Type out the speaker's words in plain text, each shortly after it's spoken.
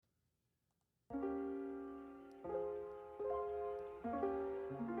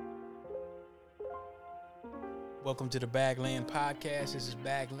Welcome to the Bagland Podcast. This is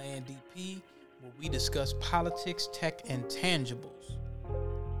Bagland DP, where we discuss politics, tech, and tangibles.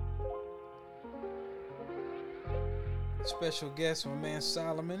 Special guest, my man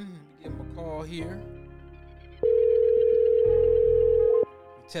Solomon. Let me give him a call here.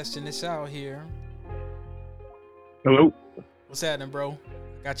 We're testing this out here. Hello. What's happening, bro?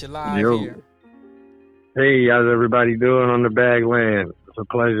 Got you live here. Hey, how's everybody doing on the Bagland? It's a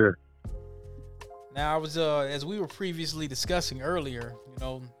pleasure. Now, I was, as we were previously discussing earlier,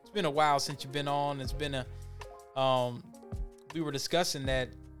 it's been a while since you've been on. It's been we were discussing that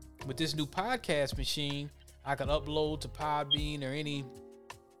with this new podcast machine, I could upload to Podbean or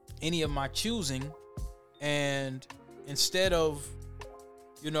any of my choosing. And instead of,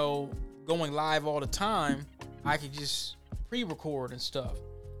 going live all the time, I could just pre-record and stuff.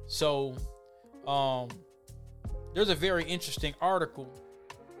 So, there's a very interesting article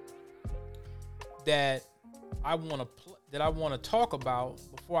that I want to talk about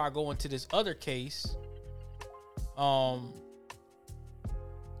before I go into this other case.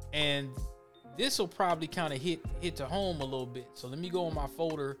 And this will probably kind of hit to home a little bit. So let me go in my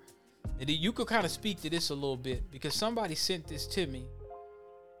folder, and then you could kind of speak to this a little bit because somebody sent this to me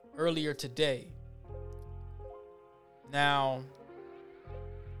earlier today. Now,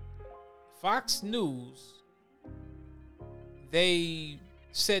 Fox News, they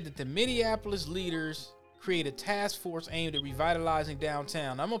said that the Minneapolis leaders create a task force aimed at revitalizing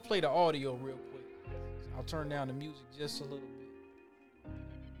downtown. I'm going to play the audio real quick. I'll turn down the music just a little bit.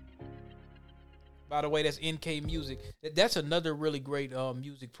 By the way, that's NK Music. That's another really great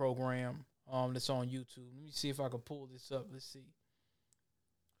music program that's on YouTube. Let me see if I can pull this up. Let's see.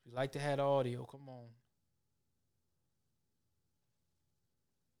 If you like to have the audio, come on.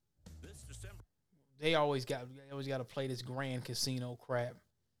 They always got to play this Grand Casino crap.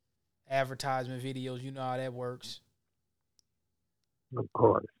 Advertisement videos, you know how that works. Of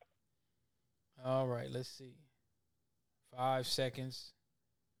course. All right, let's see. 5 seconds.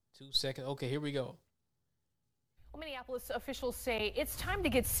 2 seconds. Okay, here we go. Well, Minneapolis officials say it's time to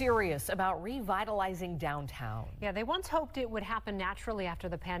get serious about revitalizing downtown. Yeah, they once hoped it would happen naturally after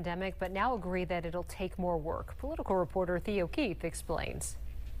the pandemic, but now agree that it'll take more work. Political reporter Theo Keith explains.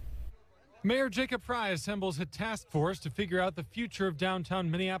 Mayor Jacob Frey assembles a task force to figure out the future of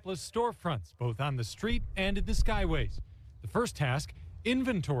downtown Minneapolis storefronts, both on the street and in the skyways. The first task,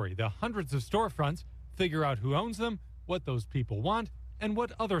 inventory the hundreds of storefronts, figure out who owns them, what those people want, and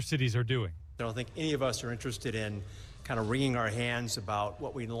what other cities are doing. I don't think any of us are interested in kind of wringing our hands about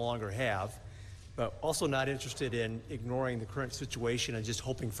what we no longer have, but also not interested in ignoring the current situation and just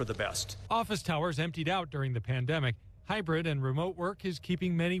hoping for the best. Office towers emptied out during the pandemic. Hybrid and remote work is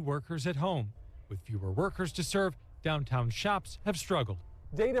keeping many workers at home. With fewer workers to serve, downtown shops have struggled.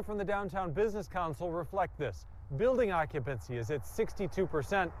 Data from the Downtown Business Council reflect this. Building occupancy is at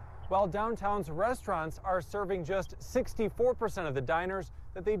 62%, while downtown's restaurants are serving just 64% of the diners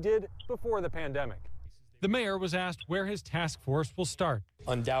that they did before the pandemic. The mayor was asked where his task force will start.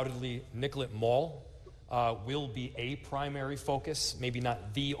 Undoubtedly, Nicollet Mall will be a primary focus, maybe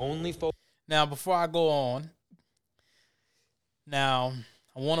not the only focus. Now, before I go on, I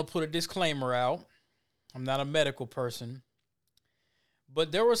want to put a disclaimer out. I'm not a medical person,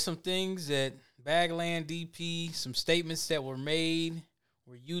 but there were some things that Bagland DP, some statements that were made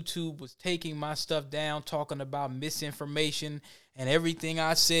where YouTube was taking my stuff down, talking about misinformation, and everything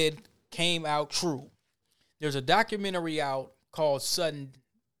I said came out true. There's a documentary out called Sudden,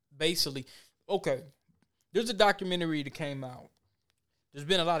 basically. Okay, there's a documentary that came out. There's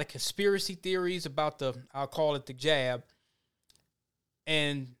been a lot of conspiracy theories about I'll call it the jab.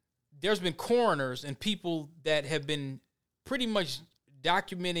 And there's been coroners and people that have been pretty much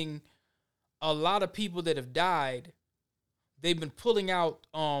documenting a lot of people that have died. They've been pulling out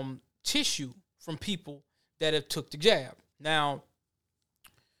tissue from people that have took the jab. Now,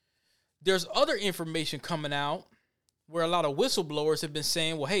 there's other information coming out where a lot of whistleblowers have been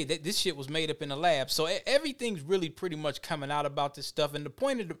saying, well, hey, this shit was made up in the lab. So everything's really pretty much coming out about this stuff. And the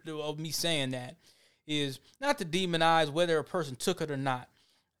point of me saying that is not to demonize whether a person took it or not.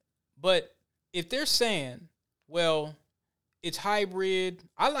 But if they're saying, well, it's hybrid,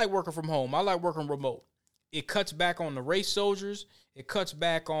 I like working from home, I like working remote. It cuts back on the race soldiers, it cuts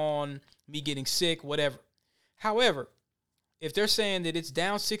back on me getting sick, whatever. However, if they're saying that it's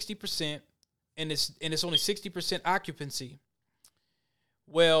down 60% and it's only 60% occupancy,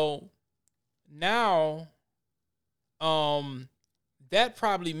 well, now that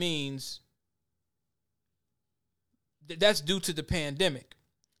probably means that's due to the pandemic.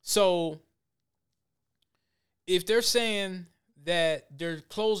 So if they're saying that they're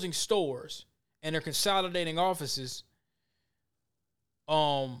closing stores and they're consolidating offices.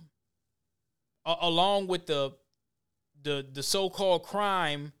 Along with the so-called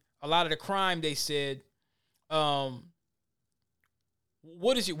crime, a lot of the crime, they said.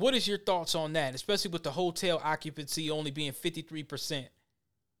 What is your thoughts on that, especially with the hotel occupancy only being 53%?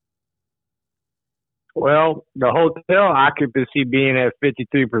 Well, the hotel occupancy being at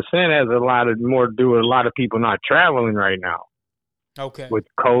 53% has a lot of more to do with a lot of people not traveling right now. Okay. With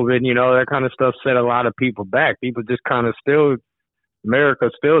COVID, that kind of stuff set a lot of people back. People just kind of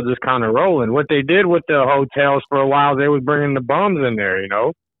America's still just kind of rolling. What they did with the hotels for a while, they was bringing the bums in there,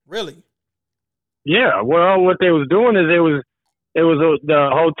 Really? Yeah. Well, what they was doing is the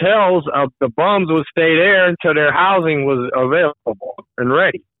hotels of the bums would stay there until their housing was available and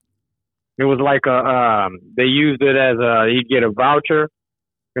ready. It was like they used it as you'd get a voucher,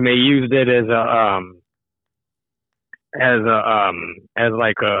 and they used it as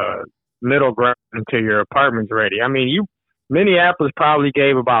like a middle ground until your apartment's ready. I mean, Minneapolis probably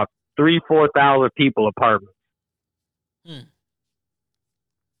gave about 3,000-4,000 people apartments.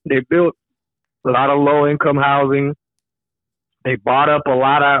 They built a lot of low-income housing. They bought up a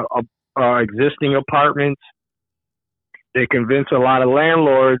lot of existing apartments. They convinced a lot of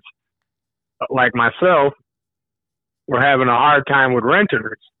landlords, like myself, were having a hard time with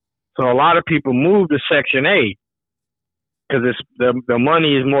renters. So a lot of people moved to Section 8 because the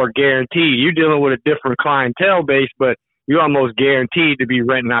money is more guaranteed. You're dealing with a different clientele base, but you're almost guaranteed to be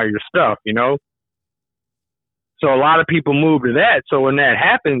renting out your stuff, So a lot of people move to that. So when that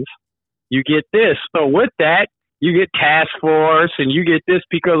happens, you get this. So with that, you get task force, and you get this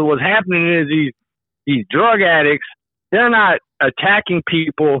because what's happening is these drug addicts, they're not attacking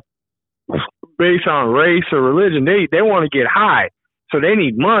people based on race or religion. They want to get high, so they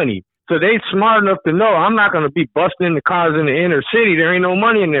need money. So they smart enough to know I'm not going to be busting in the cars in the inner city. There ain't no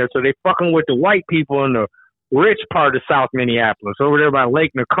money in there, so they fucking with the white people in the rich part of South Minneapolis, over there by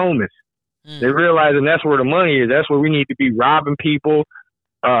Lake Nokomis. They realizing that's where the money is. That's where we need to be robbing people,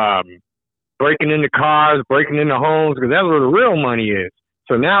 breaking into cars, breaking into homes, because that's where the real money is.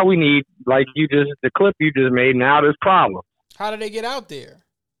 So now we need, like the clip you just made, now there's problems. How did they get out there?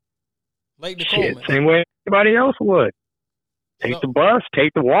 Lake Nokomis. Same way everybody else would. Take the bus,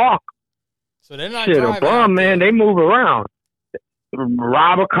 take the walk. So they're not a bum, man. They move around.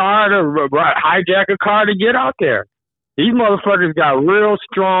 Rob a car, hijack a car to get out there. These motherfuckers got real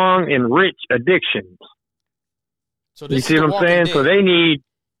strong and rich addictions. So you see what I'm saying? So they need,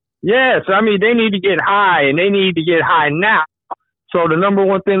 they need to get high, and they need to get high now. So the number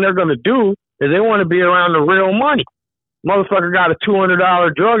one thing they're going to do is they want to be around the real money. Motherfucker got a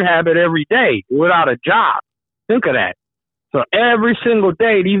 $200 drug habit every day without a job. Think of that. So every single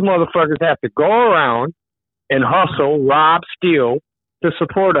day, these motherfuckers have to go around and hustle, rob, steal to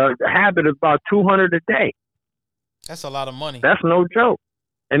support a habit of about $200 a day. That's a lot of money. That's no joke.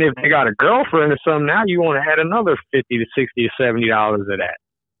 And if they got a girlfriend or something, now you want to add another $50 to $60 to $70 of that.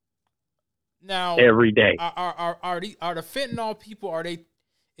 Now every day. Are the fentanyl people?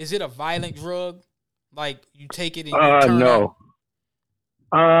 Is it a violent drug? Like you take it and you turn no.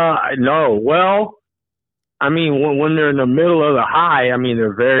 No. Well, I mean, when they're in the middle of the high, I mean,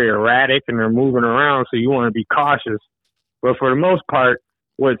 they're very erratic and they're moving around, so you want to be cautious. But for the most part,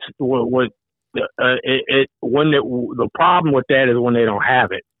 the problem with that is when they don't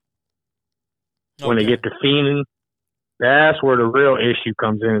have it. Okay. When they get to fiending, that's where the real issue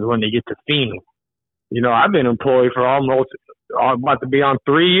comes in, is when they get to fiending. I've been employed for about to be on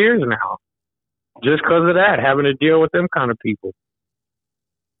 3 years now, just because of that, having to deal with them kind of people.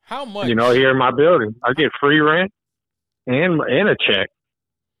 How much? Here in my building, I get free rent and a check.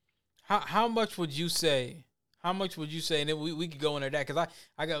 How much would you say? How much would you say? And then we could go into that, because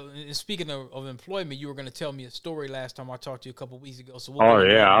I got. Speaking of employment, you were going to tell me a story last time I talked to you a couple of weeks ago. So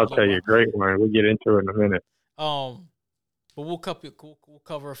I'll tell you a great one. We'll get into it in a minute. But we'll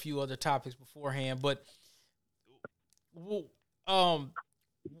cover a few other topics beforehand. But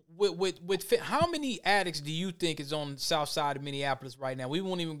with how many addicts do you think is on the south side of Minneapolis right now? We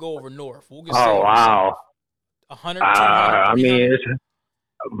won't even go over north. We'll just say wow. 100, 200, I mean, it's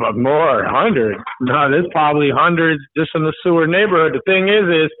more, 100. No, there's probably hundreds just in the Seward neighborhood. The thing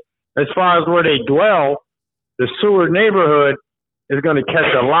is as far as where they dwell, the Seward neighborhood is going to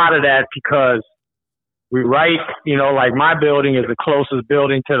catch a lot of that, because like my building is the closest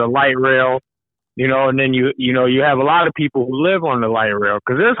building to the light rail. And then you have a lot of people who live on the light rail,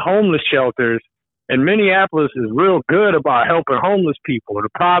 because there's homeless shelters, and Minneapolis is real good about helping homeless people. The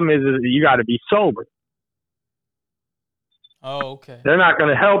problem is you got to be sober. Oh, okay. They're not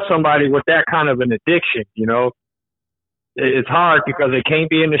going to help somebody with that kind of an addiction, it's hard because they can't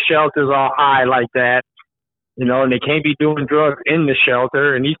be in the shelters all high like that, you know, and they can't be doing drugs in the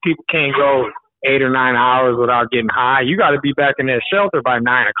shelter. And these people can't go 8 or 9 hours without getting high. You got to be back in that shelter by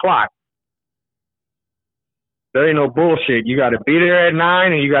 9 o'clock. There ain't no bullshit. You got to be there at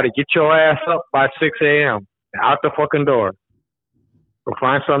 9, and you got to get your ass up by 6 a.m. out the fucking door. Go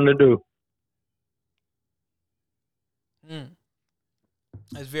find something to do.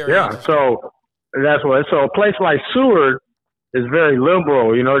 That's very interesting. So that's what. So a place like Seward is very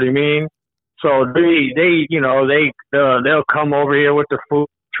liberal. You know what I mean? So they you know, they'll come over here with the food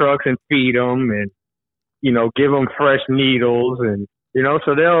trucks and feed them, and you know, give them fresh needles, and you know,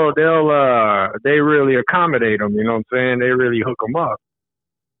 so they really accommodate them. You know what I'm saying? They really hook them up.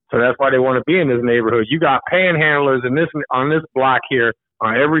 So that's why they want to be in this neighborhood. You got panhandlers on this block here.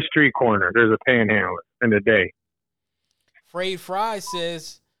 On every street corner, there's a panhandler in the day. Fred Fry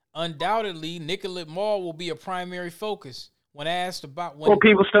says, undoubtedly, Nicollet Mall will be a primary focus. When asked about when... Well,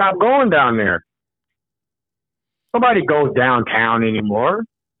 people stop going down there. Nobody goes downtown anymore.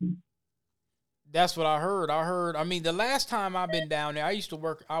 That's what I heard. I mean, the last time I've been down there, I used to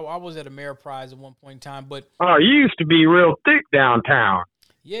work, I was at Ameriprise at one point in time, but... Oh, you used to be real thick downtown.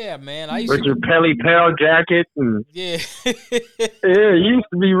 Yeah, man. I used with your Pelly Pal jacket and yeah, yeah, you used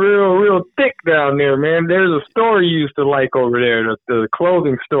to be real thick down there, man. There's a store you used to like over there, the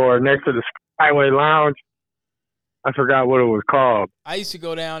clothing store next to the Skyway Lounge. I forgot what it was called. I used to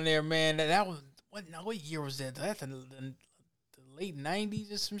go down there, man. That was what year was that? That's the late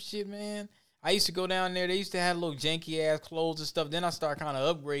 '90s or some shit, man. I used to go down there. They used to have little janky ass clothes and stuff. Then I started kind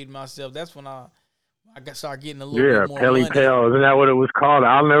of upgrading myself. That's when I started getting a little bit more Pelly money. Pal. Isn't that what it was called?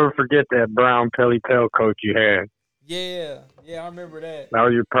 I'll never forget that brown Pelly Pal coat you had. Yeah, I remember that. That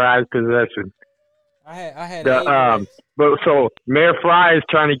was your prized possession. I had. But so Mayor Fry is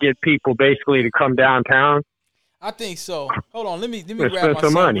trying to get people basically to come downtown. I think so. Hold on, let me grab my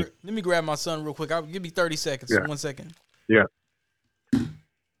son. Money. Let me grab my son real quick. Give me 30 seconds. Yeah. 1 second. Yeah.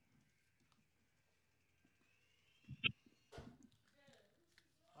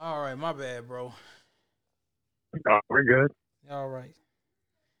 All right, my bad, bro. Oh, we're good. All right.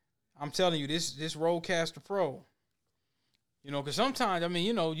 I'm telling you, this Rodecaster Pro. You know, because sometimes, I mean,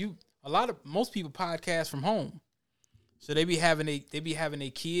 you know, most people podcast from home, so they be having their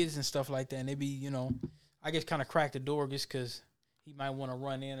kids and stuff like that, and they be, you know, I guess kind of crack the door just because he might want to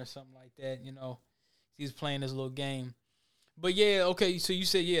run in or something like that. You know, he's playing this little game. But yeah, okay. So you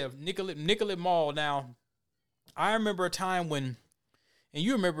said Nicollet Mall. Now, I remember a time when, and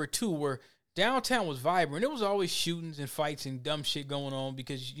you remember it too, where downtown was vibrant. There was always shootings and fights and dumb shit going on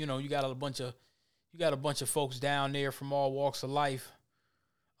because, you know, you got a bunch of folks down there from all walks of life.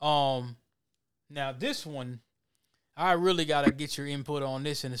 Now this one, I really got to get your input on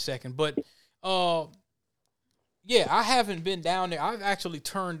this in a second. But, yeah, I haven't been down there. I've actually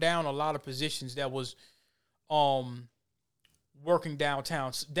turned down a lot of positions that was, working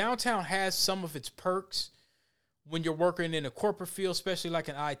downtown. Downtown has some of its perks when you're working in a corporate field, especially like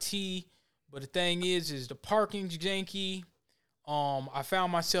in IT. But the thing is the parking's janky. I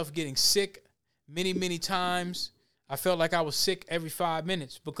found myself getting sick many times. I felt like I was sick every 5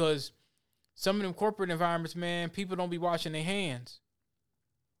 minutes because some of them corporate environments, man, people don't be washing their hands.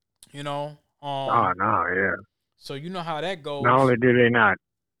 You know? Oh, no, yeah. So you know how that goes. Not only do they not.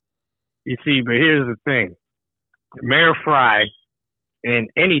 You see, but here's the thing. Mayor Fry and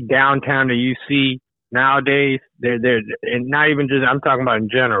any downtown that you see nowadays, they're and not even just, I'm talking about in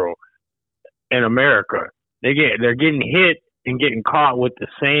general, in America, they're getting hit and getting caught with the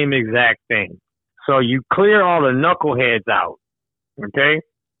same exact thing. So you clear all the knuckleheads out, okay?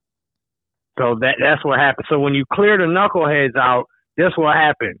 So that's what happens. So when you clear the knuckleheads out, guess what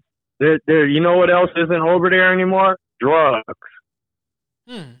happens? You know what else isn't over there anymore? Drugs.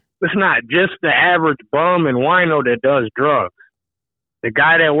 It's not just the average bum and wino that does drugs. The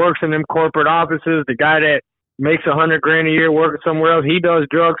guy that works in them corporate offices, the guy that makes $100,000 a year working somewhere else, he does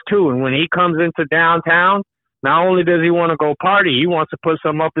drugs too. And when he comes into downtown, not only does he want to go party, he wants to put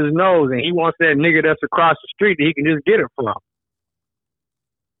something up his nose, and he wants that nigga that's across the street that he can just get it from.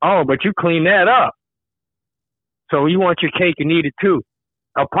 Oh, but you clean that up. So you want your cake and eat it too.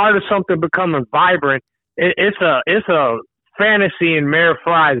 A part of something becoming vibrant, it's a fantasy in Mayor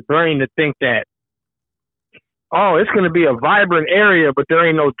Fry's brain to think that, oh, it's going to be a vibrant area, but there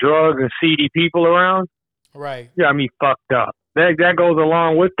ain't no drugs and seedy people around. Right. Yeah, I mean, fucked up. That goes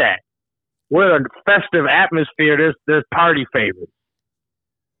along with that. With a festive atmosphere, there's party favorites.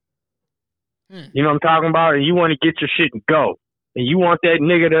 You know what I'm talking about? And you want to get your shit and go. And you want that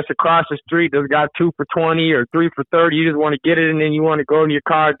nigga that's across the street that's got 2 for $20 or 3 for $30. You just want to get it, and then you want to go in your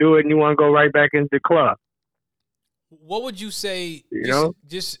car, do it, and you want to go right back into the club. What would you say,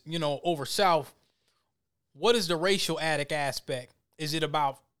 just over South, what is the racial addict aspect? Is it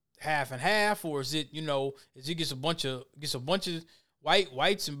about half and half, or is it, is it just a bunch of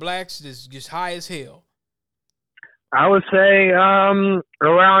whites and blacks that's just high as hell? I would say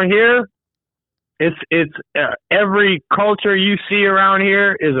around here, it's every culture you see around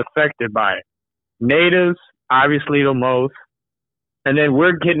here is affected by it. Natives, obviously the most. And then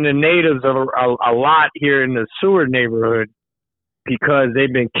we're getting the natives a lot here in the Seward neighborhood because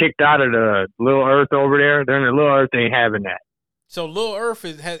they've been kicked out of the Little Earth over there. They're in the Little Earth, they ain't having that. So Little Earth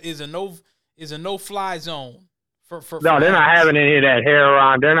is a no fly zone for no, they're not having any of that hair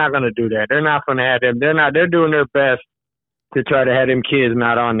around. They're not going to do that. They're not going to have them. They're doing their best to try to have them kids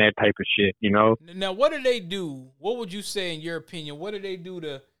not on that type of shit, Now, what do they do? What would you say, in your opinion? What do they do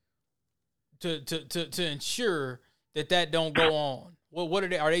to ensure that don't go on? What are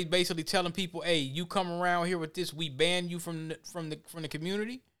they? Are they basically telling people, "Hey, you come around here with this, we ban you from the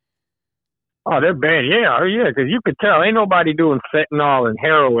community"? Oh, they're banned. Yeah, because you could tell ain't nobody doing fentanyl and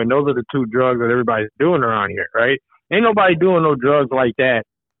heroin. Those are the two drugs that everybody's doing around here, right? Ain't nobody doing no drugs like that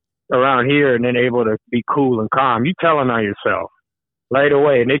around here and then able to be cool and calm. You telling on yourself right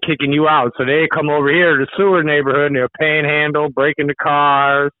away, and they're kicking you out. So they come over here to the Seward neighborhood and they're panhandle, breaking the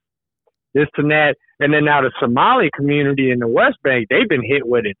cars, this and that. And then now the Somali community in the West Bank, they've been hit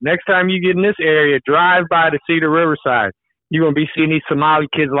with it. Next time you get in this area, drive by the Cedar Riverside. You're going to be seeing these Somali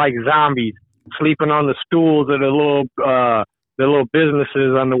kids like zombies sleeping on the stools of the little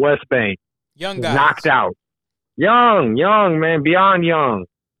businesses on the West Bank. Young guys. Knocked out. Young, man, beyond young.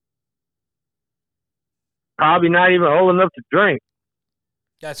 Probably not even old enough to drink.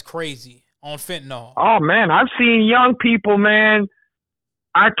 That's crazy. On fentanyl. Oh, man, I've seen young people, man.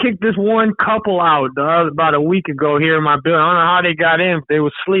 I kicked this one couple out about a week ago here in my building. I don't know how they got in. They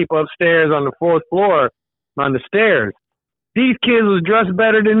would sleep upstairs on the 4th floor on the stairs. These kids was dressed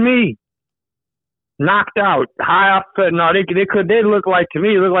better than me. Knocked out, high off fentanyl. They look like, to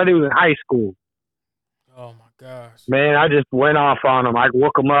me, it looked like they was in high school. Oh, my gosh. Man, I just went off on them. I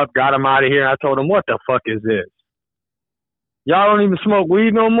woke them up, got them out of here. I told them, what the fuck is this? Y'all don't even smoke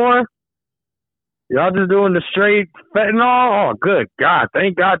weed no more? Y'all just doing the straight fentanyl? Oh, good God.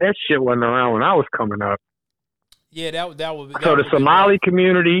 Thank God that shit wasn't around when I was coming up. Yeah, that would be... So the Somali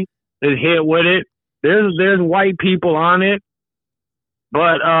community is hit with it. There's white people on it.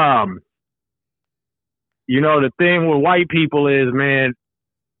 But, the thing with white people is, man,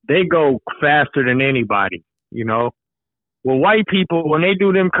 they go faster than anybody, Well, white people, when they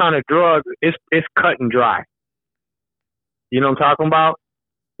do them kind of drugs, it's cut and dry. You know what I'm talking about?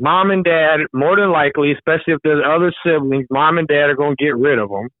 Mom and dad, more than likely, especially if there's other siblings, mom and dad are going to get rid of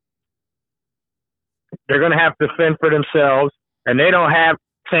them. They're going to have to fend for themselves, and they don't have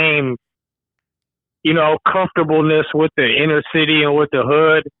the same, comfortableness with the inner city and with the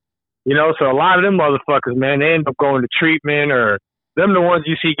hood. So a lot of them motherfuckers, man, they end up going to treatment, or them the ones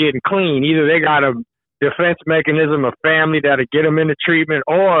you see getting clean. Either they got a defense mechanism, a family that'll get them into treatment,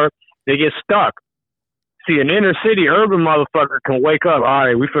 or they get stuck. See, an inner city urban motherfucker can wake up, all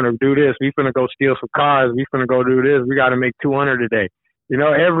right, we finna do this. We finna go steal some cars. We finna go do this. We got to make 200 today,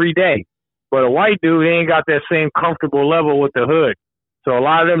 every day. But a white dude, they ain't got that same comfortable level with the hood. So a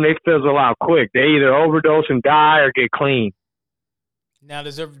lot of them, they fizzle out quick. They either overdose and die or get clean. Now,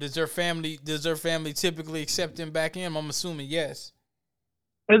 does their family typically accept them back in? I'm assuming yes.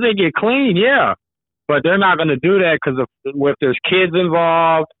 If they get clean, yeah. But they're not going to do that because if there's kids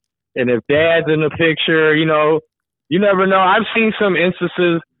involved, and if dad's in the picture, you never know. I've seen some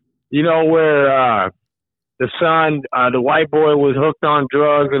instances, where the son, the white boy was hooked on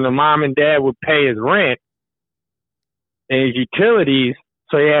drugs and the mom and dad would pay his rent and his utilities,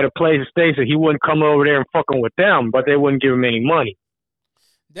 so he had a place to stay, so he wouldn't come over there and fucking with them, but they wouldn't give him any money.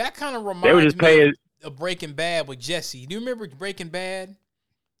 That kind of reminds me of Breaking Bad with Jesse. Do you remember Breaking Bad?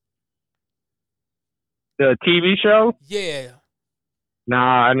 The TV show? Yeah.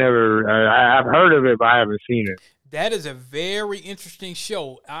 Nah, I never. I've heard of it, but I haven't seen it. That is a very interesting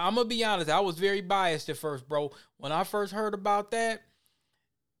show. I'm gonna be honest. I was very biased at first, bro. When I first heard about that,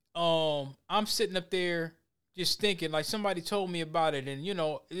 I'm sitting up there just thinking, like, somebody told me about it, and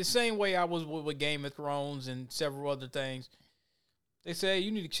the same way I was with Game of Thrones and several other things. They say, hey,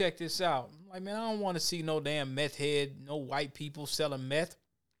 you need to check this out. I'm like, man, I don't want to see no damn meth head, no white people selling meth.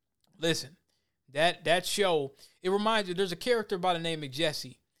 Listen. That show, it reminds you, there's a character by the name of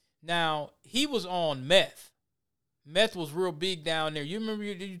Jesse. Now, he was on meth. Meth was real big down there. You remember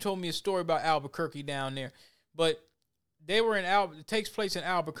you told me a story about Albuquerque down there. But they were it takes place in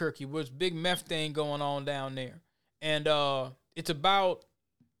Albuquerque, where there's a big meth thing going on down there. And it's about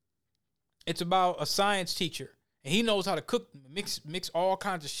a science teacher. And he knows how to cook, mix all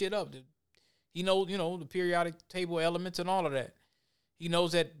kinds of shit up. He knows, the periodic table elements and all of that. He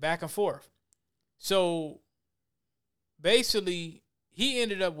knows that back and forth. So basically, he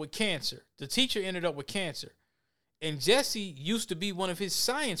ended up with cancer. The teacher ended up with cancer. And Jesse used to be one of his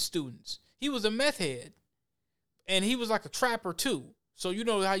science students. He was a meth head. And he was like a trapper too. So you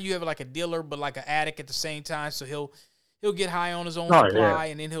know how you have like a dealer, but like an addict at the same time. So he'll get high on his own supply,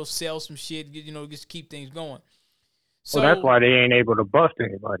 and then he'll sell some shit, just keep things going. So that's why they ain't able to bust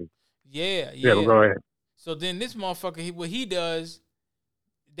anybody. Yeah. Go ahead. So then this motherfucker, what he does,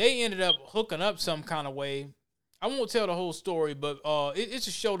 they ended up hooking up some kind of way. I won't tell the whole story, but it's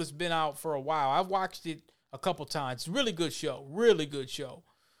a show that's been out for a while. I've watched it a couple times. Really good show. Really good show.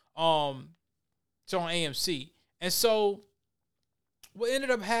 It's on AMC. And so what ended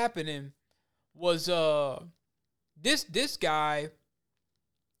up happening was this guy,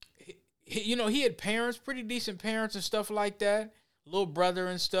 he had parents, pretty decent parents and stuff like that, little brother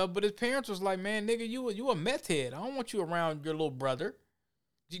and stuff, but his parents was like, man, nigga, you a meth head. I don't want you around your little brother.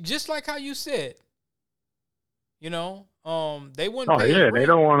 Just like how you said. They wouldn't pay his rent. They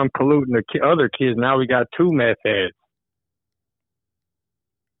don't want them polluting the other kids. Now we got 2 meth heads.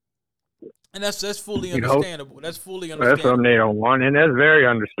 And that's fully understandable. That's fully understandable. That's something they don't want, and that's very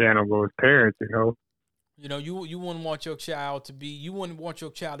understandable as parents, You wouldn't want your child to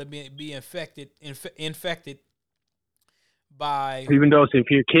be infected by. Even though if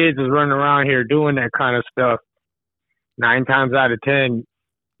your kids is running around here doing that kind of stuff, 9 times out of 10,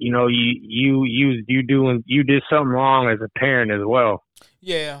 you did something wrong as a parent as well.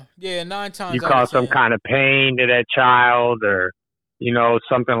 Yeah, 9 times. You caused some kind of pain to that child, or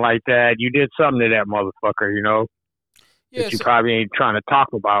something like that. You did something to that motherfucker, that you probably ain't trying to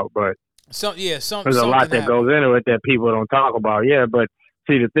talk about, but. There's a lot that goes into it that people don't talk about. Yeah, but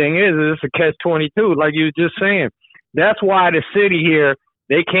see, the thing is it's a catch-22, like you were just saying. That's why the city here,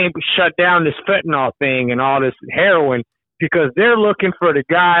 they can't shut down this fentanyl thing and all this heroin, because they're looking for the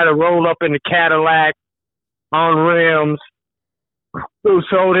guy to roll up in the Cadillac on rims who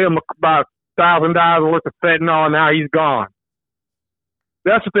sold him about $1,000 worth of fentanyl, and now he's gone.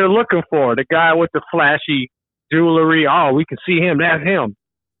 That's what they're looking for, the guy with the flashy jewelry. Oh, we can see him. That's him.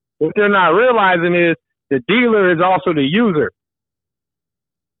 What they're not realizing is the dealer is also the user.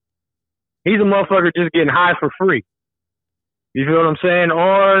 He's a motherfucker just getting high for free. You feel what I'm saying?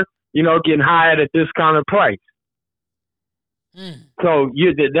 Or, getting high at a discounted price. So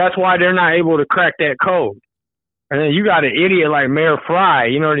that's why they're not able to crack that code. And then you got an idiot like Mayor Fry,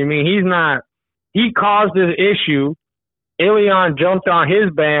 you know what I mean? He caused this issue. Ilion jumped on his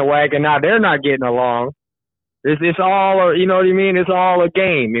bandwagon. Now they're not getting along. It's all, you know what I mean? It's all a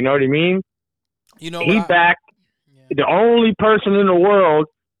game, you know what I mean? Backed the only person in the world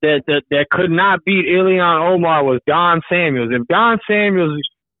that could not beat Ilhan Omar was Don Samuels. If Don Samuels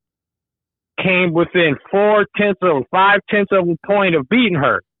came within 5/10 of a point of beating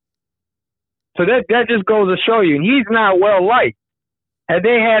her. So that just goes to show you. And he's not well liked. Had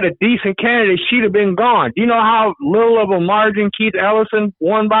they had a decent candidate, she'd have been gone. Do you know how little of a margin Keith Ellison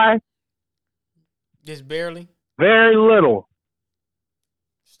won by? Just barely? Very little.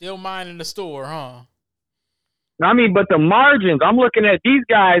 Still minding the store, huh? I mean, but the margins, I'm looking at these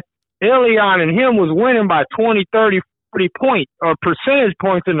guys, Ilion and him was winning by 20, 30, 40 points, or percentage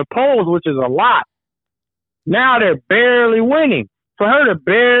points in the polls, which is a lot. Now they're barely winning. For her to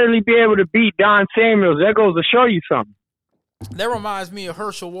barely be able to beat Don Samuels, that goes to show you something. That reminds me of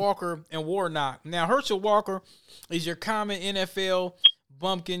Herschel Walker and Warnock. Now, Herschel Walker is your common NFL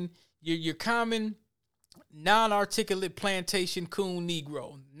bumpkin, your common non-articulate plantation coon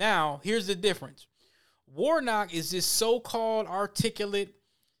Negro. Now, here's the difference. Warnock is this so-called articulate,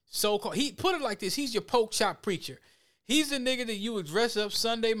 he put it like this, he's your poke shop preacher. He's the nigga that you would dress up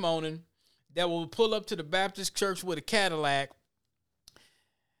Sunday morning that will pull up to the Baptist church with a Cadillac,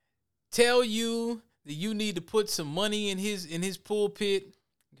 tell you that you need to put some money in his pulpit,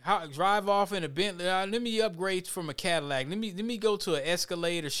 drive off in a Bentley. Let me upgrade from a Cadillac. Let me go to an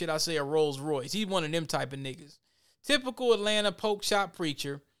Escalade, or should I say a Rolls Royce. He's one of them type of niggas. Typical Atlanta poke shop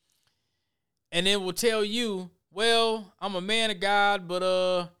preacher. And then will tell you, well, I'm a man of God, but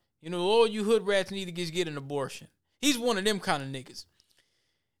all you hood rats need to get an abortion. He's one of them kind of niggas.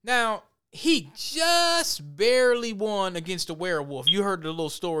 Now, he just barely won against the werewolf. You heard the little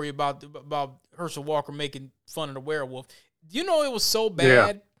story about Herschel Walker making fun of the werewolf. You know, it was so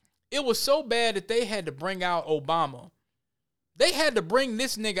bad. Yeah. It was so bad that they had to bring out Obama. They had to bring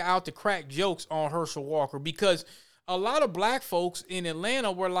this nigga out to crack jokes on Herschel Walker, because a lot of black folks in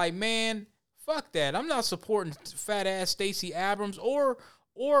Atlanta were like, man, fuck that. I'm not supporting fat ass Stacey Abrams or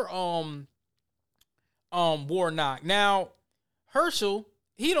Warnock. Now, Herschel,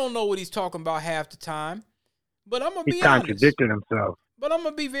 he don't know what he's talking about half the time. But I'm gonna be honest. He's contradicting himself. But I'm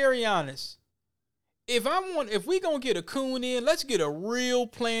gonna be very honest. If we gonna get a coon in, let's get a real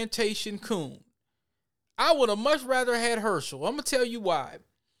plantation coon. I would have much rather had Herschel. I'm gonna tell you why.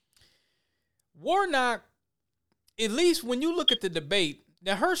 Warnock, at least when you look at the debate,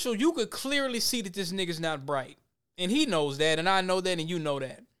 now Herschel, you could clearly see that this nigga's not bright. And he knows that, and I know that, and you know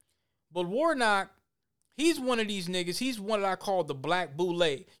that. But Warnock, he's one of these niggas. He's one that I call the black boule.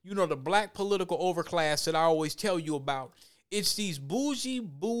 You know, the black political overclass that I always tell you about. It's these bougie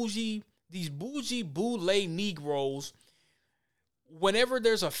boule Negroes. Whenever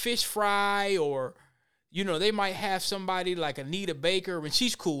there's a fish fry or, you know, they might have somebody like Anita Baker, and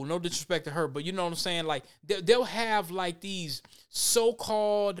she's cool, no disrespect to her, but you know what I'm saying? Like, they'll have like these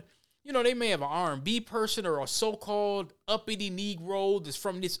so-called, you know, they may have an R&B person or a so-called uppity Negro that's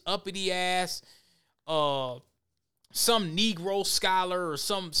from this uppity ass, some Negro scholar or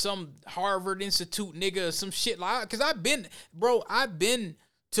some Harvard Institute nigga or some shit like that. Because I've been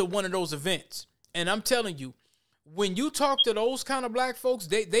to one of those events. And I'm telling you, when you talk to those kind of black folks,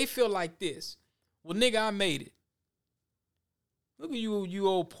 they feel like this. Well, nigga, I made it. Look at you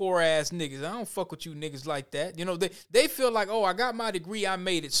old poor ass niggas. I don't fuck with you niggas like that. You know, they feel like, oh, I got my degree, I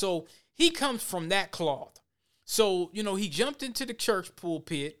made it. So he comes from that cloth. So, you know, he jumped into the church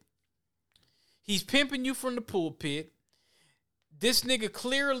pulpit. He's pimping you from the pulpit. This nigga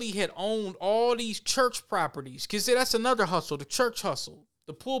clearly had owned all these church properties. Because that's another hustle, the church hustle,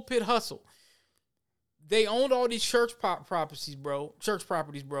 the pulpit hustle. They owned all these church properties, bro.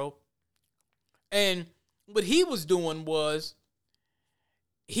 And what he was doing was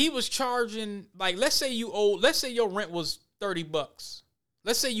he was charging, like, let's say your rent was $30.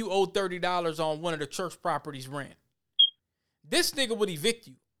 Let's say you owed $30 on one of the church properties' rent. This nigga would evict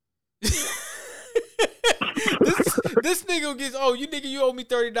you. This nigga gets, you owe me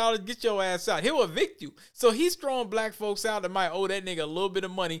 $30, get your ass out. He'll evict you. So he's throwing black folks out that might owe that nigga a little bit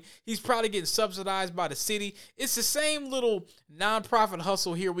of money. He's probably getting subsidized by the city. It's the same little nonprofit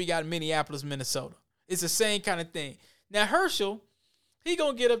hustle here we got in Minneapolis, Minnesota. It's the same kind of thing. Now Herschel, he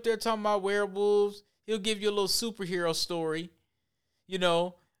gonna get up there talking about werewolves. He'll give you a little superhero story. You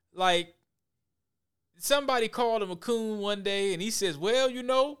know, like somebody called him a coon one day and he says, well, you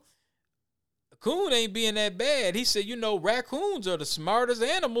know, a coon ain't being that bad. He said, you know, raccoons are the smartest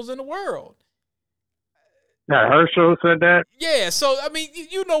animals in the world. Now, Herschel said that? Yeah, so, I mean,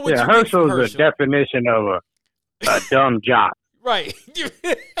 you know what you Herschel's Herschel. The definition of a dumb jock. Right.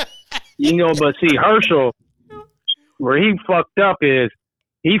 You know, but see, Herschel, where he fucked up is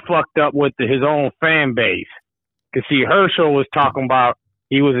he fucked up with his own fan base. Because, see, Herschel was talking about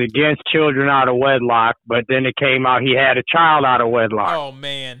he was against children out of wedlock, but then it came out he had a child out of wedlock. Oh,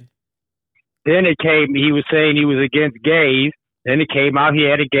 man. Then he was saying he was against gays. Then it came out he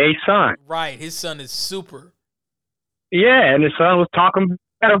had a gay son. Right. His son is super. Yeah, and his son was talking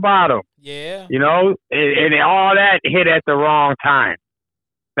bad about him. Yeah. You know, and all that hit at the wrong time.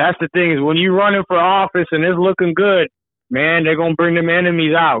 That's the thing is when you're running for office and it's looking good, man, they're going to bring them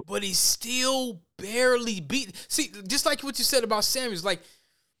enemies out. But he's still barely beat. See, just like what you said about Samuels, like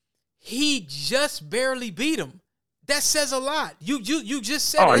he just barely beat him. That says a lot. You just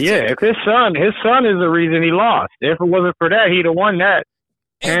said. Oh yeah, if his son is the reason he lost. If it wasn't for that, he'd have won that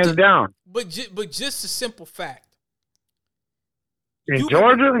hands down. But just a simple fact. In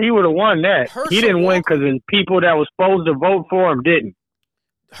Georgia, he would have won that. He didn't win because the people that was supposed to vote for him didn't.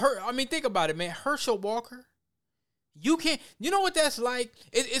 I mean, think about it, man. Herschel Walker. You can't. You know what that's like?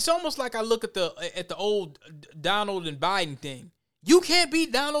 It's almost like I look at the old Donald and Biden thing. You can't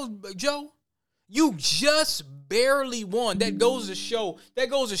beat Donald, Joe. You just barely won. That goes to show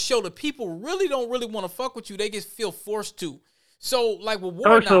that people really don't really want to fuck with you. They just feel forced to. So, like with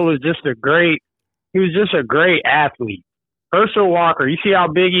Warnock, Herschel was just a great athlete. Herschel Walker, you see how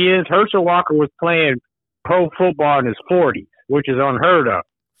big he is? Herschel Walker was playing pro football in his 40s, which is unheard of.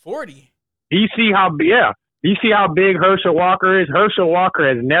 40? Do you see how big Herschel Walker is? Herschel Walker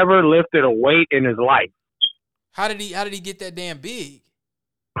has never lifted a weight in his life. How did he get that damn big?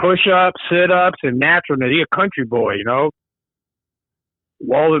 Push-ups, sit-ups, and naturalness. He a country boy, you know.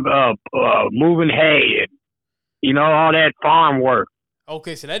 Moving hay and, you know, all that farm work.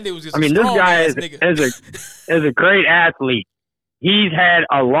 Okay, so that dude was just this guy is a great athlete. He's had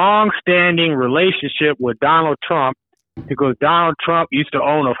a long-standing relationship with Donald Trump because Donald Trump used to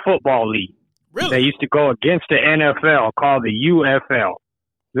own a football league. Really? They used to go against the NFL called the UFL.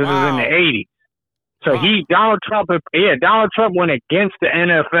 This was in the 80s. So Donald Trump went against the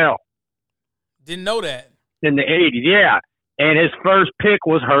NFL. Didn't know that. In the 80s, yeah. And his first pick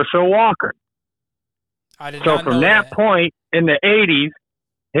was Herschel Walker. I did So not from know that point in the 80s,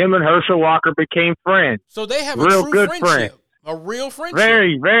 him and Herschel Walker became friends. So they have real a true good friendship. friends. A real friendship.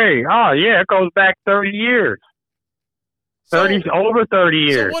 Very, very. Oh, yeah, it goes back 30 years. Over 30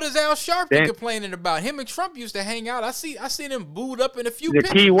 years. So what is Al Sharpton complaining about? Him and Trump used to hang out. I seen him booed up in a few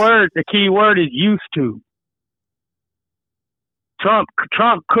pictures. The key word is used to. Trump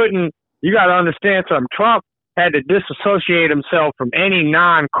couldn't, you got to understand something. Trump had to disassociate himself from any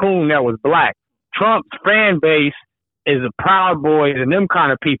non-coon that was black. Trump's fan base is the Proud Boys and them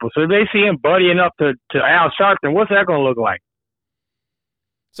kind of people. So if they see him buddying up to Al Sharpton, what's that going to look like?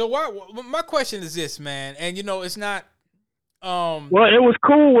 So my question is this, man, and it's not. Well, it was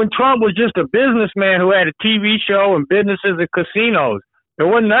cool when Trump was just a businessman who had a TV show and businesses and casinos. There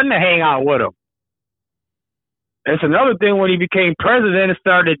wasn't nothing to hang out with him. It's another thing when he became president and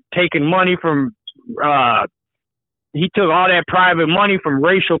started taking money from. He took all that private money from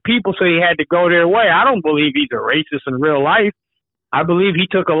racial people, so he had to go their way. I don't believe he's a racist in real life. I believe he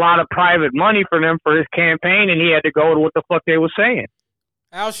took a lot of private money from them for his campaign, and he had to go to what the fuck they were saying.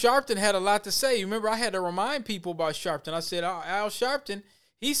 Al Sharpton had a lot to say. Remember, I had to remind people about Sharpton. I said, Al Sharpton,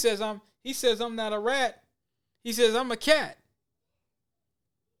 he says I'm not a rat. He says I'm a cat.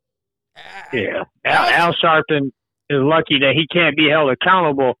 Yeah. Al Sharpton is lucky that he can't be held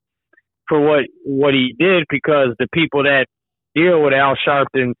accountable for what he did, because the people that deal with Al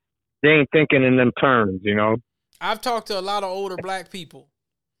Sharpton, they ain't thinking in them terms, I've talked to a lot of older black people.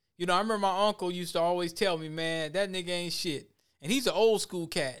 I remember my uncle used to always tell me, man, that nigga ain't shit. And he's an old school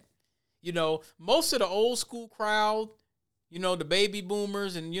cat. Most of the old school crowd, the baby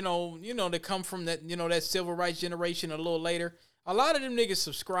boomers and, they come from that, that civil rights generation a little later. A lot of them niggas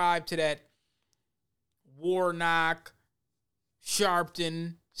subscribe to that Warnock,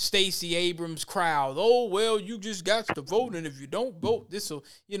 Sharpton, Stacey Abrams crowd. Oh, well, you just got to vote, and if you don't vote, this'll,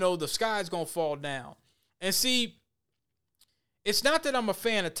 the sky's going to fall down. And see, it's not that I'm a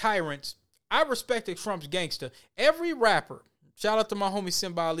fan of tyrants. I respected Trump's gangster. Every rapper, shout out to my homie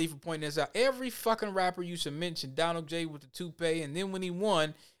Simba Ali for pointing this out. Every fucking rapper used to mention Donald J with the toupee, and then when he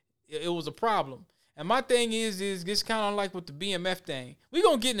won, it was a problem. And my thing is it's kind of like with the BMF thing. We're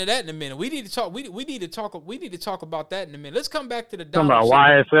gonna get into that in a minute. We need to talk. We need to talk about that in a minute. Let's come back to the Donald.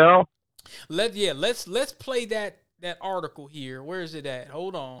 Talking about YSL. Let's play that article here. Where is it at?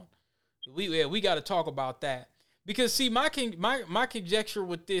 Hold on. We got to talk about that, because see my conjecture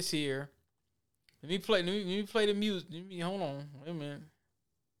with this here. Let me play the music. Hold on. Wait a minute.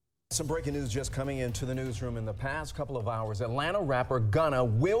 Some breaking news just coming into the newsroom in the past couple of hours. Atlanta rapper Gunna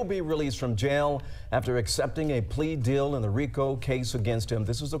will be released from jail after accepting a plea deal in the RICO case against him.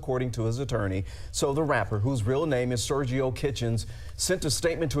 This is according to his attorney. So the rapper, whose real name is Sergio Kitchens, sent a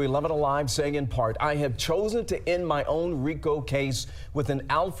statement to 11 Alive saying in part, "I have chosen to end my own RICO case with an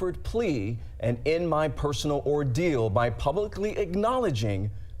Alford plea and end my personal ordeal by publicly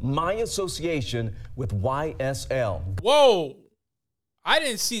acknowledging my association with YSL." Whoa. I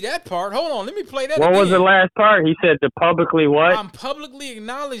didn't see that part. Hold on. Let me play that What again. was the last part? He said to publicly what? I'm publicly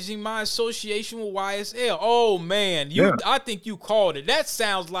acknowledging my association with YSL. Oh, man. I think you called it. That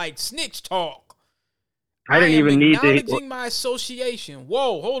sounds like snitch talk. I didn't even need to. Acknowledging my association.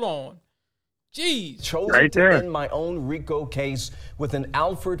 Whoa, hold on. Jeez. Chosen to end my own RICO case with an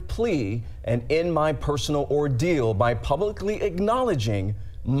Alford plea and end my personal ordeal by publicly acknowledging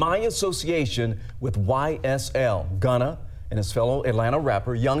my association with YSL. Gunna and his fellow Atlanta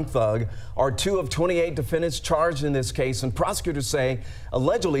rapper, Young Thug, are two of 28 defendants charged in this case, and prosecutors say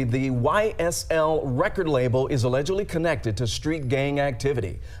allegedly the YSL record label is allegedly connected to street gang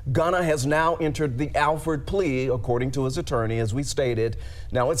activity. Gunna has now entered the Alford plea, according to his attorney, as we stated.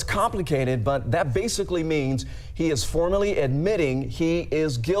 Now, it's complicated, but that basically means he is formally admitting he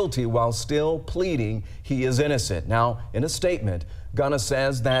is guilty while still pleading he is innocent. Now, in a statement, Gunna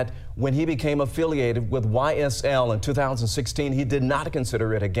says that when he became affiliated with YSL in 2016, he did not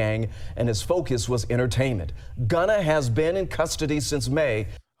consider it a gang, and his focus was entertainment. Gunna has been in custody since May.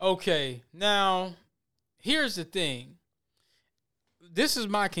 Okay, now, here's the thing. This is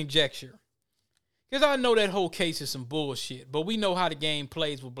my conjecture. Because I know that whole case is some bullshit, but we know how the game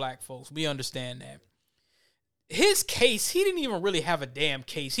plays with black folks. We understand that. His case, he didn't even really have a damn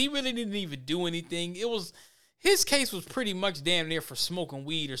case. He really didn't even do anything. His case was pretty much damn near for smoking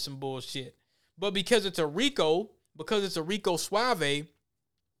weed or some bullshit. But because it's a RICO Suave,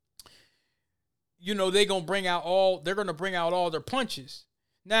 they're going to bring out all their punches.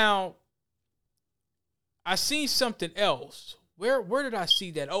 Now, I seen something else. Where did I see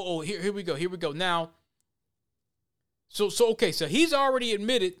that? Oh, here we go. Now, so he's already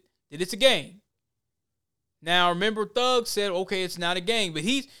admitted that it's a gang. Now, remember, Thug said, okay, it's not a gang, but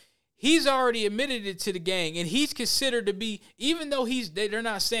he He's already admitted it to the gang, and he's considered to be, even though they're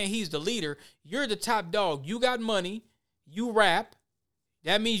not saying he's the leader, you're the top dog. You got money, you rap.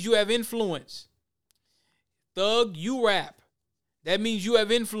 That means you have influence. Thug, you rap. That means you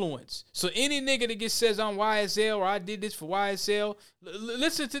have influence. So any nigga that says I'm YSL or I did this for YSL,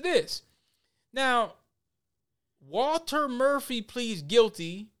 listen to this. Now, Walter Murphy pleads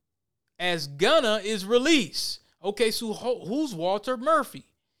guilty as Gunna is released. Okay, so who's Walter Murphy?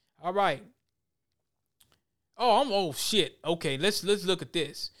 All right. Oh shit. Okay, let's look at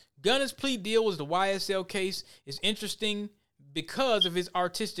this. Gunna's plea deal was the YSL case is interesting because of his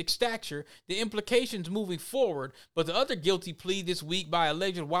artistic stature, the implications moving forward. But the other guilty plea this week by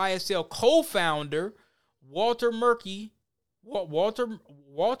alleged YSL co-founder Walter Murphy,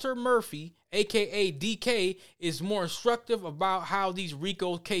 aka DK, is more instructive about how these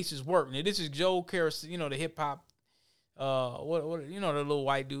RICO cases work. Now this is Joe Karas, the hip hop, the little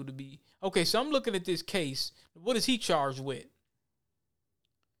white dude to be. Okay, so I'm looking at this case. What is he charged with?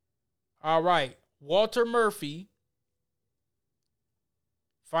 All right, Walter Murphy.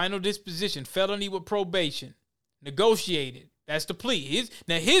 Final disposition, felony with probation. Negotiated. That's the plea.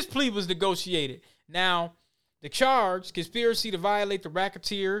 His plea was negotiated. Now, the charge, conspiracy to violate the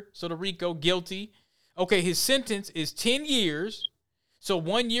racketeer, so the RICO, guilty. Okay, his sentence is 10 years. So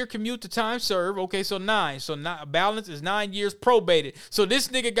 1 year commute to time served. Okay, so 9. So balance is 9 years probated. So this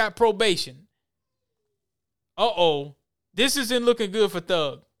nigga got probation. Uh-oh. This isn't looking good for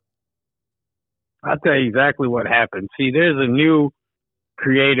Thug. I'll tell you exactly what happened. See, there's a new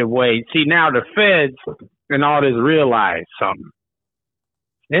creative way. See, now the feds and all this realize something.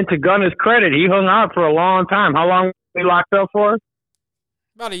 And to Gunna's credit, he hung out for a long time. How long was he locked up for?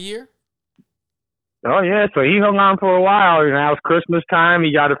 About a year. Oh, yeah. So he hung on for a while. Now it's Christmas time.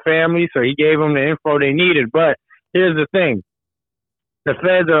 He got a family, so he gave them the info they needed. But here's the thing. The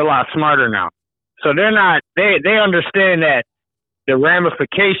feds are a lot smarter now. So they understand that the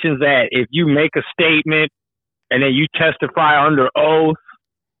ramifications that if you make a statement and then you testify under oath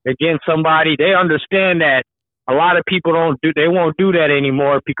against somebody, they understand that a lot of people won't do that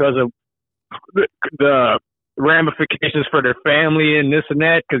anymore because of the ramifications for their family and this and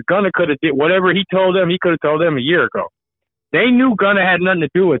that. Because Gunna could have did whatever he told them. He could have told them a year ago. They knew Gunna had nothing to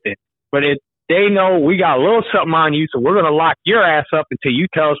do with it, but they know we got a little something on you, so we're gonna lock your ass up until you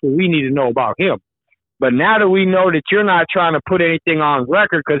tell us what we need to know about him. But now that we know that you're not trying to put anything on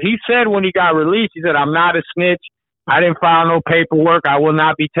record, because he said when he got released, he said, I'm not a snitch. I didn't file no paperwork. I will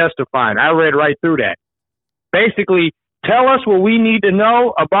not be testifying. I read right through that. Basically, tell us what we need to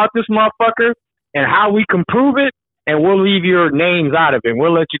know about this motherfucker and how we can prove it, and we'll leave your names out of it.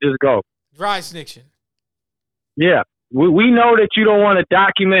 We'll let you just go. Dry snitching. Yeah. We know that you don't want to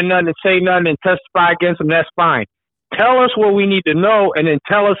document nothing and say nothing and testify against them. That's fine. Tell us what we need to know, and then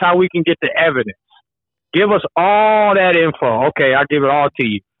tell us how we can get the evidence. Give us all that info. Okay, I'll give it all to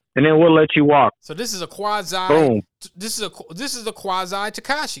you, and then we'll let you walk. So this is a quasi. Boom. This is a quasi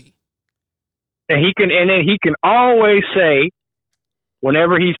Tekashi. And then he can always say,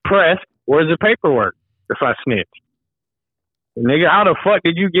 whenever he's pressed, "Where's the paperwork?" If I snitch, nigga, how the fuck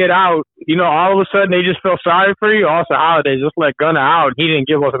did you get out? All of a sudden they just felt sorry for you. Also, how they just let Gunna out? He didn't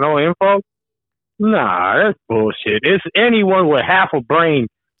give us no info. Nah, that's bullshit. It's anyone with half a brain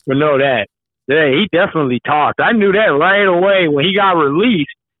would know that. Yeah, he definitely talked. I knew that right away when he got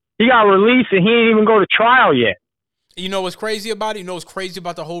released. He got released and he didn't even go to trial yet. You know what's crazy about it? You know what's crazy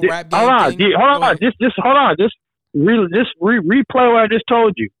about the whole rap game thing? Hold on. Just hold on. Just replay what I just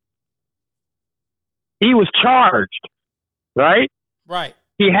told you. He was charged, right? Right.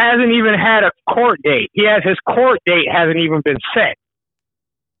 He hasn't even had a court date. His court date hasn't even been set.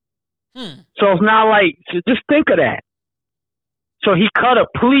 So it's not like, just think of that. So he cut a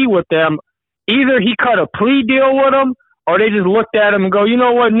plea with them. Either he cut a plea deal with them, or they just looked at him and go, you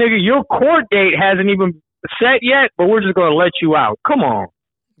know what, nigga, your court date hasn't even set yet, but we're just going to let you out. Come on.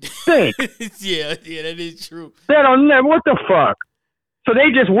 Think. Yeah, that is true. What the fuck? So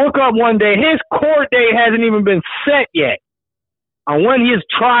they just woke up one day. His court date hasn't even been set yet on when his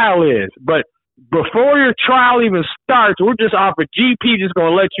trial is. But before your trial even starts, we're just off a GP just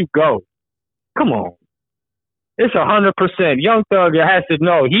going to let you go. Come on. It's 100%. Young Thug has to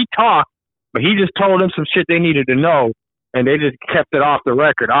know. He talked, but he just told them some shit they needed to know, and they just kept it off the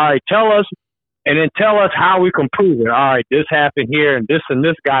record. All right, tell us, and then tell us how we can prove it. All right, this happened here, and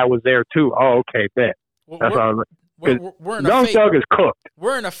this guy was there too. Oh, okay, bet. That's all. Young Thug is cooked.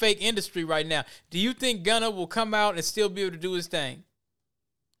 We're in a fake industry right now. Do you think Gunna will come out and still be able to do his thing?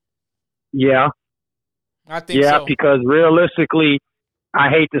 Yeah. I think so. Yeah, because realistically, I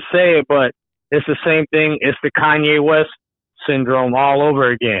hate to say it, but it's the same thing. It's the Kanye West syndrome all over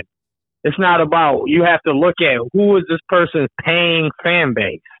again. It's not about, you have to look at who is this person's paying fan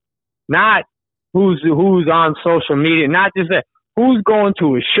base, not who's on social media, not just that, who's going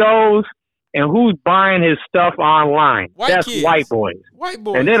to his shows and who's buying his stuff online. That's kids. White boys. White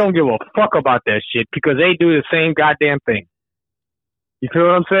boys. And they don't give a fuck about that shit because they do the same goddamn thing. You feel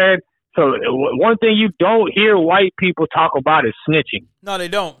what I'm saying? So one thing you don't hear white people talk about is snitching. No, they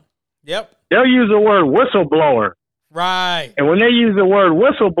don't. Yep. They'll use the word whistleblower. Right. And when they use the word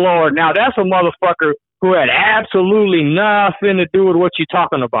whistleblower, now that's a motherfucker who had absolutely nothing to do with what you're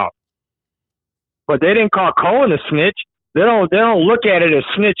talking about. But they didn't call Cohen a snitch. They don't look at it as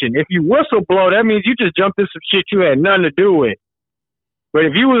snitching. If you whistleblow, that means you just jumped in some shit you had nothing to do with. But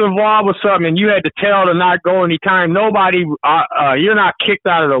if you was involved with something and you had to tell to not go anytime, you're not kicked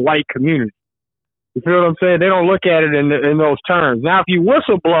out of the white community. You feel what I'm saying? They don't look at it in those terms. Now, if you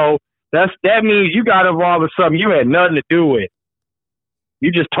whistleblow, that means you got involved with something you had nothing to do with.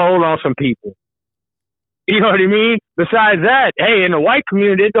 You just told on some people. You know what I mean? Besides that, hey, in the white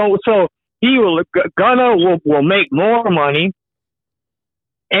community, it don't. So Gunna will make more money,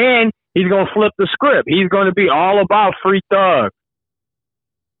 and he's gonna flip the script. He's gonna be all about free thug.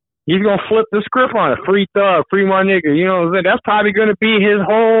 He's going to flip the script on it. Free thug, free my nigga. You know what I'm saying? That's probably going to be his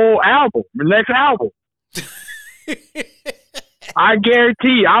whole album, the next album. I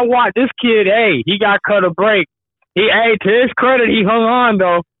guarantee you. I watch this kid, hey, he got cut a break. To his credit, he hung on,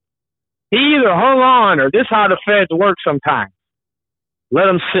 though. He either hung on or this is how the feds work sometimes. Let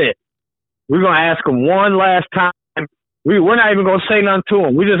him sit. We're going to ask him one last time. We're not even going to say nothing to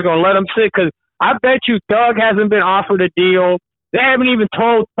him. We're just going to let him sit because I bet you Thug hasn't been offered a deal. They haven't even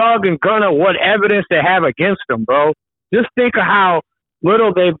told Thug and Gunna what evidence they have against them, bro. Just think of how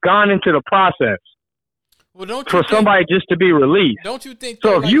little they've gone into the process for somebody just to be released. Don't you think?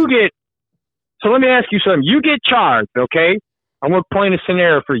 So let me ask you something. You get charged, okay? I'm going to point a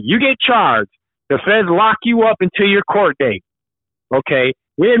scenario for you. You get charged. The feds lock you up until your court date, okay?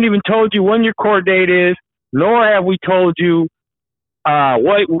 We haven't even told you when your court date is, nor have we told you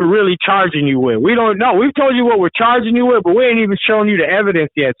what we're really charging you with. We don't know. We've told you what we're charging you with, but we ain't even shown you the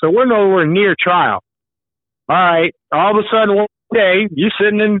evidence yet. So we're nowhere near trial. All right. All of a sudden, one day, you're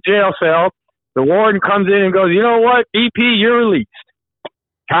sitting in the jail cell. The warden comes in and goes, you know what, DP, you're released.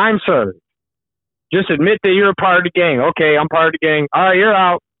 Time served. Just admit that you're a part of the gang. Okay, I'm part of the gang. All right, you're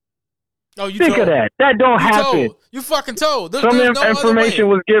out. Oh, you think told. of that. That don't happen. You fucking told. Some information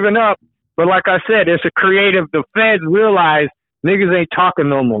was given up, but like I said, it's a creative. The feds realize niggas ain't talking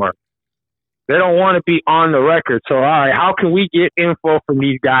no more. They don't want to be on the record. So, all right, how can we get info from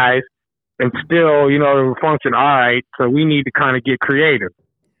these guys and still, function? All right, so we need to kind of get creative.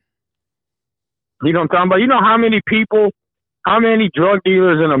 You know what I'm talking about? You know how many drug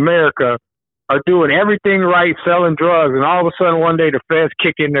dealers in America are doing everything right, selling drugs, and all of a sudden one day the feds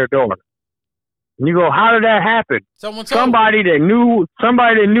kick in their door. And you go, how did that happen? Somebody that knew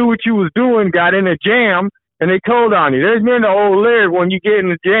what you was doing got in a jam. And they told on you. There's been the old lyric, when you get in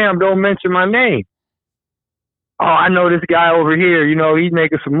the jam, don't mention my name. Oh, I know this guy over here, he's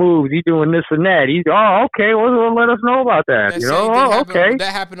making some moves. He's doing this and that. Okay, well, let us know about that. Okay.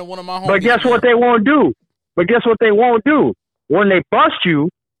 That happened to one of my homies. But guess what they won't do? When they bust you,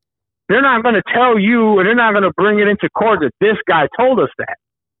 they're not going to tell you, and they're not going to bring it into court that this guy told us that.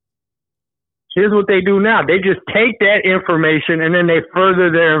 Here's what they do now. They just take that information, and then they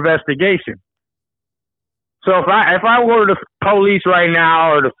further their investigation. So if I were to the police right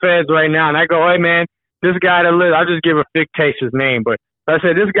now or the feds right now and I go, hey, man, this guy that lives, I'll just give a fictitious name, but I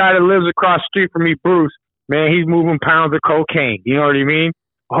said, this guy that lives across the street from me, Bruce, man, he's moving pounds of cocaine. You know what I mean?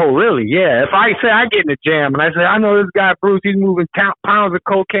 Oh, really? Yeah. If I say I get in a jam and I say, I know this guy, Bruce, he's moving pounds of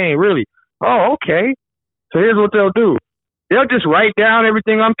cocaine. Really? Oh, okay. So here's what they'll do. They'll just write down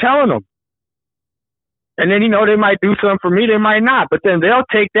everything I'm telling them. And then, they might do something for me, they might not. But then they'll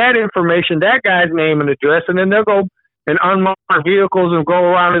take that information, that guy's name and address, and then they'll go and unmarked vehicles and go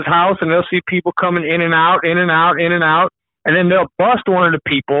around his house, and they'll see people coming in and out, in and out, in and out. And then they'll bust one of the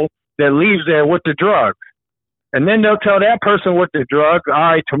people that leaves there with the drugs. And then they'll tell that person with the drugs, all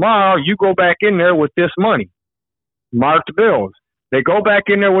right, tomorrow you go back in there with this money, marked bills. They go back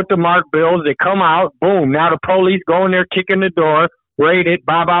in there with the marked bills. They come out, boom. Now the police go in there, kicking the door, raid it,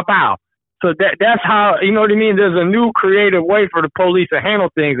 bow, bow, bow. So that's how, you know what I mean? There's a new creative way for the police to handle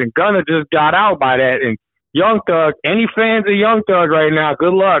things, and Gunna just got out by that. And Young Thug, any fans of Young Thug right now,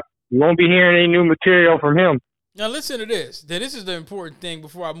 good luck. You won't be hearing any new material from him. Now listen to this. This is the important thing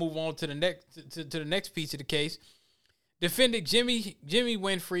before I move on to the next piece of the case. Defendant Jimmy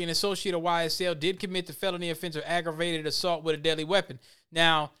Winfrey, an associate of YSL, did commit the felony offense of aggravated assault with a deadly weapon.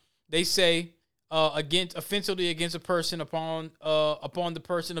 Now, they say offensively against a person upon the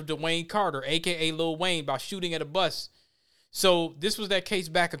person of Dwayne Carter, aka Lil Wayne, by shooting at a bus. So this was that case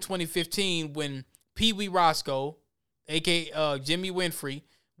back in 2015 when Pee Wee Roscoe, aka Jimmy Winfrey,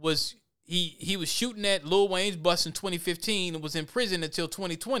 was shooting at Lil Wayne's bus in 2015 and was in prison until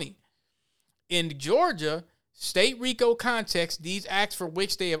 2020. In Georgia, state RICO context, these acts for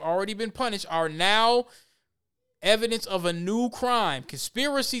which they have already been punished are now evidence of a new crime,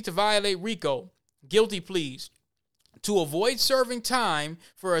 conspiracy to violate RICO. Guilty pleas. To avoid serving time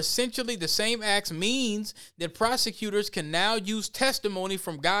for essentially the same acts means that prosecutors can now use testimony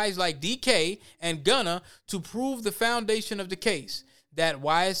from guys like DK and Gunna to prove the foundation of the case, that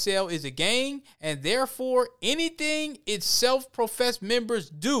YSL is a gang, and therefore anything its self-professed members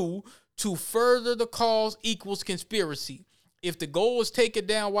do to further the cause equals conspiracy. If the goal is taking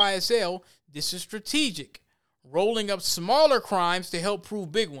down YSL, this is strategic, rolling up smaller crimes to help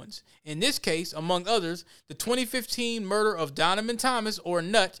prove big ones. In this case, among others, the 2015 murder of Donovan Thomas, or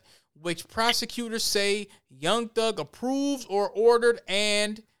Nut, which prosecutors say Young Thug approved or ordered,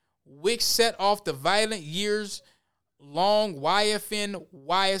 and which set off the violent years-long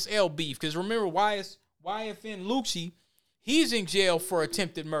YFN-YSL beef. Because remember, YFN Lucci, he's in jail for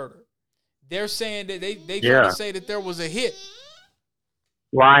attempted murder. They're saying that they try to say that there was a hit.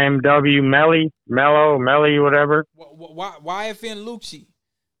 YMW Melly, whatever. YFN Lucci.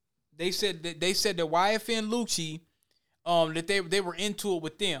 They said that YFN Lucci, that they were into it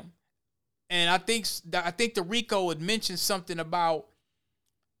with them, and I think the RICO had mentioned something about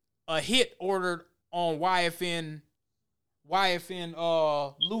a hit ordered on YFN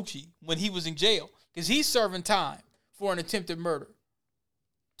Lucci when he was in jail, because he's serving time for an attempted murder,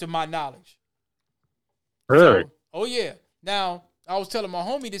 to my knowledge. Really? So, oh yeah. Now, I was telling my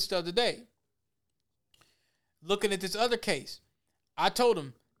homie this the other day, looking at this other case. I told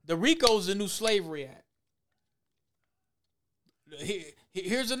him the RICO is the new Slavery Act.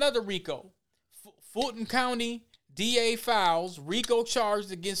 Here's another RICO. Fulton County DA files RICO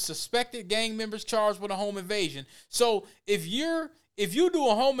charges against suspected gang members charged with a home invasion. So if you do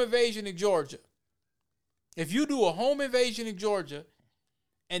a home invasion in Georgia,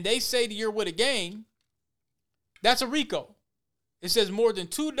 and they say that you're with a gang, that's a RICO. It says more than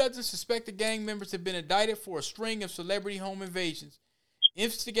 24 suspected gang members have been indicted for a string of celebrity home invasions.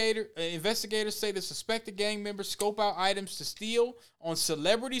 Investigators say the suspected gang members scope out items to steal on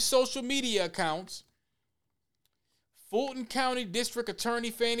celebrity social media accounts. Fulton County District Attorney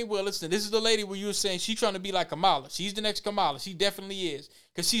Fannie Willis, and this is the lady where you were saying she's trying to be like Kamala. She's the next Kamala. She definitely is,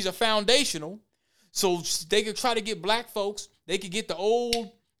 because she's a foundational. So they could try to get black folks. They could get the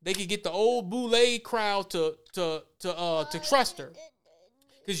old Boule crowd to trust her.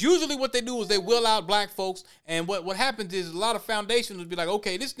 Because usually what they do is they will out black folks, and what happens is a lot of foundations will be like,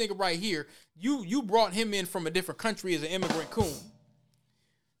 okay, this nigga right here, you brought him in from a different country as an immigrant coon.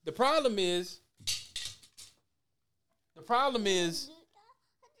 The problem is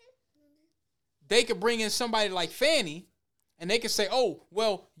they could bring in somebody like Fannie, and they could say, oh,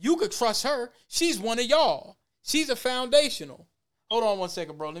 well, you could trust her. She's one of y'all. She's a foundational. Hold on 1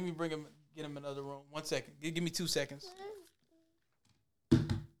 second, bro. Let me get him in another room. 1 second. Give me 2 seconds.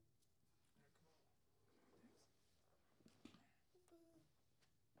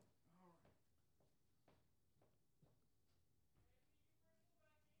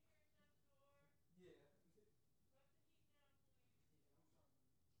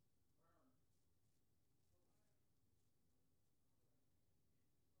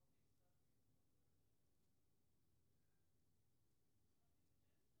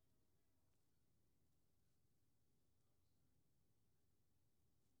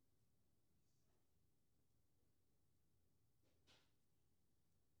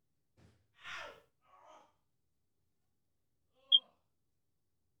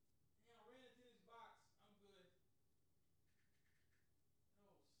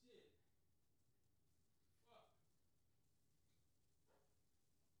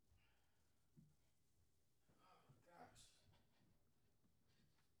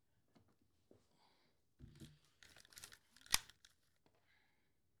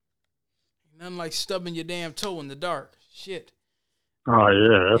 Nothing like stubbing your damn toe in the dark. Shit. Oh,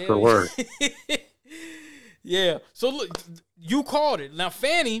 yeah, that's the word. Yeah. So, look, you called it. Now,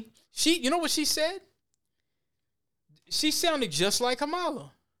 Fannie, you know what she said? She sounded just like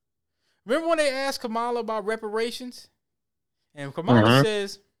Kamala. Remember when they asked Kamala about reparations? And Kamala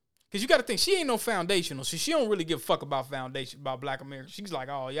says, because you got to think, she ain't no foundational, so she don't really give a fuck about black Americans. She's like,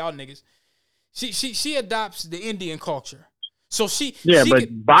 oh, y'all niggas. She adopts the Indian culture. So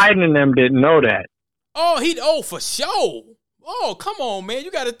Biden and them didn't know that. For sure. Oh, come on, man.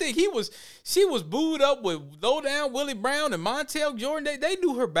 You got to think she was booed up with Low Down Willie Brown and Montel Jordan. They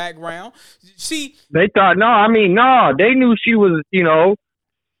knew her background. They thought, they knew she was,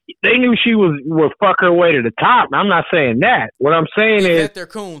 they knew she would fuck her way to the top. I'm not saying that. What I'm saying is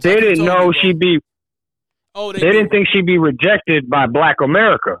they didn't know she'd be, they didn't think she'd be rejected by Black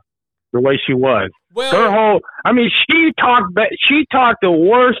America the way she was. Well, she talked the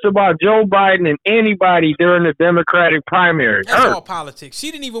worst about Joe Biden and anybody during the Democratic primary. That's all politics.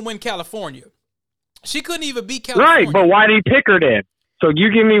 She didn't even win California. She couldn't even beat California. Right, but why did he pick her then? So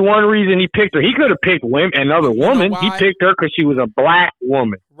you give me one reason he picked her. He could have picked another woman. He picked her because she was a black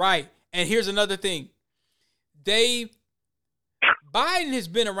woman. Right. And here's another thing. Biden has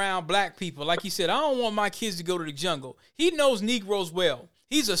been around black people. Like he said, I don't want my kids to go to the jungle. He knows Negroes well.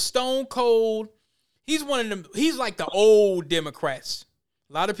 He's a stone cold. He's one of them. He's like the old Democrats.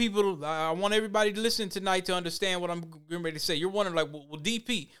 A lot of people, I want everybody to listen tonight to understand what I'm getting ready to say. You're wondering, like, well,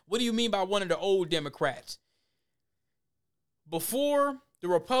 DP, what do you mean by one of the old Democrats? Before the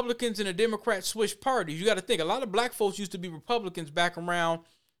Republicans and the Democrats switched parties, you got to think, a lot of black folks used to be Republicans back around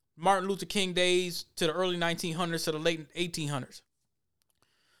Martin Luther King days to the early 1900s to the late 1800s.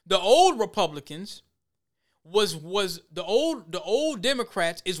 The old Republicans was the old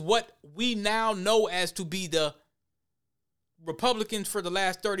Democrats is what we now know as to be the Republicans for the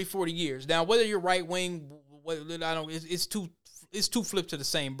last 30, 40 years. Now, whether you're right wing, it's two flips to the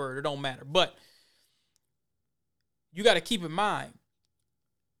same bird. It don't matter. But you got to keep in mind,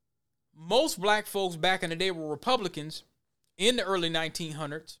 most black folks back in the day were Republicans in the early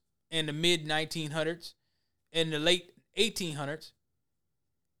 1900s and the mid 1900s and the late 1800s.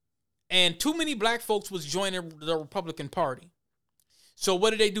 And too many black folks was joining the Republican Party. So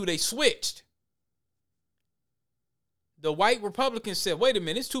what did they do? They switched. The white Republicans said, wait a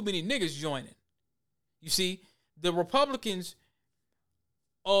minute, it's too many niggas joining. You see, the Republicans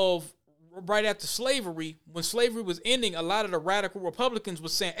of right after slavery, when slavery was ending, a lot of the radical Republicans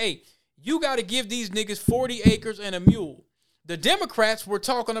was saying, hey, you got to give these niggas 40 acres and a mule. The Democrats were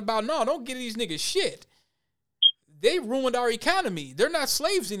talking about, no, don't give these niggas shit. They ruined our economy. They're not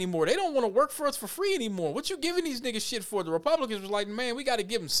slaves anymore. They don't want to work for us for free anymore. What you giving these niggas shit for? The Republicans was like, man, we got to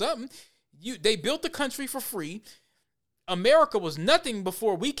give them something. They built the country for free. America was nothing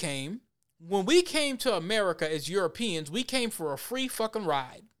before we came. When we came to America as Europeans, we came for a free fucking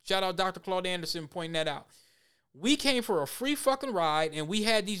ride. Shout out Dr. Claude Anderson pointing that out. We came for a free fucking ride, and we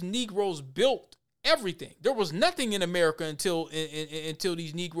had these Negroes built everything. There was nothing in America until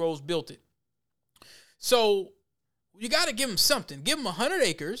these Negroes built it. So you got to give them something. Give them 100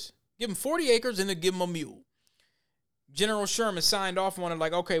 acres, give them 40 acres, and then give them a mule. General Sherman signed off on it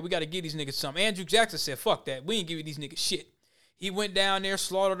like, okay, we got to give these niggas something. Andrew Jackson said, fuck that. We ain't giving these niggas shit. He went down there,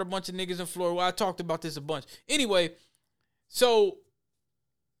 slaughtered a bunch of niggas in Florida. Well, I talked about this a bunch. Anyway, so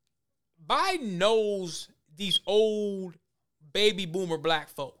Biden knows these old baby boomer black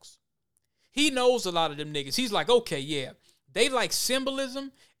folks. He knows a lot of them niggas. He's like, okay, yeah, they like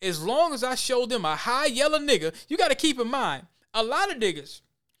symbolism. As long as I show them a high yellow nigga, you got to keep in mind, a lot of niggas,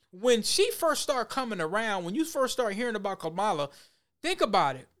 when she first started coming around, when you first start hearing about Kamala, think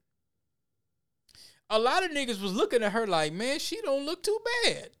about it. A lot of niggas was looking at her like, man, she don't look too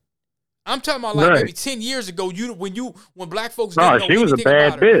bad. I'm talking about like maybe 10 years ago, when black folks didn't know she was a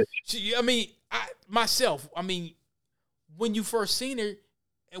bad bitch. When you first seen her,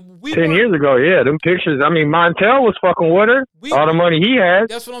 10 years ago, yeah, them pictures. Montel was fucking with her. All the money he had.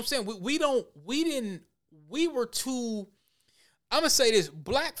 That's what I'm saying. We were too. I'm gonna say this: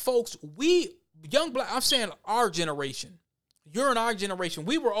 black folks, I'm saying our generation. You're in our generation.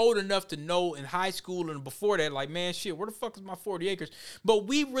 We were old enough to know in high school and before that, like, man, shit, where the fuck is my 40 acres? But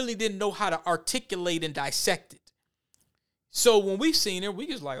we really didn't know how to articulate and dissect it. So when we seen her, we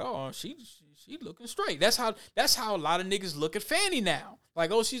just like, oh, she looking straight. That's how a lot of niggas look at Fannie now.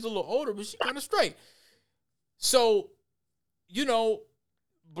 Like, oh, she's a little older, but she kind of straight. So, he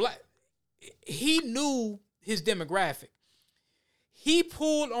knew his demographic. He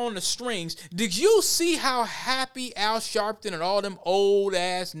pulled on the strings. Did you see how happy Al Sharpton and all them old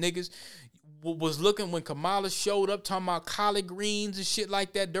ass niggas was looking when Kamala showed up talking about collard greens and shit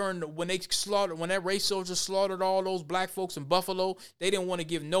like that when that race soldier slaughtered all those black folks in Buffalo? They didn't want to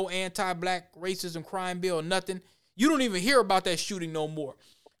give no anti-black racism crime bill or nothing. You don't even hear about that shooting no more.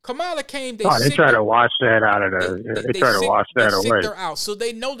 Kamala came. They try to wash that out of there. They try to wash that away. They her out, so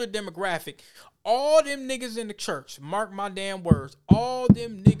they know their demographic. All them niggas in the church, mark my damn words, all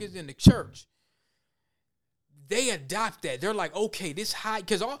them niggas in the church, they adopt that. They're like, okay, this high,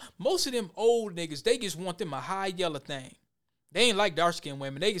 because most of them old niggas, they just want them a high yellow thing. They ain't like dark-skinned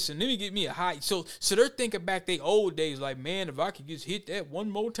women. They can say, let me get me a high. So they're thinking back their old days like, man, if I could just hit that one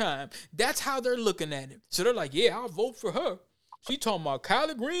more time. That's how they're looking at it. So they're like, yeah, I'll vote for her. She talking about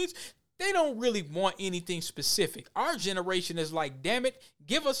collard greens. They don't really want anything specific. Our generation is like, damn it,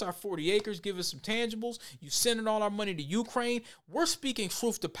 give us our 40 acres, give us some tangibles. You sending all our money to Ukraine. We're speaking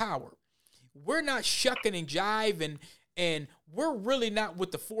truth to power. We're not shucking and jiving, and we're really not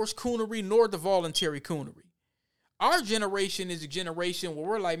with the forced coonery nor the voluntary coonery. Our generation is a generation where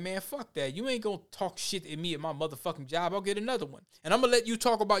we're like, man, fuck that. You ain't going to talk shit at me at my motherfucking job. I'll get another one. And I'm going to let you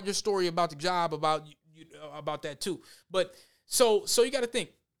talk about your story about the job, about that too. But so you got to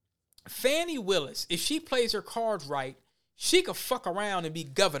think. Fani Willis, if she plays her cards right, she could fuck around and be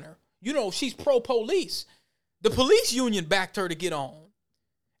governor. You know, she's pro-police. The police union backed her to get on.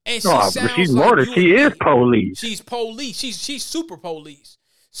 And she's more than she is police. She's police. She's super police.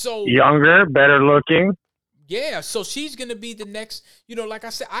 So younger, better looking. Yeah, so she's going to be the next, you know, like I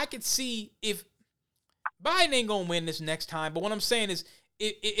said, I could see if Biden ain't going to win this next time. But what I'm saying is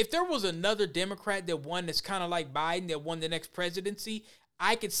if there was another Democrat that won that's kind of like Biden that won the next presidency,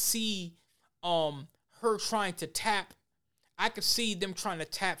 I could see her trying to tap. I could see them trying to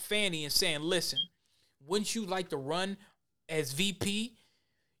tap Fani and saying, listen, wouldn't you like to run as VP?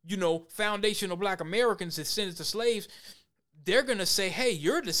 You know, Foundation of Black Americans, descendants of slaves, they're going to say, hey,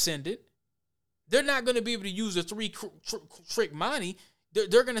 you're a descendant. They're not going to be able to use a trick money.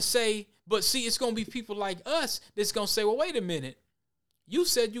 They're going to say, but see, it's going to be people like us that's going to say, well, wait a minute. You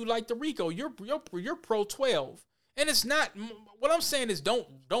said you like the RICO. You're pro 12. And it's not, what I'm saying is don't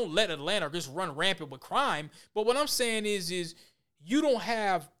let Atlanta just run rampant with crime. But what I'm saying is you don't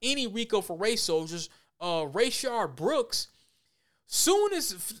have any RICO for race soldiers. Rayshard Brooks, soon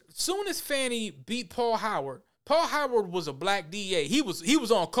as Fani beat Paul Howard was a black DA. He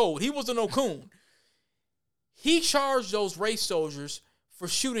was on code. He wasn't no coon. He charged those race soldiers for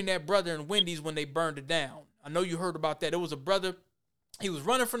shooting that brother in Wendy's when they burned it down. I know you heard about that. It was a brother. He was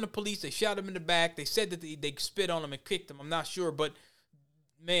running from the police. They shot him in the back. They said that they spit on him and kicked him. I'm not sure, but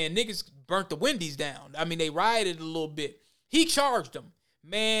man, niggas burnt the Wendy's down. I mean, they rioted a little bit. He charged them.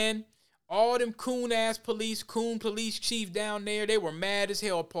 Man, all them coon police chief down there, they were mad as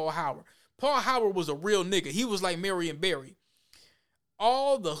hell at Paul Howard. Paul Howard was a real nigga. He was like Marion Barry.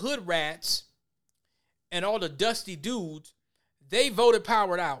 All the hood rats and all the dusty dudes, they voted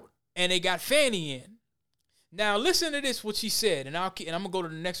Howard out, and they got Fani in. Now, listen to this, what she said, and I'm going to go to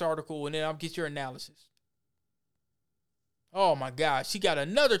the next article, and then I'll get your analysis. Oh, my God. She got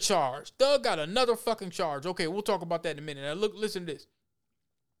another charge. Thug got another fucking charge. Okay, we'll talk about that in a minute. Now, listen to this.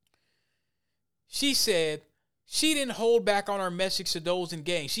 She said she didn't hold back on her message to those in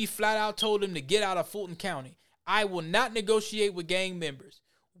gangs. She flat out told them to get out of Fulton County. I will not negotiate with gang members.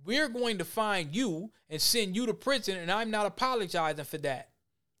 We're going to find you and send you to prison, and I'm not apologizing for that.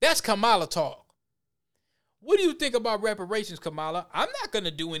 That's Kamala talk. What do you think about reparations, Kamala? I'm not going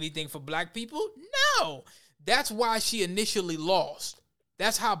to do anything for black people. No. That's why she initially lost.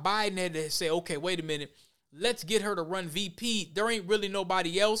 That's how Biden had to say, okay, wait a minute. Let's get her to run VP. There ain't really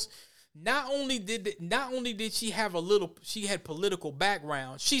nobody else. Not only did she have she had political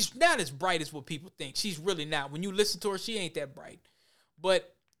background. She's not as bright as what people think. She's really not. When you listen to her, she ain't that bright.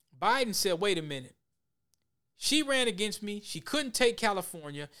 But Biden said, wait a minute. She ran against me. She couldn't take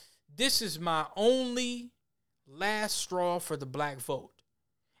California. This is my only last straw for the black vote.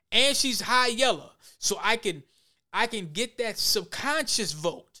 And she's high yellow. So I can get that subconscious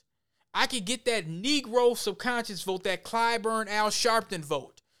vote. I can get that Negro subconscious vote, that Clyburn Al Sharpton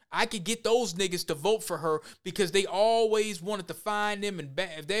vote. I could get those niggas to vote for her because they always wanted to find them and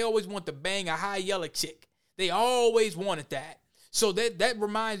they always want to bang a high yellow chick. They always wanted that. So that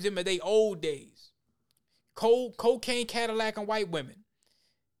reminds them of their old days. Cocaine, Cadillac, and white women.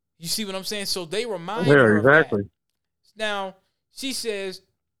 You see what I'm saying? So they remind her exactly. Of that. Now, she says,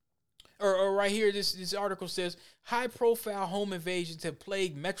 or right here, this article says, high-profile home invasions have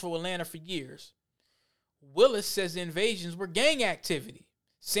plagued Metro Atlanta for years. Willis says the invasions were gang activity.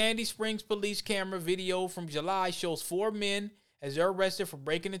 Sandy Springs police camera video from July shows 4 men as they're arrested for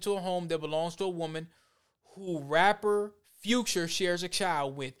breaking into a home that belongs to a woman who rapper Future shares a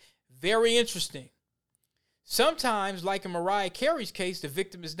child with. Very interesting. Sometimes, like in Mariah Carey's case, the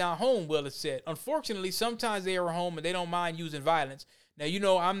victim is not home, Willis said. Unfortunately, sometimes they are home and they don't mind using violence. Now, you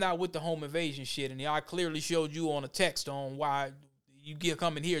know, I'm not with the home invasion shit, and I clearly showed you on a text on why you get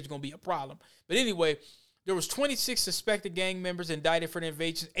coming here, it's going to be a problem. But anyway, there was 26 suspected gang members indicted for the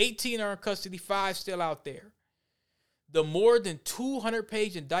invasion. 18 are in custody, 5 still out there. The more than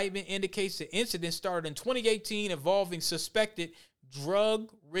 200-page indictment indicates the incident started in 2018 involving suspected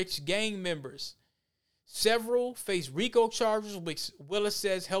drug-rich gang members. Several face RICO charges, which Willis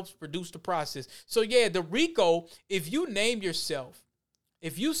says helps produce the process. So, yeah, the RICO, if you name yourself,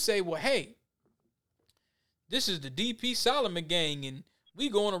 if you say, well, hey, this is the DP Solomon gang and we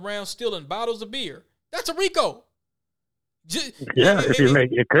going around stealing bottles of beer, that's a RICO.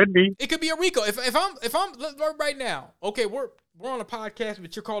 It could be. It could be a RICO. If I'm right now, okay, we're on a podcast,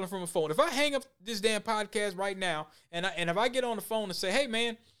 but you're calling from a phone. If I hang up this damn podcast right now, and if I get on the phone and say, hey,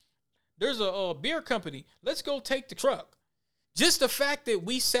 man, there's a beer company. Let's go take the truck. Just the fact that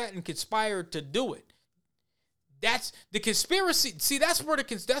we sat and conspired to do it. That's the conspiracy. See, that's where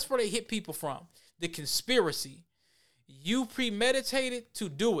they hit people from. The conspiracy. You premeditated to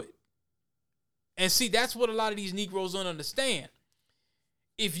do it. And see, that's what a lot of these Negroes don't understand.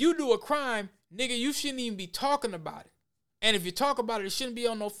 If you do a crime, nigga, you shouldn't even be talking about it. And if you talk about it, it shouldn't be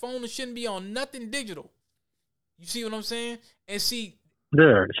on no phone. It shouldn't be on nothing digital. You see what I'm saying? And see,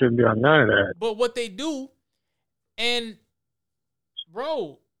 yeah, it shouldn't be on none of that. But what they do, and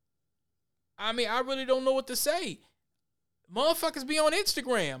bro, I mean, I really don't know what to say. Motherfuckers be on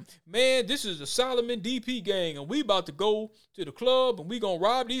Instagram. Man, this is the Solomon DP gang, and we about to go to the club, and we gonna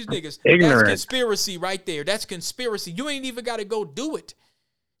rob these niggas. Ignorant. That's conspiracy right there. That's conspiracy. You ain't even got to go do it.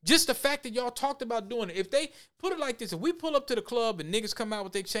 Just the fact that y'all talked about doing it. If they put it like this, if we pull up to the club and niggas come out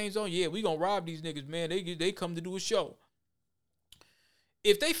with their chains on, yeah, we gonna rob these niggas, man. They come to do a show.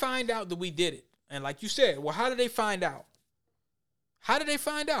 If they find out that we did it, and like you said, well, how did they find out? How did they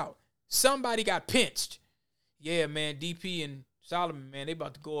find out? Somebody got pinched. Yeah, man, DP and Solomon, man, they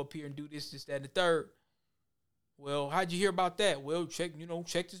about to go up here and do this, that, and the third. Well, how'd you hear about that? Well, check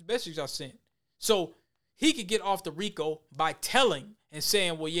this message I sent. So he could get off the RICO by telling and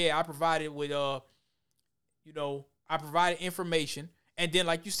saying, well, yeah, I provided with, I provided information. And then,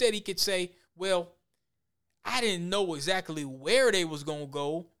 like you said, he could say, well, I didn't know exactly where they was going to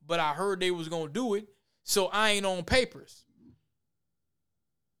go, but I heard they was going to do it, so I ain't on papers.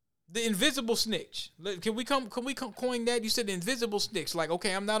 The invisible snitch. Can we coin that? You said the invisible snitch. Like,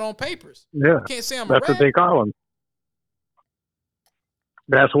 okay, I'm not on papers. Yeah. You can't say I'm a rat. That's what they call him.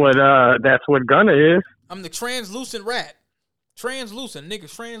 That's what Gunna is. I'm the translucent rat. Translucent,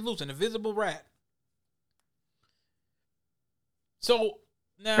 nigga, translucent, invisible rat. So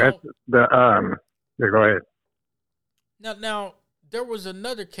now that's the yeah, go ahead. Now there was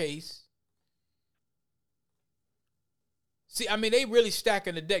another case. See, I mean, they really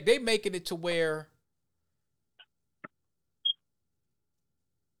stacking the deck. They making it to where,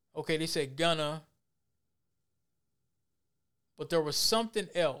 okay, they said Gunna, but there was something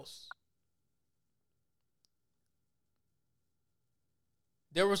else.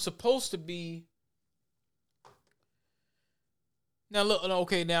 There was supposed to be. Now look,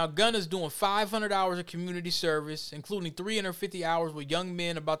 okay. Now Gunna's doing 500 hours of community service, including 350 hours with young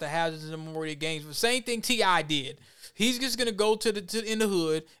men about the hazards and memorial games. The same thing T.I. did. He's just gonna go in the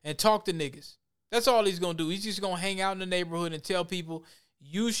hood and talk to niggas. That's all he's gonna do. He's just gonna hang out in the neighborhood and tell people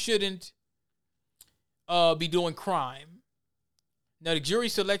you shouldn't be doing crime. Now the jury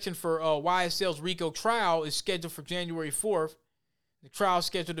selection for YSL's RICO trial is scheduled for January 4th. The trial is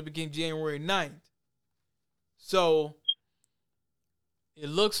scheduled to begin January 9th. So it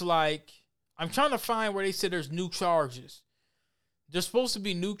looks like, I'm trying to find where they said there's new charges. There's supposed to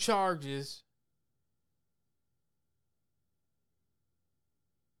be new charges.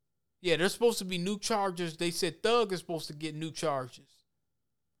 Yeah, there's supposed to be new charges. They said Thug is supposed to get new charges.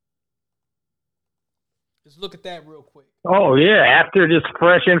 Let's look at that real quick. Oh, yeah. After this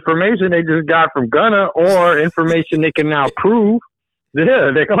fresh information they just got from Gunna or information they can now prove,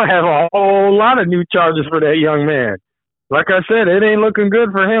 yeah, they're going to have a whole lot of new charges for that young man. Like I said, it ain't looking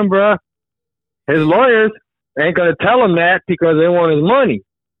good for him, bruh. His lawyers ain't going to tell him that because they want his money.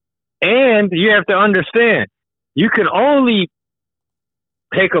 And you have to understand, you can only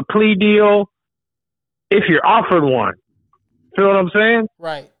take a plea deal if you're offered one. Feel what I'm saying?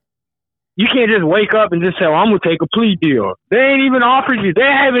 Right. You can't just wake up and just say, well, I'm going to take a plea deal. They ain't even offered you. They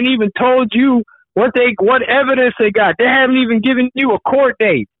haven't even told you what evidence they got. They haven't even given you a court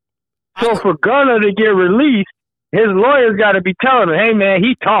date. So for Gunna to get released, his lawyers got to be telling him, hey, man,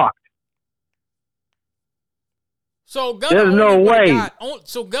 he talked. So Gunna There's no way.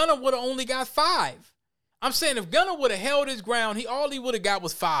 Gunna would have only got 5. I'm saying if Gunna would have held his ground, all he would have got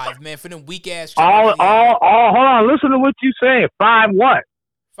was 5, man, for them weak ass charges. Hold on, listen to what you saying. 5 what?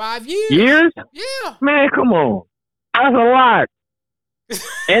 5 years. Years? Yeah. Man, come on. That's a lot.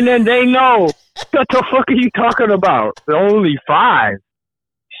 And then they know, what the fuck are you talking about? Only 5.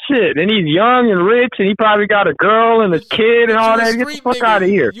 Shit. And he's young and rich, and he probably got a girl and a kid and all that. Get the fuck out of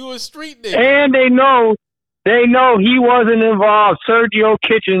here. You a street nigga. And they know They know he wasn't involved. Sergio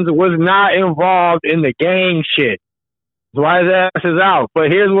Kitchens was not involved in the gang shit. That's why his ass is out.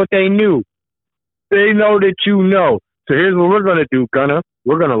 But here's what they knew. They know that you know. So here's what we're going to do, Gunna.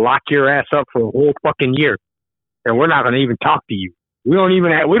 We're going to lock your ass up for a whole fucking year. And we're not going to even talk to you. We don't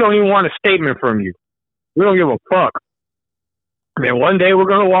even want a statement from you. We don't give a fuck. And one day we're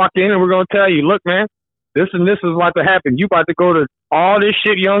going to walk in and we're going to tell you, look, man, this and this is about to happen. You about to go to all this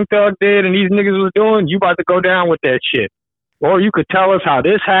shit Young Thug did and these niggas was doing. You about to go down with that shit. Or you could tell us how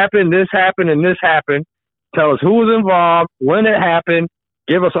this happened, and this happened. Tell us who was involved, when it happened.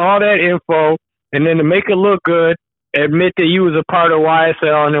 Give us all that info. And then to make it look good, admit that you was a part of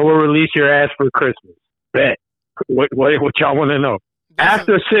YSL and then we'll release your ass for Christmas. Bet. What y'all want to know?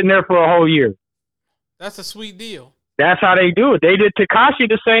 After sitting there for a whole year. That's a sweet deal. That's how they do it. They did Tekashi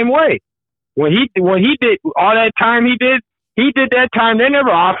the same way. When he did all that time he did that time. They never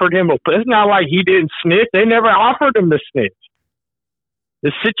offered him it's not like he didn't snitch. They never offered him to snitch.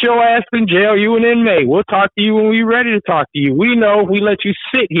 Just sit your ass in jail, you an inmate. We'll talk to you when we're ready to talk to you. We know if we let you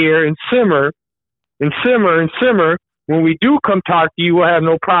sit here and simmer, when we do come talk to you, we'll have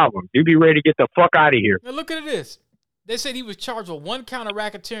no problem. You be ready to get the fuck out of here. Now look at this. They said he was charged with 1 count of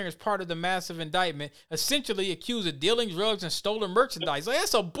racketeering as part of the massive indictment, essentially accused of dealing drugs and stolen merchandise. Like,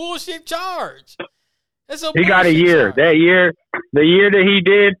 that's a bullshit charge. He got a year. That year, the year that he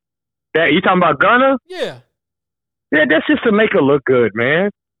did that, you talking about Gunna? Yeah. Yeah, that's just to make it look good,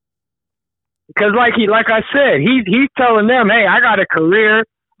 man. Because like I said, he's telling them, hey, I got a career.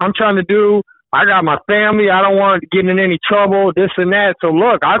 I got my family. I don't want to get in any trouble, this and that. So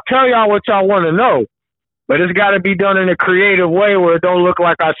look, I'll tell y'all what y'all want to know. But it's got to be done in a creative way where it don't look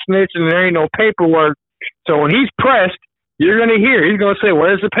like I snitched and there ain't no paperwork. So when he's pressed, you're going to hear. He's going to say,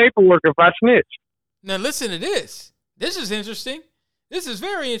 where's the paperwork if I snitch? Now listen to this. This is interesting. This is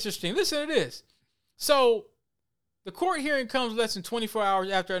very interesting. Listen to this. So the court hearing comes less than 24 hours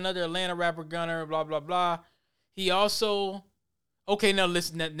after another Atlanta rapper, Gunna, blah, blah, blah. He also... Okay, now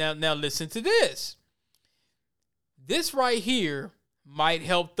listen to this. This right here might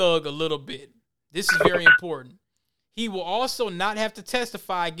help Thug a little bit. This is very important. He will also not have to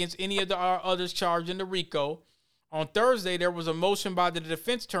testify against any of the others charged in the RICO. On Thursday, there was a motion by the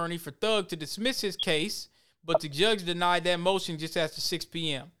defense attorney for Thug to dismiss his case, but the judge denied that motion just after 6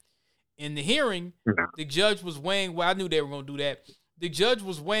 p.m. In the hearing, the judge was weighing, I knew they were going to do that. The judge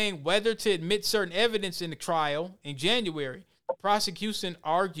was weighing whether to admit certain evidence in the trial in January. The prosecution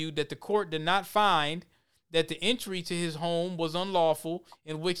argued that the court did not find that the entry to his home was unlawful,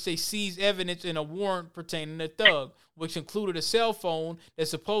 in which they seized evidence in a warrant pertaining to Thug, which included a cell phone that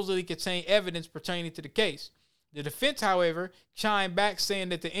supposedly contained evidence pertaining to the case. The defense, however, chimed back saying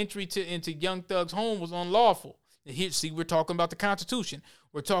that the entry into Young Thug's home was unlawful. Here, see, we're talking about the Constitution.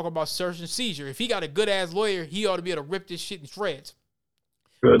 We're talking about search and seizure. If he got a good-ass lawyer, he ought to be able to rip this shit in shreds.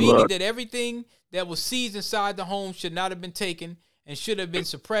 Meaning that everything that was seized inside the home should not have been taken and should have been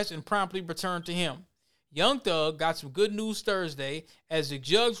suppressed and promptly returned to him. Young Thug got some good news Thursday as the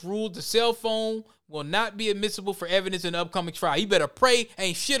judge ruled the cell phone will not be admissible for evidence in the upcoming trial. You better pray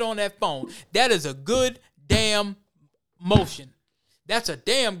ain't shit on that phone. That is a good damn motion. That's a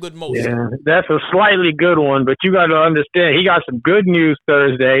damn good motion. Yeah, that's a slightly good one, but you got to understand, he got some good news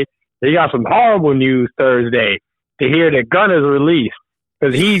Thursday. He got some horrible news Thursday to hear that Gunna's released.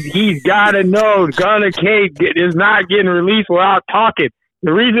 Because he's got to know Gunna is not getting released without talking.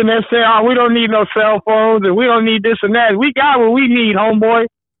 The reason they say, oh, we don't need no cell phones and we don't need this and that, we got what we need, homeboy.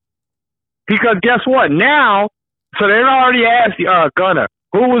 Because guess what? Now, so they already asked Gunna,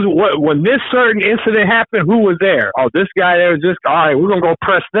 when this certain incident happened, who was there? Oh, this guy there was just, all right, we're going to go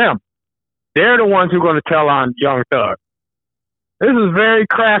press them. They're the ones who are going to tell on Young Thug. This is very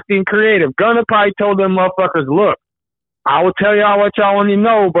crafty and creative. Gunna probably told them motherfuckers, look, I will tell y'all what y'all want to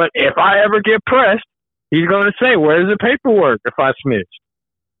know, but if I ever get pressed, he's going to say, where's the paperwork if I snitch?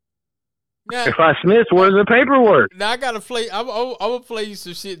 Now, if I snitch, where's the paperwork? Now I got to play, I'm going to play you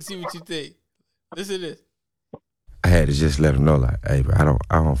some shit and see what you think. Listen to this. I had to just let him know, like, hey, bro,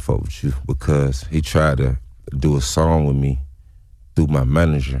 I don't fuck with you because he tried to do a song with me through my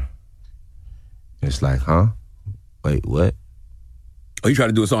manager. And it's like, huh? Wait, what? Oh, you tried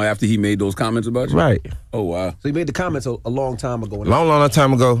to do a song after he made those comments about you? Right. Oh, wow. So he made the comments a long time ago. Long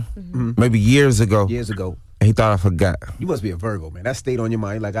time ago. Mm-hmm. Maybe years ago. And he thought I forgot. You must be a Virgo, man. That stayed on your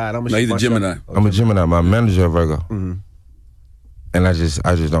mind. Like, all right, I'm no, he's a Gemini. I'm a Gemini. My manager a Virgo. Mm-hmm. And I just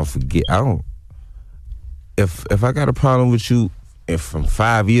don't forget. I don't. If I got a problem with you from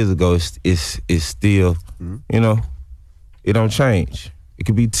 5 years ago, it's still, you know, it don't change. It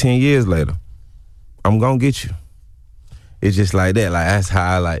could be 10 years later. I'm going to get you. It's just like that. Like, that's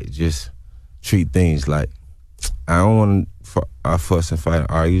how I, like, just treat things. Like, I don't want to fuss and fight.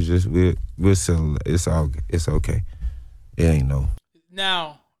 Argue. Just we'll settle. It's okay. It ain't no.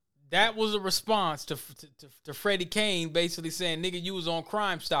 Now that was a response to Freddie Kane basically saying, "Nigga, you was on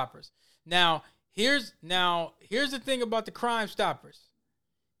Crime Stoppers." Now here's the thing about the Crime Stoppers.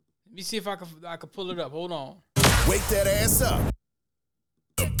 Let me see if I can pull it up. Hold on. Wake that ass up.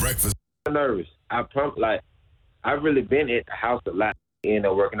 The breakfast. I'm nervous. I've really been at the house a lot.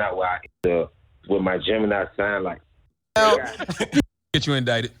 Working out with my Gemini sign. Like, get you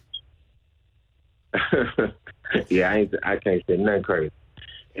indicted. Yeah, I can't say nothing crazy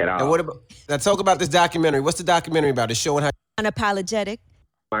at all. And what about? Now talk about this documentary. What's the documentary about? It's showing how unapologetic.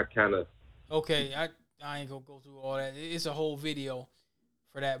 I kind of. Okay, I ain't gonna go through all that. It's a whole video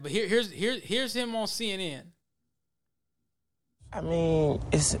for that. But here's him on CNN. I mean,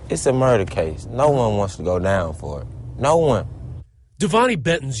 it's a murder case. No one wants to go down for it. No one. Devontae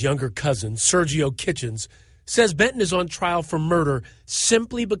Benton's younger cousin, Sergio Kitchens, says Benton is on trial for murder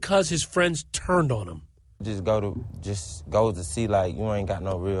simply because his friends turned on him. Just go to see, like, you ain't got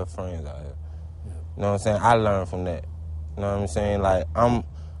no real friends out here. You know what I'm saying? I learned from that. You know what I'm saying? Like, I'm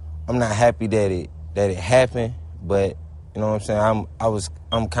not happy that it happened, but you know what I'm saying?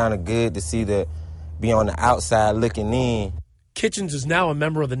 I'm kind of good to see that, be on the outside looking in. Kitchens is now a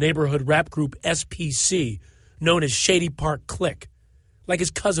member of the neighborhood rap group SPC, known as Shady Park Click, like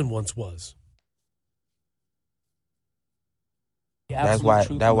his cousin once was. That's why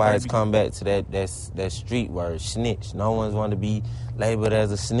it's come back to that street word, snitch. No one's want to be labeled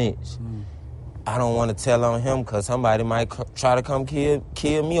as a snitch. I don't want to tell on him because somebody might try to come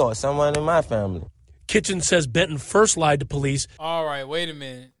kill me or someone in my family. Kitchens says Benton first lied to police. All right, wait a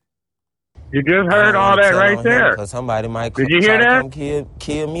minute. You just heard all that right there. Because somebody might Did you hear that? Come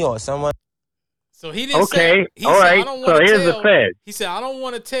kill me or someone. So he didn't say. He All said, right. I don't So wanna here's tell. the Fed. He said, I don't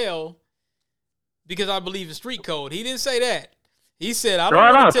want to tell because I believe in street code. He didn't say that. He said, I don't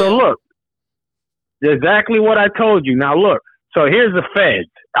want to tell. So look, exactly what I told you. Now look. So here's the Feds.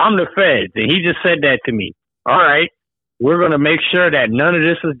 I'm the Feds, and he just said that to me. All right. We're going to make sure that none of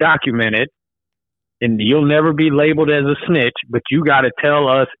this is documented, and you'll never be labeled as a snitch, but you got to tell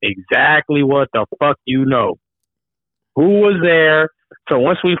us exactly what the fuck you know. Who was there? So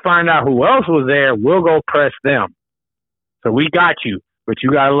once we find out who else was there, we'll go press them. So we got you, but you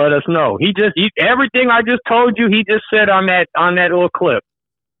got to let us know. Everything I just told you, he just said on that little clip.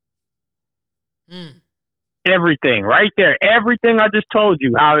 Everything right there. Everything I just told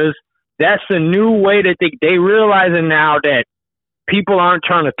you. That's a new way that they realizing now that people aren't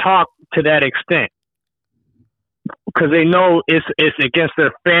trying to talk to that extent because they know it's against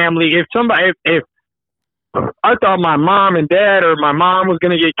their family. If I thought my mom and dad or my mom was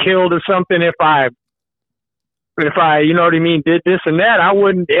going to get killed or something, if I, you know what I mean, did this and that,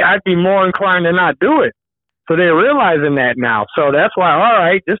 I'd be more inclined to not do it. So they're realizing that now. So that's why, all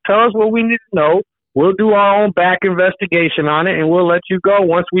right, just tell us what we need to know. We'll do our own back investigation on it, and we'll let you go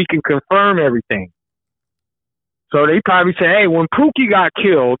once we can confirm everything. So they probably say, hey, when Pookie got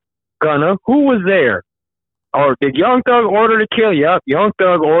killed, Gunna, who was there? Or did Young Thug order to kill? Yep, Young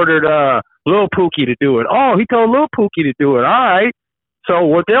Thug ordered Lil Pookie to do it. Oh, he told Lil Pookie to do it. All right. So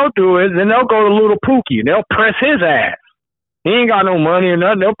what they'll do is then they'll go to Lil Pookie and they'll press his ass. He ain't got no money or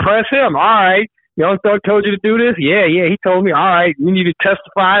nothing. They'll press him. All right. Young Thug told you to do this? Yeah, he told me. All right, you need to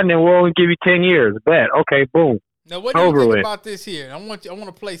testify, and then we'll only give you 10 years. Bet. Okay, boom. Now, what do you think about this here? I want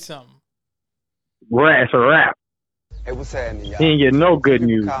to play something. It's a rap. Hey, what's happening, y'all? He ain't getting no good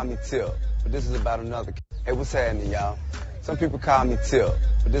news. Call me Tip, but this is about another. Hey, what's happening, y'all? Some people call me Tip,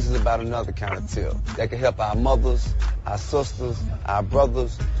 but this is about another kind of tip that can help our mothers, our sisters, our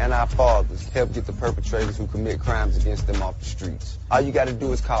brothers, and our fathers help get the perpetrators who commit crimes against them off the streets. All you got to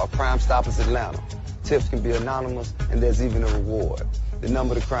do is call Crime Stoppers Atlanta. Tips can be anonymous, and there's even a reward. The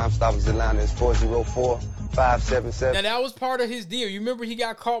number to Crime Stoppers Atlanta is 404-577. Now, that was part of his deal. You remember he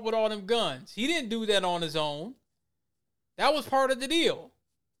got caught with all them guns. He didn't do that on his own. That was part of the deal.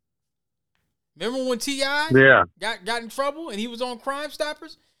 Remember when T.I. got in trouble and he was on Crime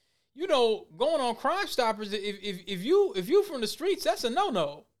Stoppers? You know, going on Crime Stoppers, if you from the streets, that's a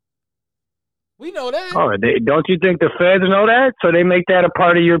no-no. We know that. Oh, don't you think the feds know that? So they make that a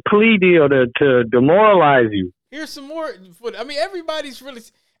part of your plea deal to demoralize you. Here's some more. I mean, everybody's really.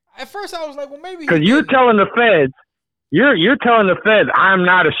 At first, I was like, well, maybe because you're telling the feds, you're telling the feds, I'm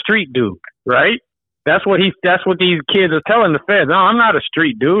not a street dude, right? That's what these kids are telling the feds. No, I'm not a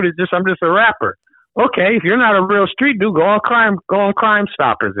street dude. I'm just a rapper. Okay, if you're not a real street dude, go on Crime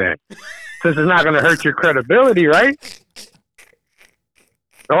Stoppers then, since it's not going to hurt your credibility, right?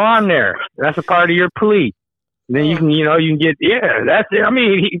 Go on there. That's a part of your plea. Then you can get that's it. I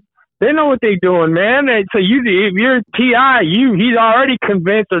mean, They know what they're doing, man. So if you're T.I., he's already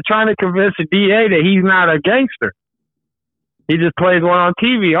convinced or trying to convince the DA that he's not a gangster. He just plays one on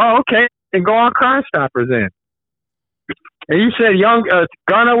TV. Oh, okay. Then go on Crime Stoppers then. And you said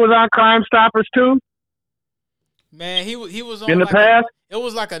Gunna was on Crime Stoppers too? Man, he was on in the past. It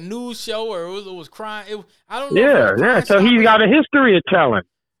was like a news show, or it was crime. I don't know. Yeah. So he's got a history of telling.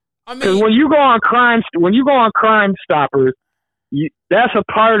 I mean, because when you go on Crime Stoppers, that's a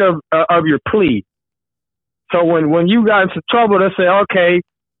part of your plea. So when you got into trouble, they say, okay,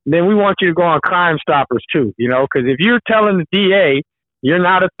 then we want you to go on Crime Stoppers too. You know, because if you're telling the DA you're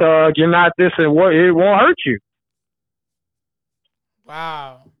not a thug, you're not this and what, it won't hurt you.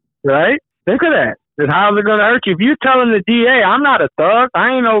 Wow. Right? Think of that. Then how's it going to hurt you? If you're telling the DA, I'm not a thug,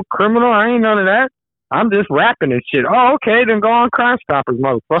 I ain't no criminal, I ain't none of that, I'm just rapping and shit. Oh, okay, then go on Crime Stoppers,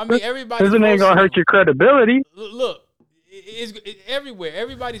 motherfucker. I mean, everybody. Because it ain't going to hurt your credibility. Look, it's everywhere.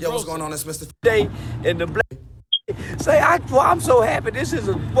 Everybody's what's going on? It's Mr. Day in the black. I'm so happy. This is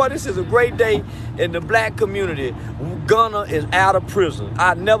a great day in the black community. Gunna is out of prison.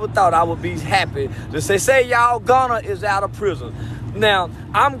 I never thought I would be happy to say y'all, Gunna is out of prison. Now,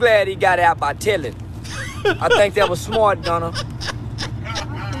 I'm glad he got out by telling. I think that was smart, Gunna.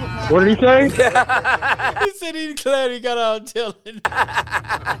 What did he say? He said he's glad he got out telling.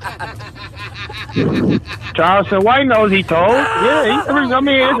 Charleston White knows he told. Yeah, it's obvious.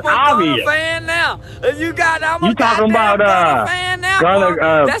 I'm a fan now. You talking about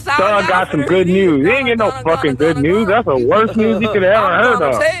Gunna Thug got some good news. He ain't get no fucking good news. That's the worst news he could have ever heard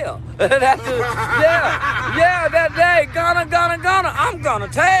of. That day, Gunna. I'm gonna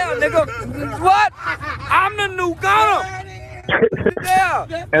tell, nigga. What? I'm the new Gunna.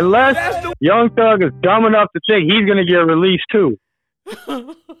 Yeah. Unless Young Thug is dumb enough to think he's gonna get released too.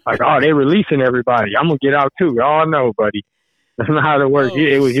 Like, oh, they releasing everybody, I'm gonna get out too. Oh no, buddy, that's not how it works.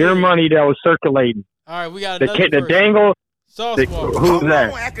 It was your money that was circulating. All right, we got the dangle. Who's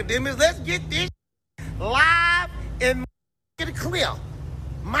that? Academics, let's get this live and get it clear.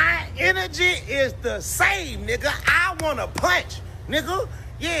 My energy is the same, nigga. I wanna punch, nigga.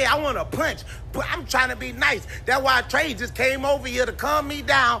 Yeah, I want to punch, but I'm trying to be nice. That's why Trey just came over here to calm me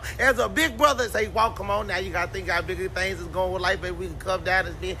down as a big brother and say, well, come on now, you got to think how bigger things is going with life, baby. We can come down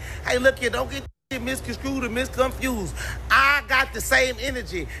and be, hey, look here, don't get misconstrued or misconfused. I got the same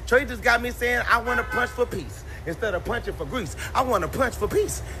energy. Trey just got me saying I want to punch for peace instead of punching for grease. I want to punch for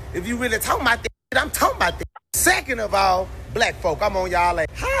peace. If you really talking about that, I'm talking about that. Second of all, black folk, I'm on y'all like,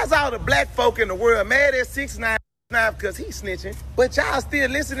 how's all the black folk in the world mad at 6ix9ine? Because he's snitching, but y'all still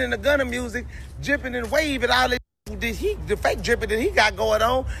listening to Gunna music, dripping and waving all the fake dripping that he got going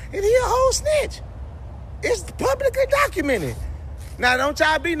on, and he a whole snitch. It's publicly documented. Now, don't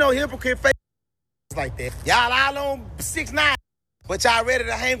y'all be no hypocrite fake like that. Y'all all on 6ix9ine, but y'all ready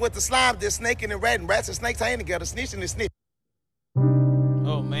to hang with the slime, they're snaking and ratting. Rats and snakes hang together, snitching and snitch.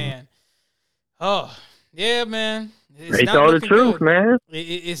 Oh, man. Oh, yeah, man. They told the truth, good. Man.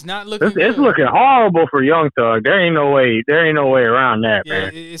 It's not looking good. It's looking horrible for Young Thug. There ain't no way around that,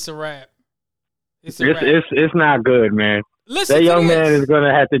 man. It's a wrap. It's not good, man. Listen, that young man is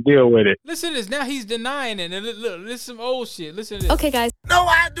gonna have to deal with it. Listen to this. Now he's denying it. And look, this is some old shit. Listen to this. Okay, guys. No,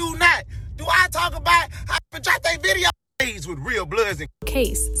 I do not. Do I talk about how I drop that video with real bloods and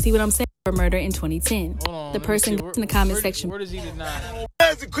case? See what I'm saying? For murder in 2010. The person in the comment section. Where does he deny? No.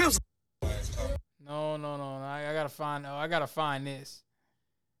 I gotta find this.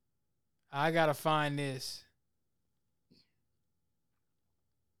 I gotta find this.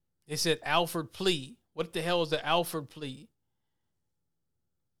 They said Alford plea. What the hell is the Alford plea?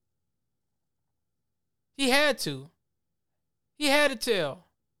 He had to tell.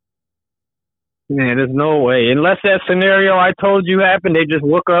 Man, there's no way. Unless that scenario I told you happened, they just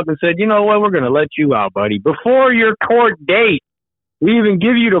woke up and said, you know what, we're going to let you out, buddy. Before your court date, we even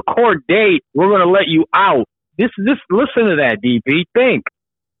give you the court date, we're going to let you out. Just listen to that, DP. Think.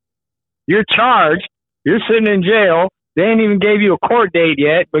 You're charged. You're sitting in jail. They ain't even gave you a court date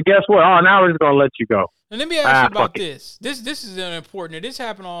yet, but guess what? Oh, now we're just going to let you go. And let me ask you about this. This is important. This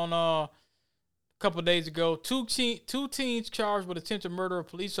happened on a couple of days ago. Two teens charged with attempted murder of a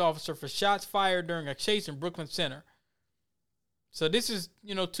police officer for shots fired during a chase in Brooklyn Center. So this is,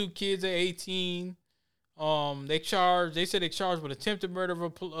 two kids at 18. They said they charged with attempted murder of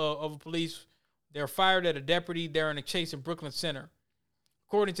a police. They were fired at a deputy during a chase in Brooklyn Center.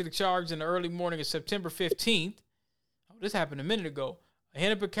 According to the charge, in the early morning of September 15th, this happened a minute ago, a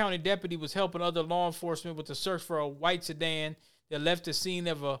Hennepin County deputy was helping other law enforcement with the search for a white sedan that left the scene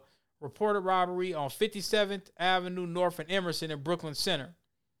of a reported robbery on 57th Avenue North and Emerson in Brooklyn Center.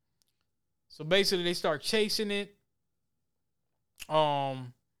 So basically, they start chasing it.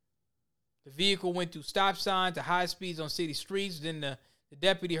 The vehicle went through stop signs to high speeds on city streets. Then the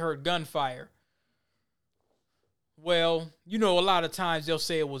deputy heard gunfire. Well, a lot of times they'll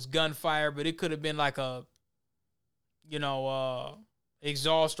say it was gunfire, but it could have been like a,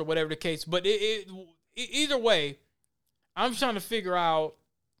 exhaust or whatever the case. But either way, I'm trying to figure out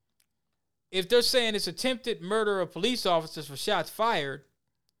if they're saying it's attempted murder of police officers for shots fired.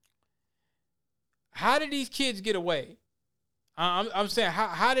 How did these kids get away? I'm saying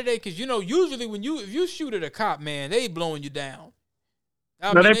how did they? Because usually if you shoot at a cop, man, they blowing you down.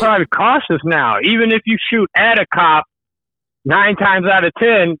 They're probably cautious now. Even if you shoot at a cop, 9 times out of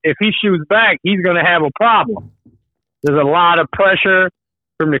 10, if he shoots back, he's going to have a problem. There's a lot of pressure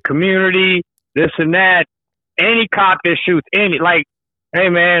from the community, this and that. Any cop that shoots hey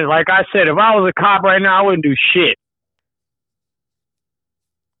man, like I said, if I was a cop right now, I wouldn't do shit.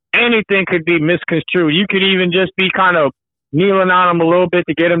 Anything could be misconstrued. You could even just be kind of kneeling on him a little bit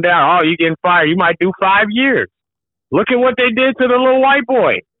to get him down. Oh, you getting fired. You might do 5 years. Look at what they did to the little white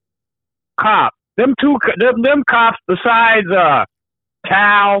boy. Cop. Them cops, besides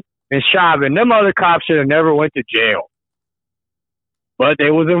Tal and Chauvin, them other cops should have never went to jail. But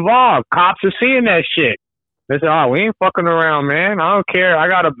they was involved. Cops are seeing that shit. They said, oh, we ain't fucking around, man. I don't care. I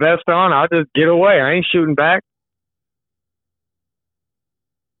got a vest on. I'll just get away. I ain't shooting back.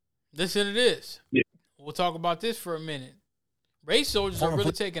 Listen to this. Yeah. We'll talk about this for a minute. Race soldiers are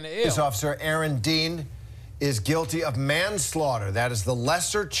really taking the L. Police officer Aaron Dean is guilty of manslaughter. That is the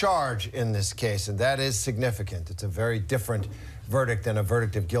lesser charge in this case, and that is significant. It's a very different verdict than a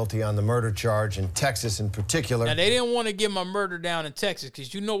verdict of guilty on the murder charge in Texas in particular. Now, they didn't want to give my murder down in Texas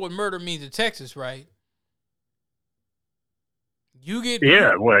because you know what murder means in Texas, right? You get...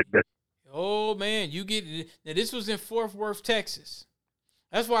 Yeah, what? Oh, man, you get... Now, this was in Fort Worth, Texas.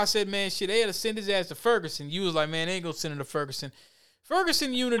 That's why I said, man, shit, they had to send his ass to Ferguson. You was like, man, they ain't gonna send him to Ferguson.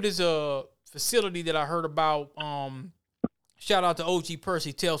 Ferguson unit is a facility that I heard about. Shout out to OG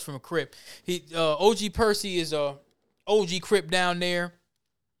Percy, Tales from a Crip. OG Percy is a OG Crip down there.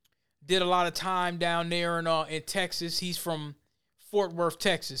 Did a lot of time down there in Texas. He's from Fort Worth,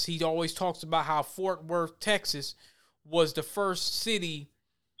 Texas. He always talks about how Fort Worth, Texas was the first city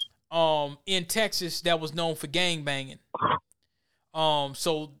in Texas that was known for gangbanging.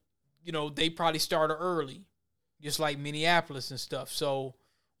 So, they probably started early, just like Minneapolis and stuff. So,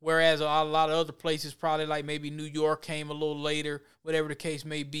 whereas a lot of other places, probably like maybe New York came a little later, whatever the case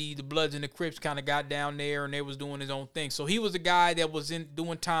may be, the Bloods and the Crips kind of got down there and they was doing his own thing. So, he was a guy that was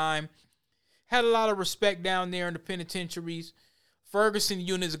doing time, had a lot of respect down there in the penitentiaries. Ferguson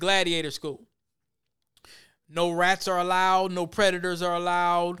unit is a gladiator school. No rats are allowed, no predators are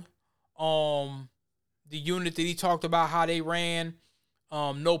allowed. The unit that he talked about, how they ran,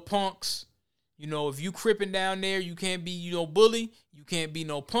 no punks. If you cripping down there, you can't be, bully. You can't be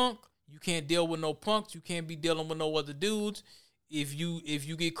no punk. You can't deal with no punks. You can't be dealing with no other dudes. If you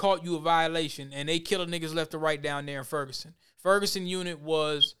get caught, you a violation. And they killing niggas left and right down there in Ferguson. Ferguson unit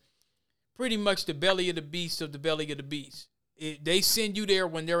was pretty much the belly of the beast of the belly of the beast. They send you there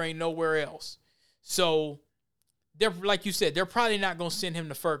when there ain't nowhere else. So, they're like you said, they're probably not going to send him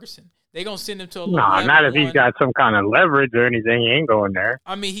to Ferguson. They're going to send him to a little No, not if he's got some kind of leverage or anything. He ain't going there.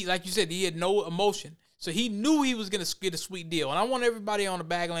 I mean, he, like you said, he had no emotion. So he knew he was going to get a sweet deal. And I want everybody on the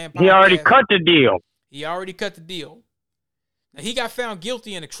Bagland podcast. He already cut the deal. He already cut the deal. Now, he got found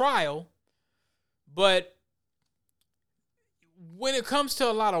guilty in a trial. But when it comes to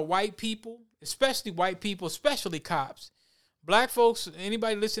a lot of white people, especially cops, black folks,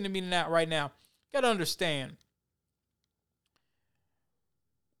 anybody listening to me right now, got to understand.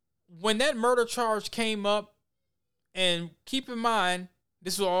 When that murder charge came up, and keep in mind,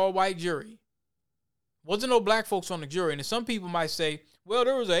 this was an all-white jury. Wasn't no black folks on the jury. And some people might say, well,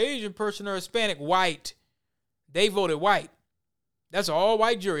 there was an Asian person or Hispanic, white. They voted white. That's an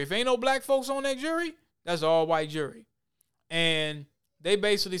all-white jury. If ain't no black folks on that jury, that's an all-white jury. And they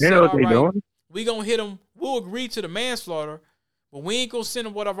basically said, all right, we going to hit them. We'll agree to the manslaughter, but we ain't going to send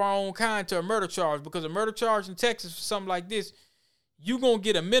them one of our own kind to a murder charge, because a murder charge in Texas for something like this, you going to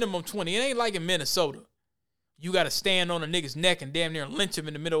get a minimum 20. It ain't like in Minnesota. You got to stand on a nigga's neck and damn near lynch him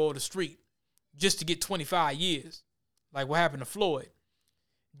in the middle of the street just to get 25 years, like what happened to Floyd.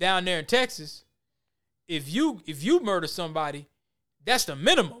 Down there in Texas, if you murder somebody, that's the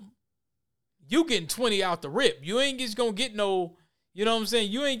minimum. You getting 20 out the rip. You ain't just going to get no, you know what I'm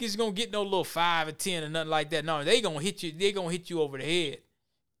saying? You ain't just going to get no little 5 or 10 or nothing like that. No, they going to hit you. They going to hit you over the head.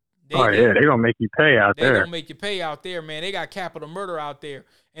 They're going to make you pay out there. They're going to make you pay out there, man. They got capital murder out there.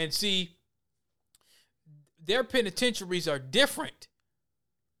 And see, their penitentiaries are different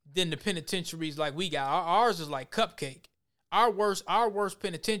than the penitentiaries like we got. Ours is like cupcake. Our worst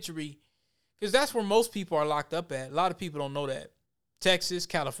penitentiary Because that's where most people are locked up at. A lot of people don't know that. Texas,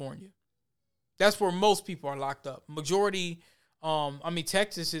 California. That's where most people are locked up. Majority,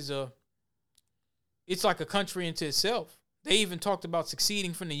 Texas is it's like a country into itself. They even talked about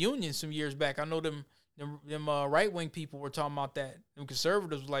succeeding from the Union some years back. I know them right-wing people were talking about that. Them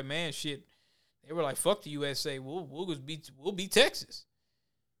conservatives were like, man, shit. They were like, fuck the USA. We'll be Texas.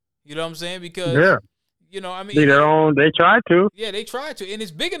 You know what I'm saying? Because, be their own. They tried to. Yeah, they tried to, and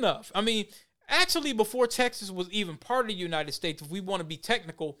it's big enough. I mean, actually, before Texas was even part of the United States, if we want to be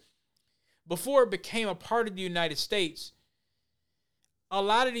technical, before it became a part of the United States, a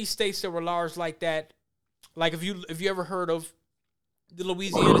lot of these states that were large like that, like if you ever heard of the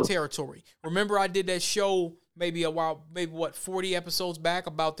Louisiana Territory. Remember I did that show maybe 40 episodes back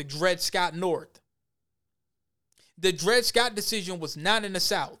about the Dred Scott North. The Dred Scott decision was not in the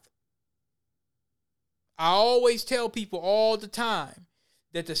South. I always tell people all the time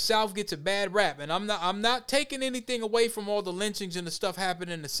that the South gets a bad rap, and I'm not taking anything away from all the lynchings and the stuff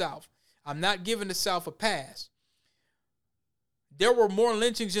happening in the South. I'm not giving the South a pass. There were more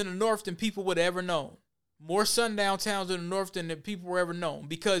lynchings in the North than people would have ever known. More sundown towns in the North than people were ever known.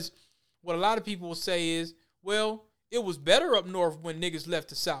 Because what a lot of people will say is, well, it was better up north when niggas left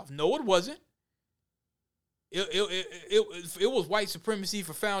the South. No, it wasn't. It was white supremacy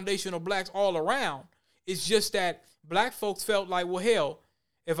for foundational blacks all around. It's just that black folks felt like, well, hell,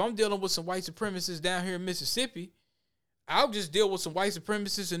 if I'm dealing with some white supremacists down here in Mississippi, I'll just deal with some white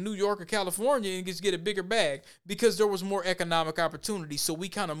supremacists in New York or California and just get a bigger bag because there was more economic opportunity. So we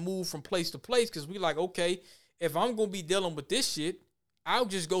kind of moved from place to place because we like, okay, if I'm going to be dealing with this shit, I'll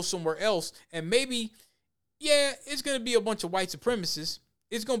just go somewhere else. And maybe, yeah, it's going to be a bunch of white supremacists.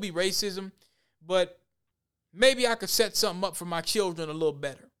 It's going to be racism, but maybe I could set something up for my children a little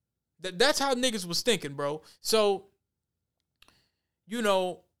better. That's how niggas was thinking, bro. So,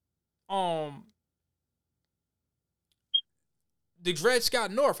 the Dred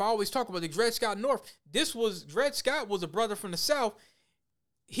Scott North, I always talk about the Dred Scott North. Dred Scott was a brother from the South.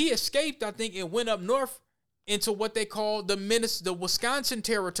 He escaped, I think, and went up north into what they call the Wisconsin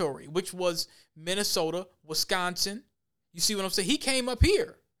Territory, which was Minnesota, Wisconsin. You see what I'm saying? He came up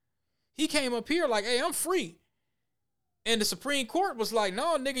here. Like, hey, I'm free. And the Supreme Court was like,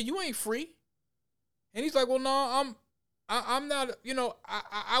 no, nigga, you ain't free. And he's like, well, no, I'm not,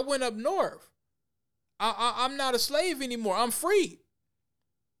 I went up north. I'm not a slave anymore. I'm free.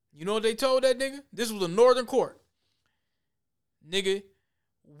 You know what they told that nigga? This was a northern court. Nigga,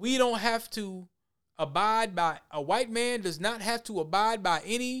 we don't have to abide by, a white man does not have to abide by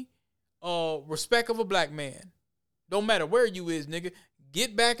any respect of a black man. Don't matter where you is, nigga.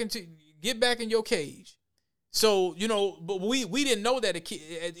 Get back in your cage. So, but we didn't know that,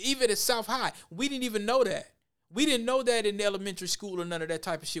 even at South High, we didn't even know that. We didn't know that in elementary school or none of that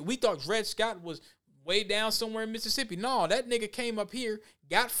type of shit. We thought Dred Scott was way down somewhere in Mississippi. No, that nigga came up here,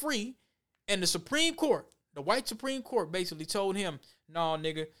 got free, and the Supreme Court, the white Supreme Court basically told him, no,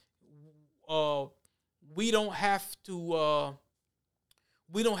 nigga, we don't have to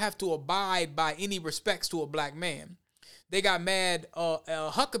abide by any respects to a black man. They got mad.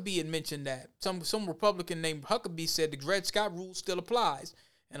 Huckabee had mentioned that. Some Republican named Huckabee said the Dred Scott rule still applies.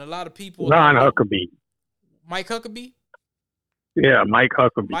 And a lot of people... Non-Huckabee. Mike Huckabee? Yeah, Mike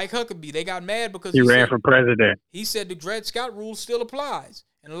Huckabee. Mike Huckabee. They got mad because he ran for president. He said the Dred Scott rule still applies.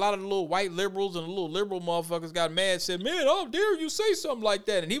 And a lot of the little white liberals and the little liberal motherfuckers got mad and said, man, how dare you say something like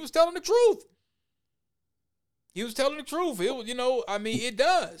that? And he was telling the truth. It was, it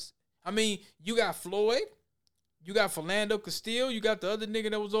does. I mean, you got Floyd. You got Philando Castile. You got the other nigga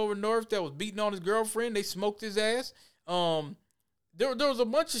that was over north that was beating on his girlfriend. They smoked his ass. There was a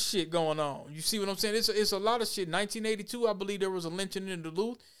bunch of shit going on. You see what I'm saying? It's a lot of shit. 1982, I believe there was a lynching in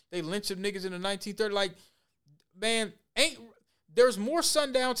Duluth. They lynched them niggas in the 1930s. Like, man, there's more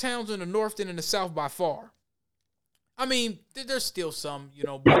sundown towns in the north than in the south by far. I mean, there's still some,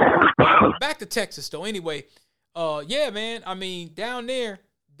 but back to Texas though. Anyway, yeah, man. I mean, down there,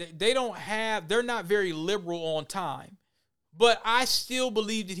 they're not very liberal on time. But I still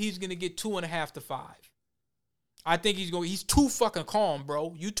believe that he's going to get 2.5 to 5. I think he's too fucking calm,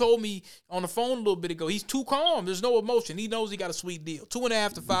 bro. You told me on the phone a little bit ago, he's too calm. There's no emotion. He knows he got a sweet deal.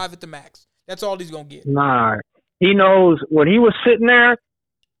 2.5 to 5 at the max. That's all he's going to get. Nah. He knows when he was sitting there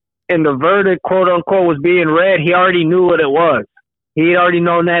and the verdict, quote unquote, was being read, he already knew what it was. He had already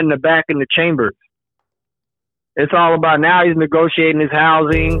known that in the back in the chambers. It's all about now he's negotiating his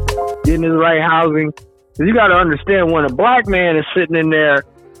housing, getting his right housing. Because you got to understand, when a black man is sitting in there,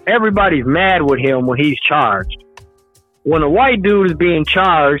 everybody's mad with him when he's charged. When a white dude is being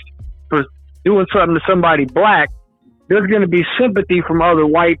charged for doing something to somebody black, there's going to be sympathy from other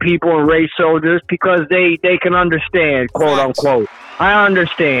white people and race soldiers because they can understand, quote unquote. I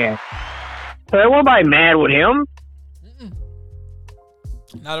understand. So everybody mad with him.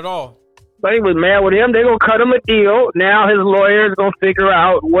 Not at all. But he was mad with him. They're going to cut him a deal. Now his lawyer is going to figure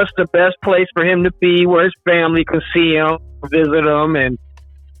out what's the best place for him to be, where his family can see him, visit him. And,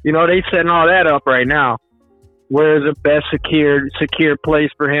 you know, they setting all that up right now. Where's the best secure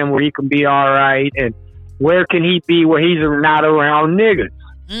place for him where he can be all right? And where can he be where he's not around niggas?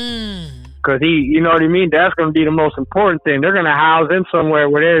 Because he, you know what I mean? That's going to be the most important thing. They're going to house him somewhere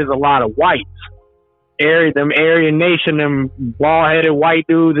where there's a lot of whites. Them Aryan Nation, them bald-headed white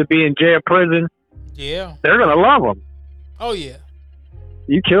dudes that be in jail prison. Yeah. They're going to love him. Oh, yeah.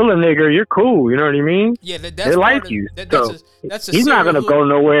 You kill a nigger, you're cool. You know what I mean? Yeah, that's they like you. That's a he's not going to go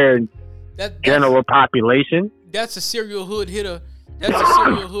nowhere in general population. That's a serial hood hitter. That's a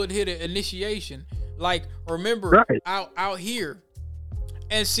serial hood hitter initiation. Like, remember, out here.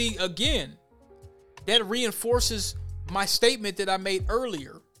 And see, again, that reinforces my statement that I made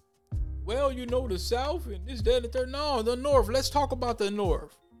earlier. Well, you know, the South and this, that, and the third. No, the North. Let's talk about the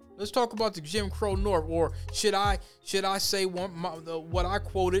North. Let's talk about the Jim Crow North. Or should I say what I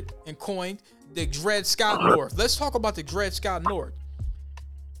quoted and coined, the Dred Scott North. Let's talk about the Dred Scott North.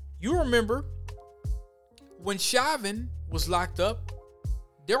 You remember when Chauvin was locked up,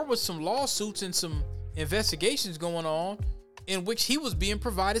 there was some lawsuits and some investigations going on in which he was being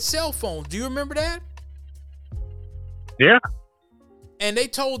provided cell phones. Do you remember that? Yeah. And they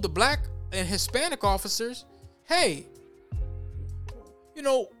told the black and Hispanic officers, hey, you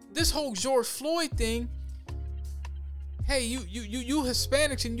know, this whole George Floyd thing, hey, you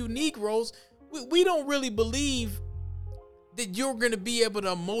Hispanics and you Negroes, we don't really believe that you're going to be able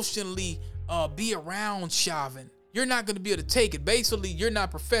to emotionally be around Chauvin. You're not going to be able to take it. Basically, you're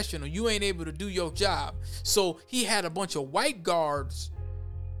not professional. You ain't able to do your job. So he had a bunch of white guards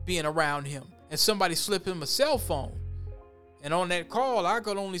being around him, and somebody slipped him a cell phone. And on that call, I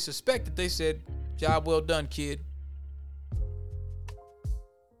could only suspect that they said, "Job well done, kid."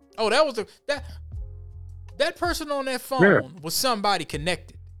 Oh, that was that person on that phone was somebody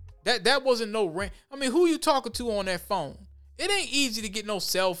connected. That wasn't no ring. I mean, who you talking to on that phone? It ain't easy to get no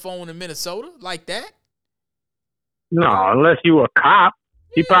cell phone in Minnesota like that. No, unless you a cop.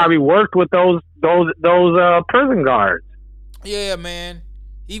 Yeah. He probably worked with those prison guards. Yeah, man.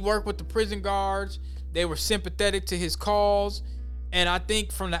 He worked with the prison guards. They were sympathetic to his cause. And I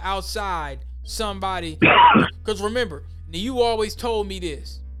think from the outside, somebody... Because remember, you always told me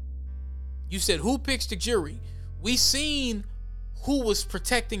this. You said, who picks the jury? We seen who was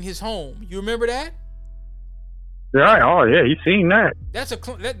protecting his home. You remember that? Right. Oh, yeah. You seen that.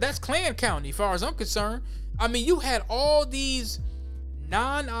 That's Klan County, as far as I'm concerned. I mean, you had all these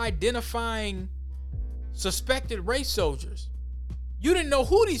non-identifying suspected race soldiers. You didn't know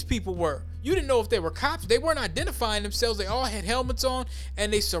who these people were. You didn't know if they were cops. They weren't identifying themselves. They all had helmets on,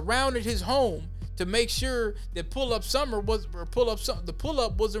 and they surrounded his home to make sure that the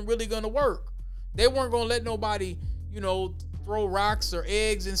pull-up wasn't really going to work. They weren't going to let nobody, throw rocks or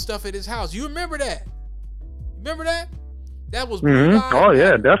eggs and stuff at his house. You remember that? Remember that? That was Blue Lives Oh,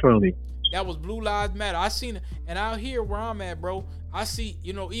 yeah, Matter. definitely. That was Blue Lives Matter. I seen it. And out here where I'm at, bro, I see,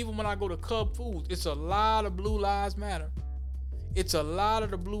 even when I go to Cub Foods, it's a lot of Blue Lives Matter. It's a lot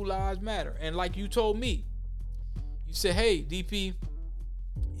of the Blue Lives Matter. And like you told me, you said, hey, DP,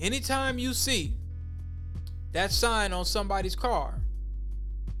 anytime you see that sign on somebody's car,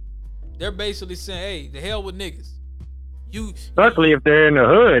 they're basically saying, hey, the hell with niggas. Especially if they're in the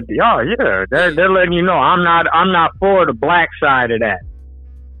hood. Yeah. They're letting you know I'm not for the black side of that.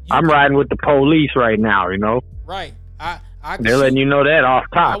 I'm riding with the police right now, Right. They're letting you know that off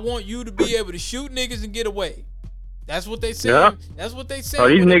top. I want you to be able to shoot niggas and get away. That's what they say. Yeah. That's what they say. Oh,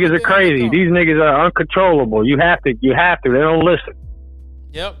 these niggas are crazy. These niggas are uncontrollable. You have to. They don't listen.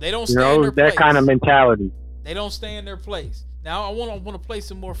 Yep. They don't stay in their place. That kind of mentality. They don't stay in their place. Now, I want to play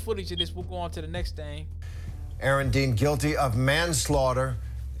some more footage of this. We'll go on to the next thing. Aaron Dean guilty of manslaughter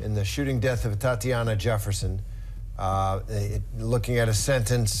in the shooting death of Tatiana Jefferson. Looking at a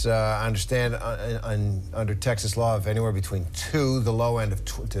sentence, I understand under Texas law of anywhere between 2, the low end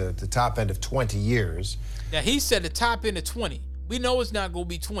to the top end of 20 years. Now, he said the top end of 20. We know it's not going to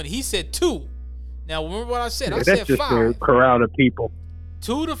be 20. He said 2. Now, remember what I said? I said 5. That's just a corral of people.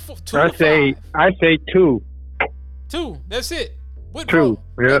 2 to 5. I say 2. 2. That's it. What, 2.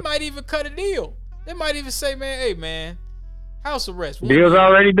 Bro, yep. They might even cut a deal. They might even say, man, hey, man, house arrest. Deal's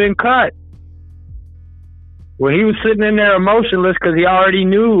already been cut. When he was sitting in there emotionless because he already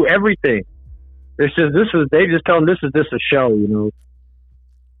knew everything. It's just they just told him this is just a show,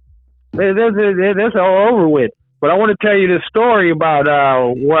 That's all over with. But I want to tell you this story about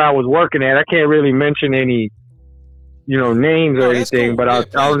where I was working at. I can't really mention any, names or anything, cool.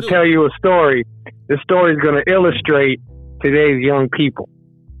 But I'll tell you a story. This story is going to illustrate today's young people.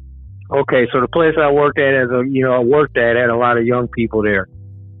 Okay, so the place I worked at had a lot of young people there.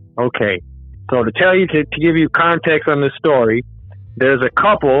 Okay, so to tell you, to give you context on this story, there's a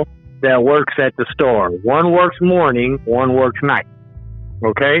couple that works at the store. One works morning, one works night.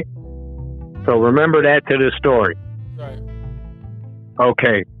 Okay? So remember that to this story. Right.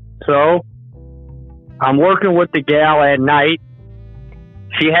 Okay, so I'm working with the gal at night.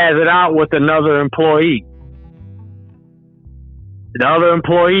 She has it out with another employee. The other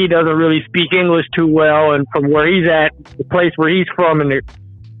employee doesn't really speak English too well, and from where he's at, the place where he's from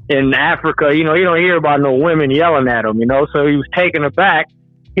in Africa, you don't hear about no women yelling at him, so he was taken aback.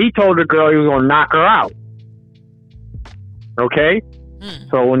 He told the girl he was going to knock her out. Okay?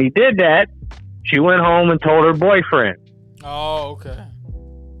 So when he did that, she went home and told her boyfriend. Oh, okay.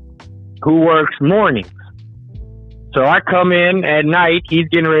 Who works mornings. So I come in at night. He's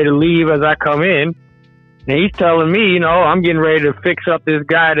getting ready to leave as I come in. And he's telling me, I'm getting ready to fix up this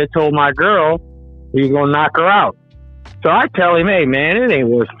guy that told my girl he was going to knock her out. So I tell him, hey, man, it ain't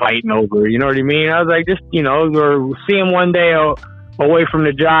worth fighting over. You know what I mean? I was like, just, or see him one day away from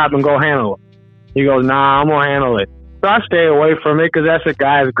the job and go handle it. He goes, nah, I'm going to handle it. So I stay away from it because that's a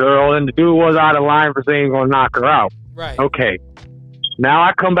guy's girl. And the dude was out of line for saying he's going to knock her out. Right. Okay. Now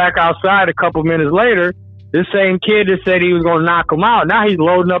I come back outside a couple minutes later. This same kid that said he was going to knock him out, now he's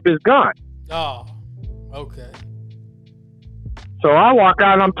loading up his gun. Oh, okay. So I walk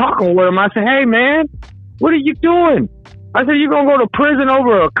out and I'm talking with him. I said, hey, man, what are you doing? I said, you going to go to prison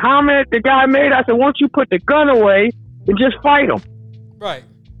over a comment the guy made? I said, why don't you put the gun away and just fight him? Right.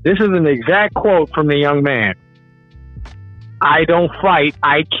 This is an exact quote from the young man. I don't fight,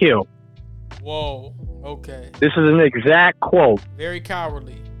 I kill. Whoa, okay. This is an exact quote. Very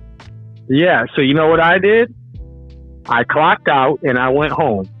cowardly. Yeah, so you know what I did? I clocked out and I went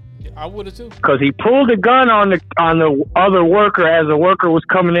home. I would have too. Because he pulled a gun on the other worker as the worker was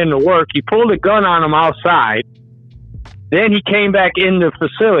coming in to work. He pulled a gun on him outside. Then he came back in the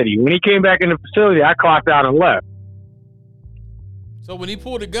facility. When he came back in the facility, I clocked out and left. So when he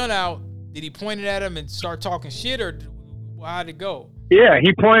pulled the gun out, did he point it at him and start talking shit, or how'd it go? Yeah,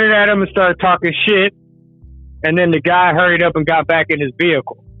 he pointed at him and started talking shit. And then the guy hurried up and got back in his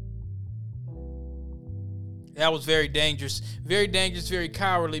vehicle. That was very dangerous, very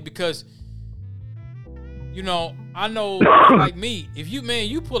cowardly, because, I know, like me, if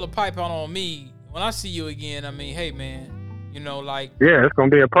you pull a pipe out on me, when I see you again, I mean, hey, man, Yeah, it's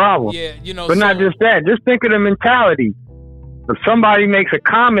going to be a problem. Yeah, But not just that. Just think of the mentality. If somebody makes a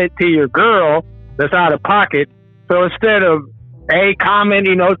comment to your girl that's out of pocket, so instead of comment,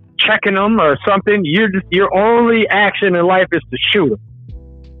 checking them or something, your only action in life is to shoot them.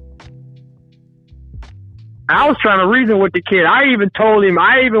 I was trying to reason with the kid. I even told him,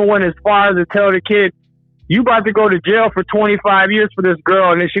 I even went as far as to tell the kid, you about to go to jail for 25 years for this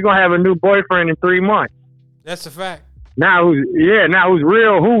girl, and then she's going to have a new boyfriend in 3 months. That's a fact. Now who's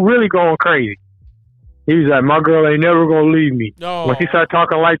really going crazy? He was like, my girl ain't never going to leave me. No. Once he started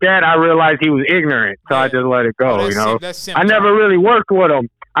talking like that, I realized he was ignorant, so I just let it go, I never really worked with him.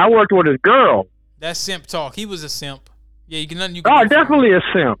 I worked with his girl. That's simp talk. He was a simp. Yeah, nothing you can do. Definitely a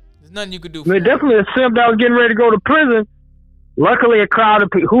simp. There's nothing you could do for him. Definitely a simp that was getting ready to go to prison. Luckily, a crowd of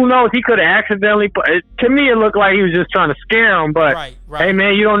people, who knows, he could have accidentally, to me, it looked like he was just trying to scare him, but, hey,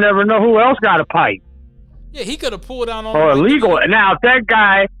 man, you don't never know who else got a pipe. Yeah, he could have pulled down on or illegal. Now, if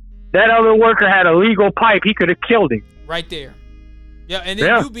that other worker had a legal pipe, he could have killed him. Right there. Yeah, and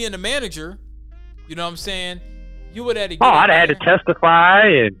then you being the manager, you know what I'm saying, you would have to get I'd have had to testify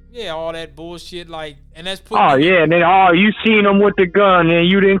and... Yeah, all that bullshit, and that's... and then, you seen him with the gun and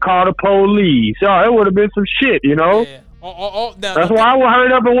you didn't call the police. It would have been some shit, Yeah. That's why I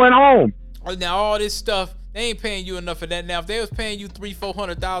hurried up and went home. Now, all this stuff, they ain't paying you enough for that. Now, if they was paying you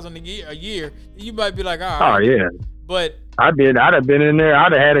 $300,000-400,000 a year, you might be like, all right. Oh, yeah. But I'd have been in there.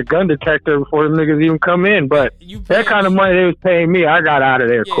 I'd have had a gun detector before them niggas even come in. But that kind of money they was paying me, I got out of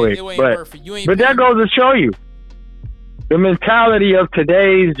there quick. But that goes to show you the mentality of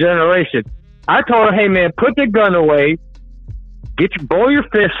today's generation. I told her, hey, man, put the gun away, blow your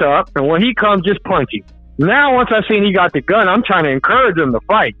fists up, and when he comes, just punch him. Now, once I seen he got the gun, I'm trying to encourage him to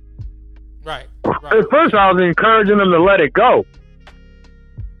fight. Right. At first, I was encouraging him to let it go.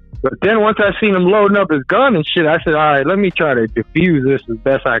 But then once I seen him loading up his gun and shit, I said, all right, let me try to defuse this as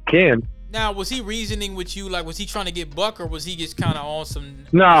best I can. Now, was he reasoning with you? Like, was he trying to get buck, or was he just kind of on some...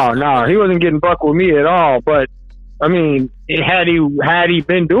 No, he wasn't getting buck with me at all. But I mean, had he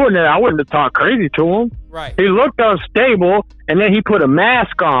been doing that, I wouldn't have talked crazy to him. Right. He looked unstable, and then he put a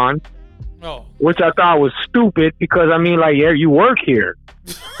mask on, which I thought was stupid because, I mean, like, yeah, you work here.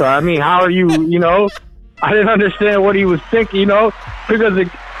 So, I mean, how are you, you know? I didn't understand what he was thinking, you know, because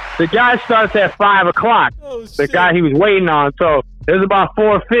the guy starts at 5 o'clock, the guy he was waiting on. So it was about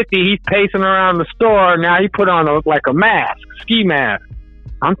 4:50. He's pacing around the store. Now he put on a mask, ski mask.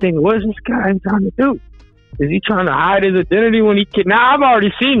 I'm thinking, what is this guy trying to do? Is he trying to hide his identity when he can? Now, I've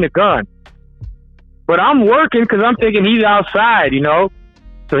already seen the gun. But I'm working because I'm thinking he's outside, you know.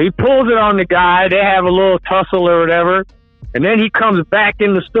 So he pulls it on the guy. They have a little tussle or whatever. And then he comes back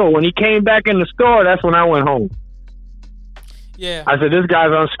in the store. When he came back in the store, that's when I went home. Yeah. I said, this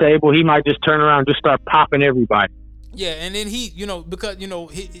guy's unstable. He might just turn around and just start popping everybody. Yeah, and then he, you know, because, you know,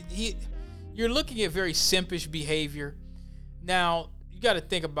 he you're looking at very simpish behavior. Now, you got to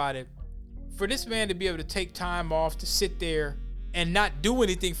think about it. For this man to be able to take time off to sit there and not do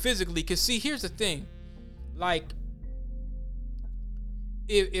anything physically, because, see, here's the thing. Like,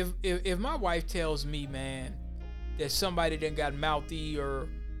 if my wife tells me, man, that somebody done got mouthy or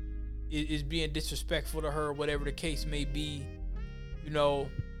is being disrespectful to her, or whatever the case may be, you know,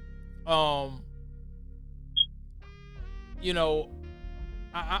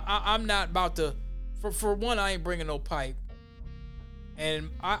 I'm not about to. For one, I ain't bringing no pipe, and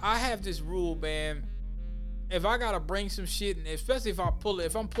I have this rule, man. If I gotta bring some shit, and especially if I'm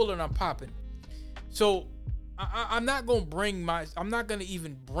pulling, I'm popping. So I'm not gonna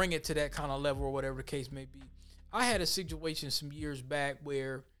even bring it to that kind of level or whatever the case may be. I had a situation some years back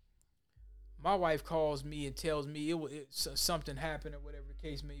where my wife calls me and tells me something happened or whatever the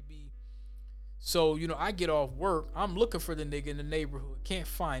case may be. So, you know, I get off work. I'm looking for the nigga in the neighborhood. Can't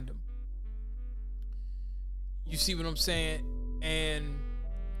find him. You see what I'm saying? And,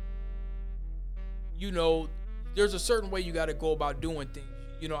 you know, there's a certain way you got to go about doing things.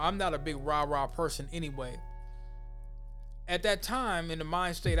 You know, I'm not a big rah-rah person anyway. At that time, in the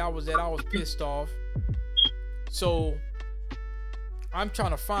mind state I was pissed off. So I'm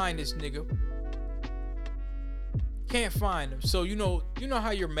trying to find this nigga. Can't find him. So you know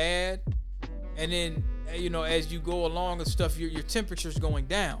how you're mad, and then, you know, as you go along and stuff, your temperature's going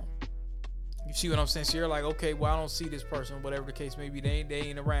down. You see what I'm saying? So you're like, okay, well, I don't see this person, whatever the case may be. They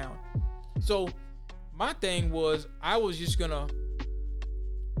ain't around. So my thing was, I was gonna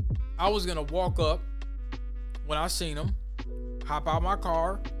walk up when I seen him, hop out my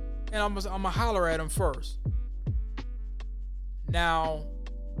car, and I'm gonna holler at him first. Now,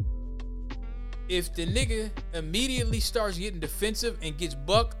 if the nigga immediately starts getting defensive and gets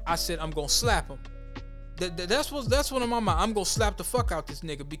bucked, I said I'm gonna slap him. That's what I'm on my mind. I'm gonna slap the fuck out this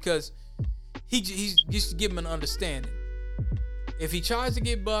nigga because he's just to give him an understanding. If he tries to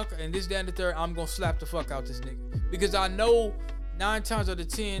get bucked and this, that, and the third, I'm gonna slap the fuck out this nigga because I know 9 times out of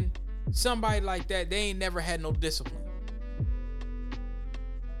 10, somebody like that, they ain't never had no discipline.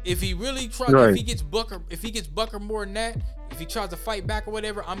 If he really tries, right. if he gets bucker more than that, if he tries to fight back or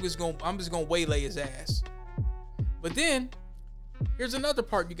whatever, I'm just gonna waylay his ass. But then, here's another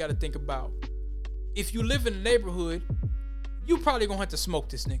part you got to think about. If you live in the neighborhood, you probably gonna have to smoke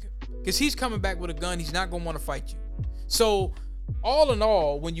this nigga because he's coming back with a gun. He's not gonna want to fight you. So, all in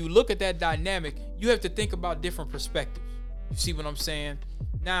all, when you look at that dynamic, you have to think about different perspectives. You see what I'm saying?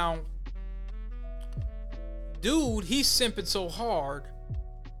 Now, dude, he's simping so hard.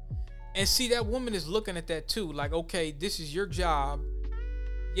 And see, that woman is looking at that too. Like, okay, this is your job.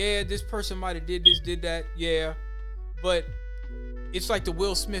 Yeah, this person might have did this, did that. Yeah. But it's like the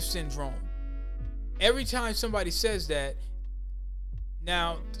Will Smith syndrome. Every time somebody says that,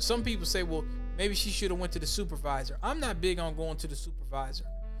 now, some people say, well, maybe she should have went to the supervisor. I'm not big on going to the supervisor.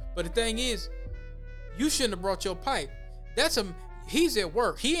 But the thing is, you shouldn't have brought your pipe. He's at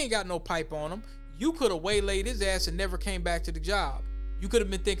work. He ain't got no pipe on him. You could have waylaid his ass and never came back to the job. You could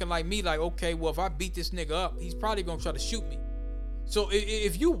have been thinking like me, like, okay, well, if I beat this nigga up, he's probably gonna try to shoot me. So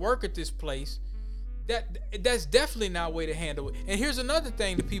if you work at this place, that's definitely not a way to handle it. And here's another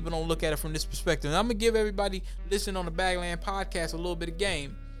thing that people don't look at it from this perspective. And I'm gonna give everybody listening on the Bagland podcast a little bit of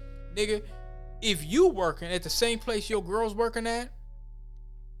game. Nigga, if you working at the same place your girl's working at,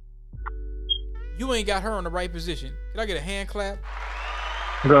 you ain't got her in the right position. Can I get a hand clap?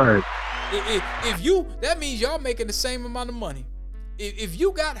 Go ahead. That means y'all making the same amount of money. If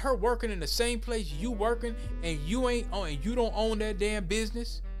you got her working in the same place you working and you don't own that damn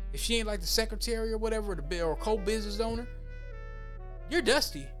business, if she ain't like the secretary or whatever, or co-business owner, you're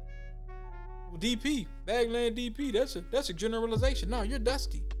dusty. Well, DP, Bagland DP, that's a generalization. No, you're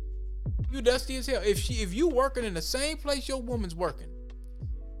dusty. You dusty as hell. If you working in the same place your woman's working,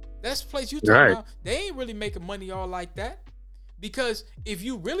 That's the place you talking about. They ain't really making money all like that. Because if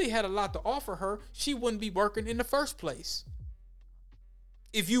you really had a lot to offer her, she wouldn't be working in the first place.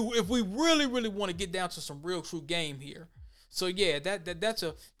 If we really want to get down to some real true game here. So yeah,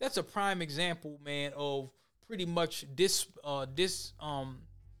 that's a prime example, man, of pretty much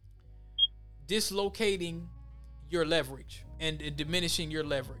dislocating your leverage and diminishing your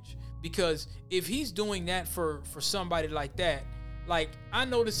leverage. Because if he's doing that for somebody like that, like, I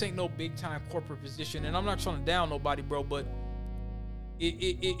know this ain't no big time corporate position, and I'm not trying to down nobody, bro, but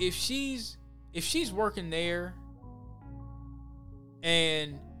if she's working there,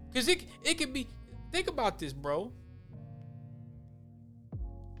 and because it could be, think about this, bro.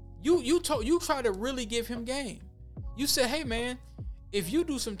 You try to really give him game. You said, hey man, if you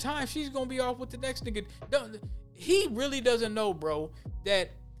do some time, she's gonna be off with the next nigga. He really doesn't know, bro,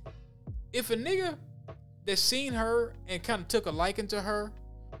 that if a nigga that seen her and kind of took a liking to her,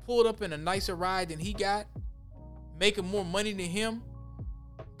 pulled up in a nicer ride than he got, making more money than him,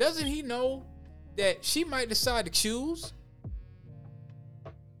 doesn't he know that she might decide to choose?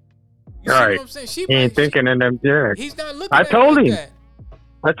 You see what I'm saying? He ain't thinking in them. Yeah. He's not looking. I told him.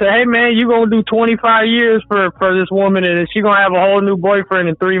 I said, hey man, you gonna do 25 years for this woman, and she gonna have a whole new boyfriend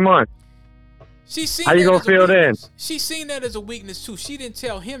in 3 months. How you gonna feel then? She seen that as a weakness too. She didn't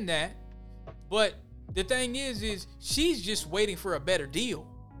tell him that, but the thing is she's just waiting for a better deal.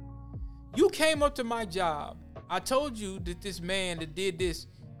 You came up to my job. I told you that this man that did this,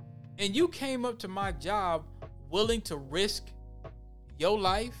 and you came up to my job willing to risk your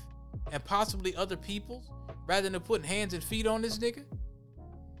life and possibly other people's rather than putting hands and feet on this nigga.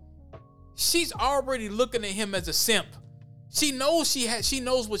 She's already looking at him as a simp. She knows she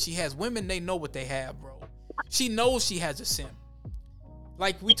knows what she has. Women, they know what they have, bro. She knows she has a simp.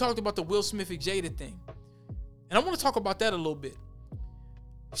 Like we talked about the Will Smith and Jada thing. And I want to talk about that a little bit.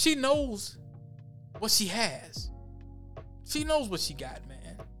 She knows what she has. She knows what she got,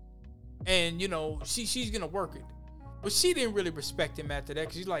 man. And, you know, she's going to work it. But she didn't really respect him after that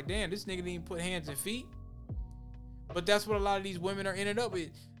because she's like, damn, this nigga didn't even put hands and feet. But that's what a lot of these women are ended up with.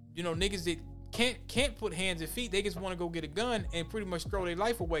 You know, niggas that can't put hands and feet, they just want to go get a gun and pretty much throw their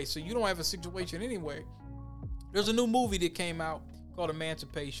life away. So you don't have a situation anyway. There's a new movie that came out called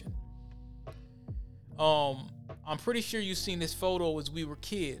Emancipation. I'm pretty sure you've seen this photo as we were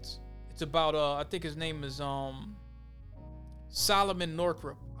kids. It's about I think his name is Solomon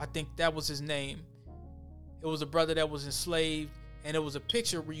Northup. I think that was his name. It was a brother that was enslaved, and it was a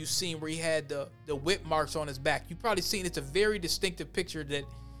picture where he had the whip marks on his back. You probably seen it's a very distinctive picture that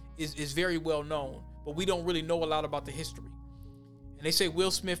is very well known, but we don't really know a lot about the history. And they say Will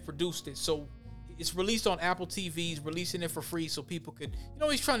Smith produced it, so it's released on Apple TV. He's releasing it for free so people could, you know,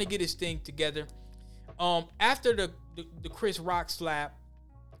 he's trying to get his thing together. After the Chris Rock slap,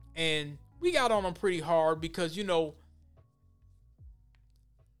 and we got on him pretty hard because, you know,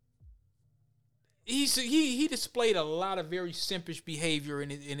 he displayed a lot of very simpish behavior in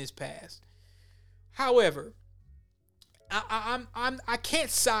his past. However, I can't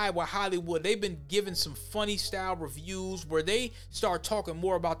side with Hollywood. They've been giving some funny style reviews where they start talking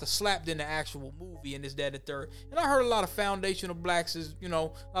more about the slap than the actual movie and this, that, and third. And I heard a lot of foundational blacks, you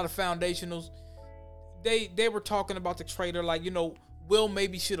know, a lot of foundationals. They were talking about the trailer like, you know, Will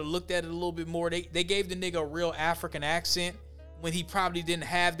maybe should have looked at it a little bit more. They gave the nigga a real African accent when he probably didn't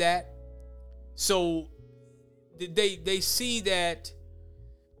have that. So they see that,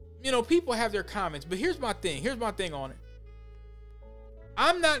 you know, people have their comments. But here's my thing on it.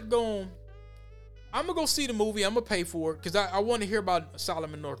 I'm gonna go see the movie. I'm gonna pay for it because I want to hear about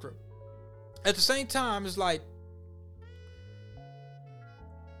Solomon Northup. At the same time, it's like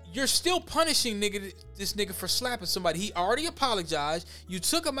you're still punishing this nigga for slapping somebody. He already apologized. You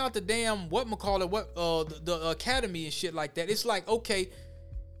took him out the damn the academy and shit like that. It's like, okay,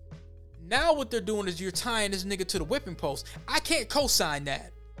 now what they're doing is you're tying this nigga to the whipping post. I can't co-sign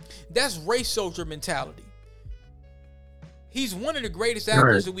that. That's race soldier mentality. He's one of the greatest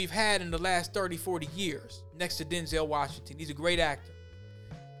actors that we've had in the last 30, 40 years, next to Denzel Washington. He's a great actor.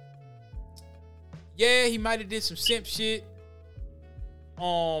 Yeah, he might have did some simp shit.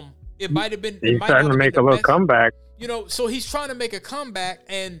 It might have been. He's trying to make a little comeback. You know, so he's trying to make a comeback,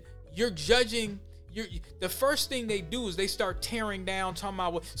 and you're judging. The first thing they do is they start tearing down, talking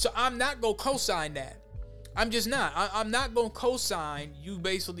about what. So I'm not gonna co-sign that. I'm just not. I'm not gonna co-sign you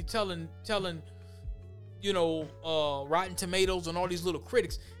basically telling. You know, Rotten Tomatoes and all these little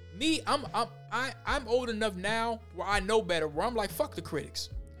critics. Me, I'm old enough now where I know better. Where I'm like, fuck the critics.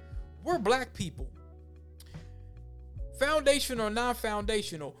 We're black people. Foundational or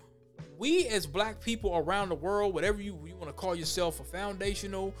non-foundational, we as black people around the world, whatever you want to call yourself, a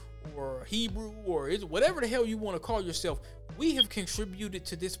foundational or Hebrew or whatever the hell you want to call yourself, we have contributed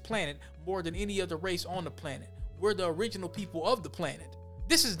to this planet more than any other race on the planet. We're the original people of the planet.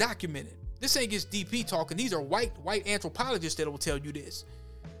 This is documented. This ain't just DP talking. These are white anthropologists that will tell you this.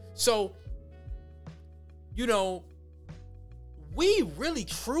 So, you know, we really,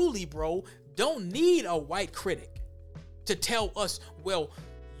 truly, bro, don't need a white critic to tell us, well,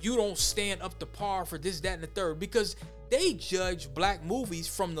 you don't stand up to par for this, that, and the third, because they judge black movies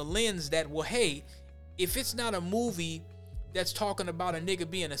from the lens that, well, hey, if it's not a movie that's talking about a nigga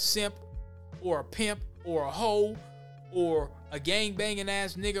being a simp or a pimp or a hoe or a gang-banging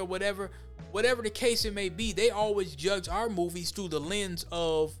ass nigga or whatever the case it may be, they always judge our movies through the lens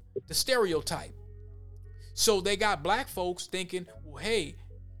of the stereotype. So they got black folks thinking, well, hey,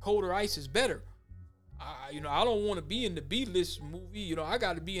 Colder Ice is better. I don't want to be in the B-list movie. I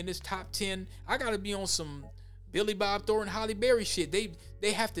got to be in this top 10. I got to be on some Billy Bob Thornton, Halle Berry shit.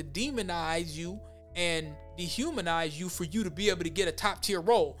 They have to demonize you and dehumanize you for you to be able to get a top tier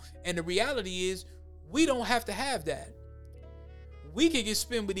role. And the reality is, we don't have to have that. We can get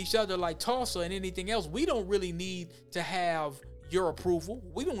spin with each other like Tulsa and anything else. We don't really need to have your approval.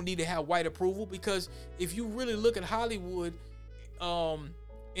 We don't need to have white approval, because if you really look at Hollywood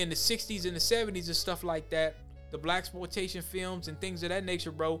in the 60s and the 70s and stuff like that, the blaxploitation films and things of that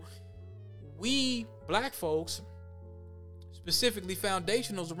nature, bro, we black folks, specifically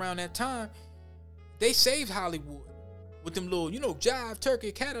foundationals around that time, they saved Hollywood with them little, Jive,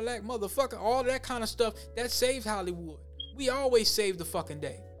 Turkey, Cadillac, motherfucker, all that kind of stuff. That saved Hollywood. We always save the fucking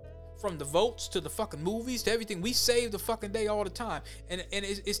day. From the votes to the fucking movies to everything, we save the fucking day all the time. And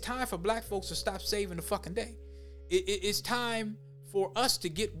it's time for black folks to stop saving the fucking day. It's time for us to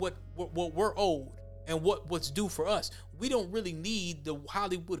get what we're owed and what's due for us. We don't really need the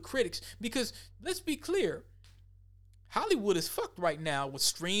Hollywood critics, because let's be clear, Hollywood is fucked right now with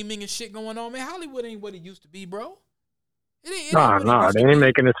streaming and shit going on. Man, Hollywood ain't what it used to be, bro. Nah, they ain't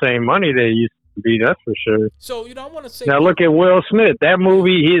making the same money they used to be, that's for sure. So, I want to say, now look at Will Smith. That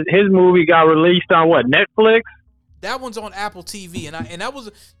movie, his movie got released on what, Netflix? That one's on Apple TV, and that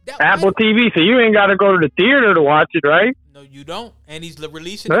was Apple TV. So you ain't got to go to the theater to watch it, right? No, you don't. And he's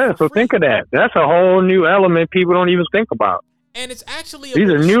releasing it for free. Think of that. That's a whole new element people don't even think about. And it's actually these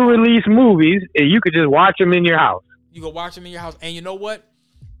are new release movies, and you could just watch them in your house. You go watch them in your house, and you know what?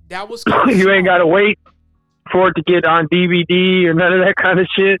 That was you ain't got to wait for it to get on DVD or none of that kind of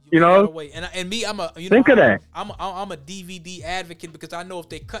shit. Wait. And me, I'm a think of that. I'm a DVD advocate, because I know if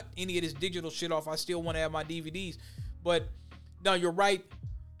they cut any of this digital shit off, I still want to have my DVDs. But no, you're right.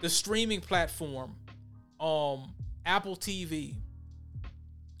 The streaming platform, Apple TV.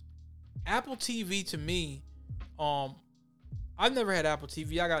 Apple TV to me, I've never had Apple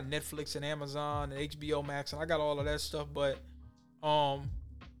TV. I got Netflix and Amazon and HBO Max, and I got all of that stuff. But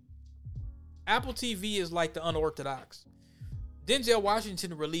Apple TV is like the unorthodox. Denzel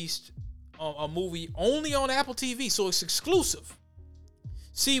Washington released a movie only on Apple TV, so it's exclusive.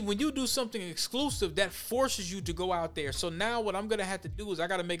 See, when you do something exclusive, that forces you to go out there. So now what I'm going to have to do is I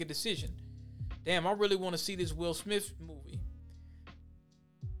got to make a decision. Damn, I really want to see this Will Smith movie.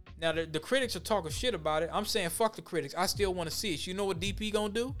 Now, the critics are talking shit about it. I'm saying fuck the critics. I still want to see it. You know what DP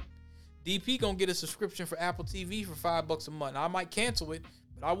going to do? DP going to get a subscription for Apple TV for $5 a month. Now, I might cancel it,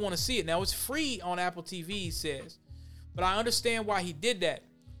 but I want to see it. Now, it's free on Apple TV, he says. But I understand why he did that,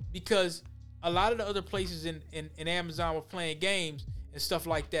 because a lot of the other places in Amazon were playing games and stuff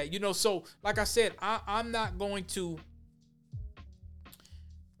like that. So like I said, I'm not going to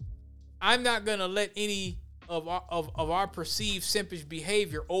let any of our perceived simpish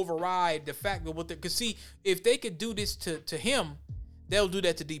behavior override the fact that because see, if they could do this to him, they'll do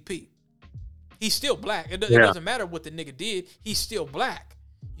that to DP. He's still black. It doesn't matter what the nigga did. He's still black.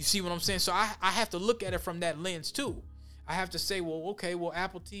 You see what I'm saying? So I have to look at it from that lens too. I have to say, well, okay, well,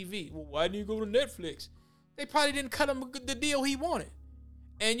 Apple TV. Well, why didn't you go to Netflix? They probably didn't cut him the deal he wanted.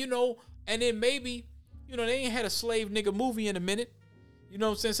 And, and then maybe, they ain't had a slave nigga movie in a minute. You know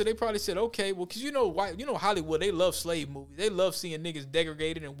what I'm saying? So they probably said, okay, well, because Hollywood, they love slave movies. They love seeing niggas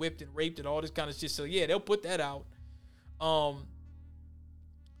degraded and whipped and raped and all this kind of shit. So, yeah, they'll put that out.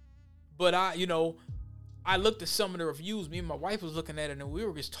 But I looked at some of the reviews. Me and my wife was looking at it, and we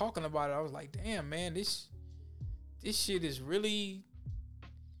were just talking about it. I was like, damn, man, this shit is really,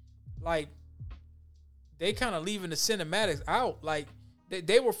 like, they kind of leaving the cinematics out. Like,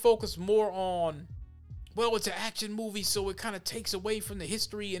 they were focused more on, well, it's an action movie, so it kind of takes away from the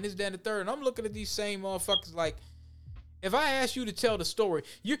history and this, that, and the third. And I'm looking at these same motherfuckers like, if I ask you to tell the story,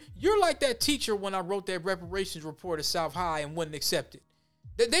 you're like that teacher when I wrote that reparations report at South High and wouldn't accept it.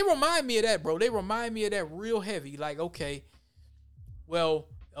 They remind me of that, bro. They remind me of that real heavy. Like, okay, well,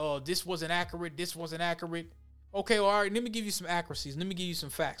 this wasn't accurate. This wasn't accurate. Okay, well, all right, let me give you some accuracies. Let me give you some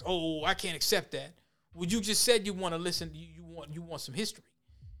facts. Oh, I can't accept that. Well, you just said you want to listen. You want some history.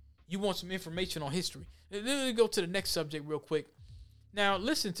 You want some information on history. Let me go to the next subject real quick. Now,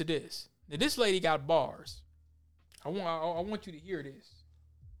 listen to this. Now, this lady got bars. I want you to hear this.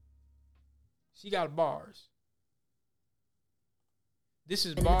 She got bars. This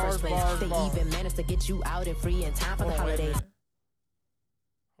is bars. They even managed to get you out and free in time for the holidays.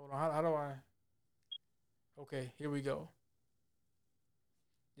 Hold on. How do I? Okay, here we go.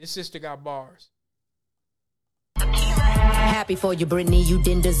 This sister got bars. Happy for you, Brittany. You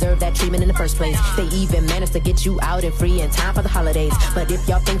didn't deserve that treatment in the first place. They even managed to get you out and free in time for the holidays. But if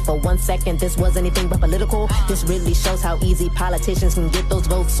y'all think for 1 second this was anything but political, this really shows how easy politicians can get those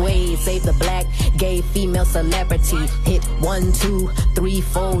votes swayed. Save the black, gay, female celebrity. Hit 1, 2, 3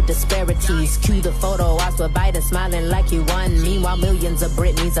 fold disparities. Cue the photo ops with Biden smiling like he won. Meanwhile, millions of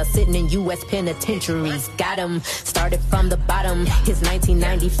Britneys are sitting in U.S. penitentiaries. Got him. Started from the bottom. His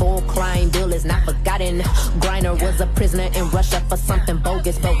 1994 crime bill is not forgotten. Griner was a prisoner in Russia for something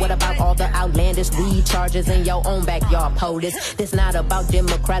bogus, but what about all the outlandish weed charges in your own backyard, POTUS? This not about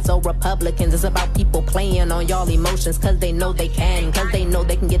Democrats or Republicans, it's about people playing on y'all emotions, cause they know they can, cause they know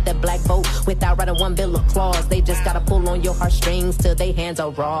they can get that black vote without writing one bill of clause. They just gotta pull on your heartstrings till they hands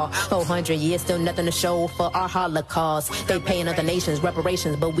are raw. 400 years, still nothing to show for our Holocaust. They paying other nations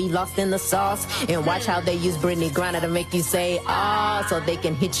reparations, but we lost in the sauce. And watch how they use Brittany Griner to make you say, so they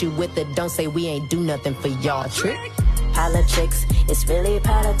can hit you with the don't say we ain't do nothing for y'all trick. Politics, it's really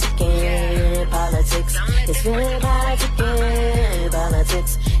politicking. Politics, it's really politicking.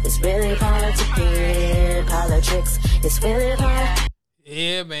 Politics, it's really politicking. Politics, it's really politicking.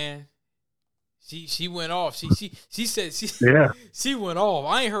 Yeah, man. She went off. She said she went off.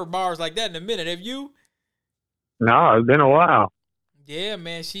 I ain't heard bars like that in a minute. Have you? No, it's been a while. Yeah,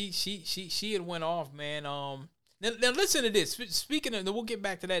 man. She had went off, man. Now listen to this. Speaking of, we'll get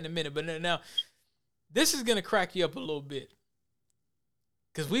back to that in a minute. But now. This is going to crack you up a little bit.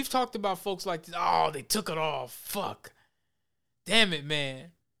 Because we've talked about folks like this. Oh, they took it off. Fuck. Damn it,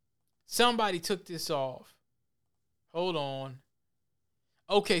 man. Somebody took this off. Hold on.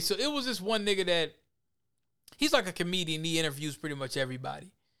 Okay, so it was this one nigga that, he's like a comedian. He interviews pretty much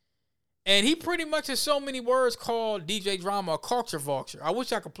everybody. And he pretty much has so many words called DJ Drama a culture vulture. I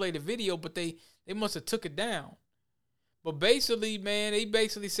wish I could play the video, but they must have took it down. But basically, man, they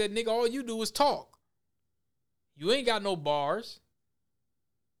basically said, nigga, all you do is talk. You ain't got no bars.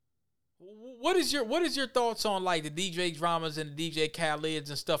 What is your thoughts on like the DJ Dramas and the DJ Khaleds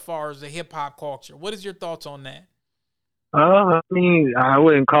and stuff as far as the hip hop culture? What is your thoughts on that? I mean, I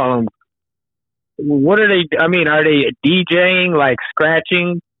wouldn't call them. What are they? I mean, are they DJing, like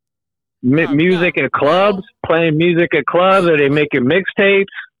scratching music at clubs, playing music at clubs? Are they making mixtapes?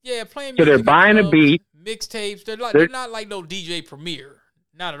 Yeah, playing music. So they're buying a beat. Mixtapes. They're not like no DJ Premier.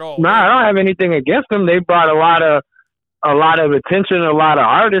 Not at all. No, I don't have anything against them. They brought a lot of attention, a lot of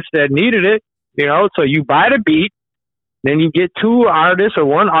artists that needed it. You know, so you buy the beat, then you get 2 artists or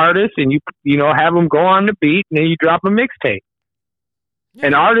 1 artist, and you know have them go on the beat, and then you drop a mixtape. Yeah.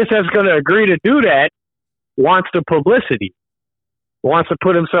 An artist that's going to agree to do that wants the publicity, wants to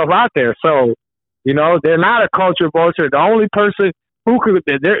put himself out there. So, you know, they're not a culture vulture. The only person who could,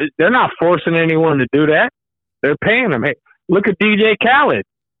 they're not forcing anyone to do that. They're paying them. Hey, look at DJ Khaled.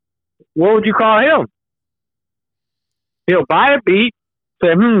 What would you call him? He'll buy a beat,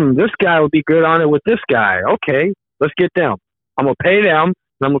 say, this guy would be good on it with this guy. Okay, let's get them. I'm going to pay them,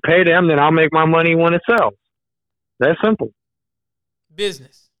 then I'll make my money when it sells. That's simple.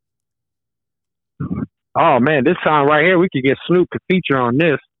 Business. Oh, man, this time right here, we could get Snoop to feature on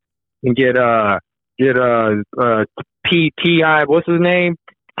this and get T.I., what's his name?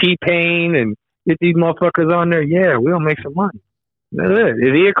 T-Pain, and get these motherfuckers on there. Yeah, we'll make some money. That's it.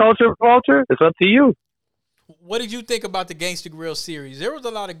 Is he a culture vulture? It's up to you. What did you think about the Gangsta Grill series? There was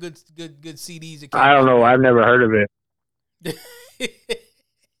a lot of good CDs. That came I don't know. I've never heard of it.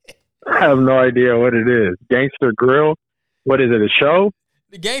 I have no idea what it is. Gangsta Grill? What is it, a show?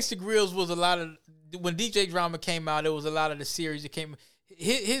 The Gangsta Grills was a lot of, when DJ Drama came out, it was a lot of the series that came.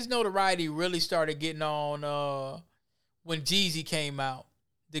 His notoriety really started getting on when Jeezy came out.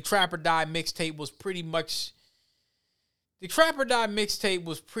 The Trap or Die mixtape was pretty much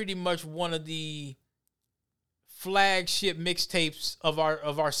one of the flagship mixtapes of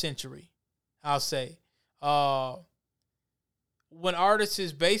our century, I'll say. When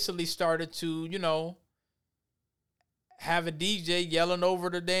artists basically started to, you know, have a DJ yelling over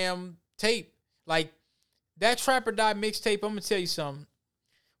the damn tape. Like, that Trap or Die mixtape, I'm going to tell you something.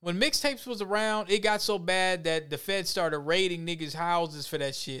 When mixtapes was around, it got so bad that the feds started raiding niggas' houses for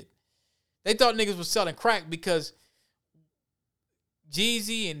that shit. They thought niggas was selling crack because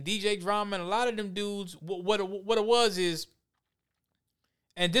Jeezy and DJ Drama and a lot of them dudes, what it was is,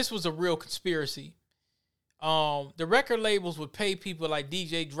 and this was a real conspiracy, the record labels would pay people like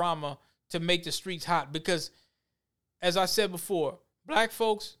DJ Drama to make the streets hot because, as I said before, black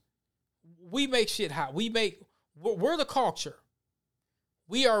folks, we make shit hot. We're the culture.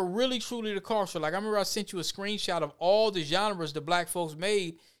 We are really, truly the culture. Like, I remember I sent you a screenshot of all the genres the black folks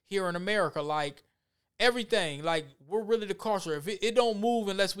made here in America. Like, everything. Like, we're really the culture. If it don't move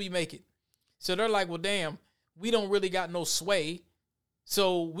unless we make it. So they're like, well, damn, we don't really got no sway.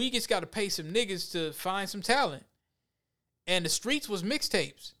 So we just got to pay some niggas to find some talent. And the streets was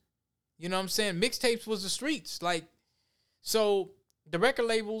mixtapes. You know what I'm saying? Mixtapes was the streets. Like, so the record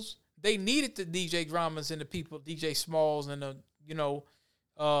labels, they needed the DJ Dramas and the people, DJ Smalls and the, you know,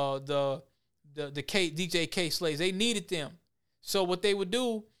 the DJ K Slays. They needed them. So what they would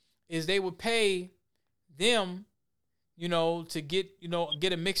do is they would pay them, you know, to get a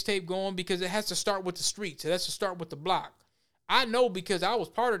mixtape going because it has to start with the streets. It has to start with the block. I know because I was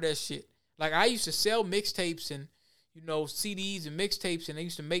part of that shit. Like, I used to sell mixtapes and, you know, CDs and mixtapes, and I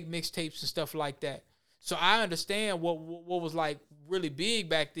used to make mixtapes and stuff like that. So I understand what was like really big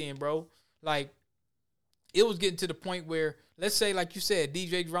back then, bro. Like, it was getting to the point where, let's say, like you said,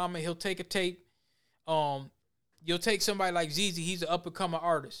 DJ Drama, he'll take a tape. You'll take somebody like Jeezy. He's an up-and-coming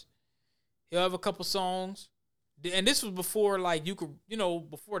artist. He'll have a couple songs. And this was before, like, you could, you know,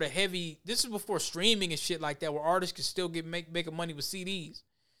 before the heavy, this is before streaming and shit like that, where artists could still making money with CDs.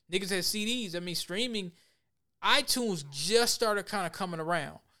 Niggas had CDs. I mean, streaming, iTunes just started kind of coming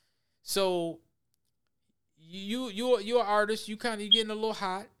around. So you're an artist. You getting a little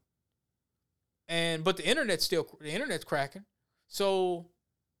hot. But the internet's cracking. So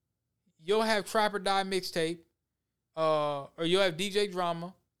you'll have Trap or Die mixtape, or you'll have DJ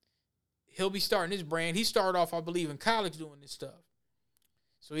Drama. He'll be starting his brand. He started off, I believe, in college doing this stuff.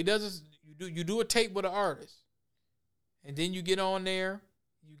 So he does this. You do a tape with an artist, and then you get on there.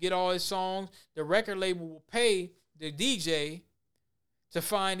 You get all his songs. The record label will pay the DJ to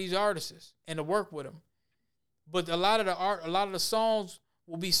find these artists and to work with them. But a lot of the songs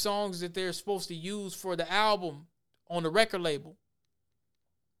will be songs that they're supposed to use for the album on the record label.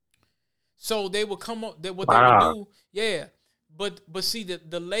 So they will come up that what they would do, yeah. But see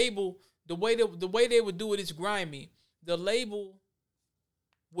the label, the way they would do it is grimy. The label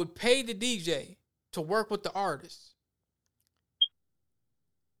would pay the DJ to work with the artist.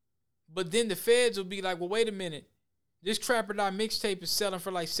 But then the feds will be like, well, wait a minute. This Trap or Die mixtape is selling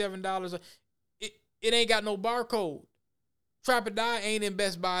for like $7. It ain't got no barcode. Trap or Die ain't in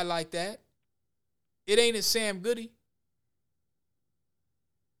Best Buy like that. It ain't in Sam Goody.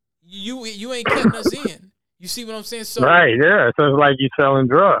 You ain't cutting us in. You see what I'm saying? So, right, yeah. So it's like you selling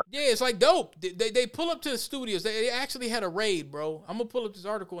drugs. Yeah, it's like dope. They pull up to the studios. They actually had a raid, bro. I'm going to pull up this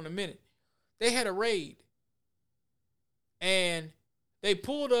article in a minute. They had a raid. And they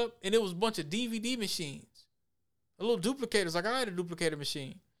pulled up, and it was a bunch of DVD machines. A little duplicators. Like, I had a duplicator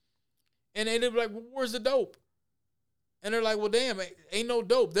machine. And they were like, well, where's the dope? And they're like, well, damn, ain't no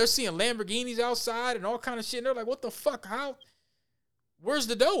dope. They're seeing Lamborghinis outside and all kind of shit. And they're like, what the fuck? How? Where's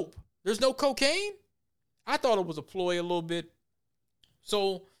the dope? There's no cocaine? I thought it was a ploy a little bit.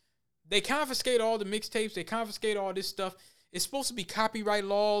 So they confiscate all the mixtapes. They confiscate all this stuff. It's supposed to be copyright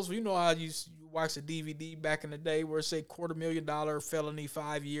laws. You know how you watch a DVD back in the day where it say $250,000 felony,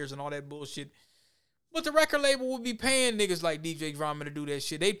 5 years and all that bullshit. But the record label would be paying niggas like DJ Drama to do that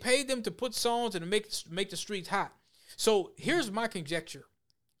shit. They paid them to put songs and to make the streets hot. So here's my conjecture.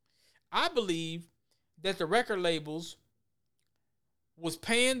 I believe that the record labels was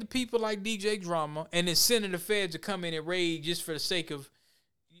paying the people like DJ Drama and then sending the feds to come in and raid just for the sake of,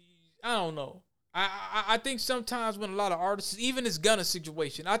 I don't know. I think sometimes when a lot of artists, even this Gunna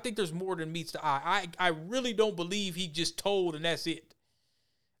situation, I think there's more than meets the eye. I really don't believe he just told and that's it.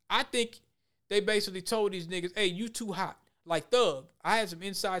 I think they basically told these niggas, hey, you too hot. Like Thug. I had some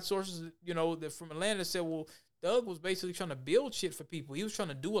inside sources, you know, that from Atlanta that said, well, Thug was basically trying to build shit for people. He was trying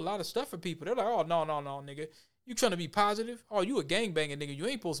to do a lot of stuff for people. They're like, oh, no, nigga. You trying to be positive? Oh, you a gangbanging nigga. You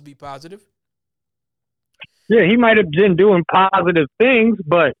ain't supposed to be positive. Yeah, he might have been doing positive things,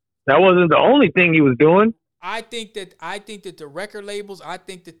 but that wasn't the only thing he was doing. I think that the record labels, I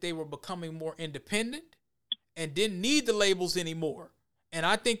think that they were becoming more independent and didn't need the labels anymore. And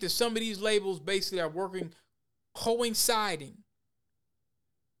I think that some of these labels basically are working coinciding.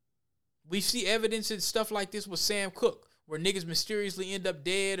 We see evidence and stuff like this with Sam Cooke, where niggas mysteriously end up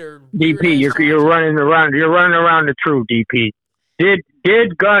dead or DP. You're running around the truth, DP. Did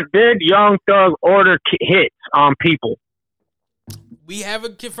Young Thug order hits on people? We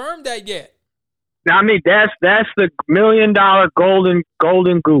haven't confirmed that yet. I mean, that's the $1 million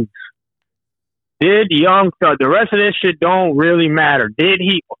golden goose. Did Young Thug? The rest of this shit don't really matter. Did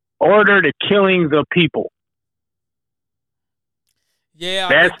he order the killings of people? Yeah,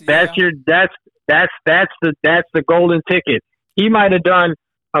 that's the golden ticket. He might have done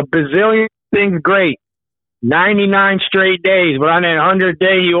a bazillion things great, 99 straight days, but on that 100th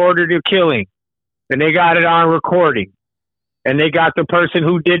day he ordered a killing, and they got it on recording, and they got the person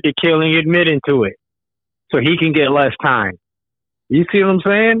who did the killing admitting to it, so he can get less time. You see what I'm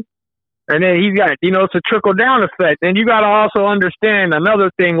saying? And then he's got, it's a trickle down effect. And you got to also understand another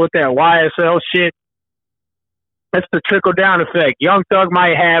thing with that YSL shit. That's the trickle down effect. Young Thug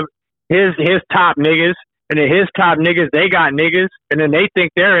might have his top niggas, and then his top niggas, they got niggas, and then they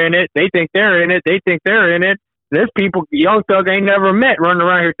think they're in it. They think they're in it. They think they're in it. There's people Young Thug ain't never met running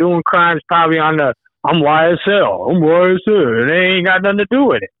around here doing crimes probably on the, I'm YSL. And they ain't got nothing to do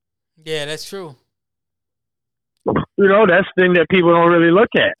with it. Yeah, that's true. That's the thing that people don't really look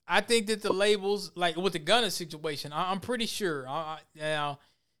at. I think that the labels, like with the Gunna situation, I'm pretty sure.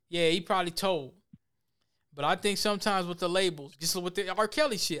 He probably told. But I think sometimes with the labels, just with the R.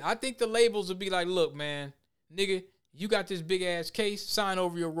 Kelly shit, I think the labels will be like, look, man, nigga, you got this big ass case, sign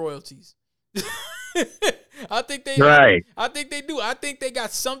over your royalties. I think they right. I think they do. I think they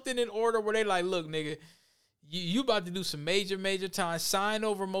got something in order where they like, look, nigga, you about to do some major time, sign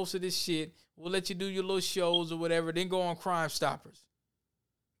over most of this shit. We'll let you do your little shows or whatever, then go on Crime Stoppers.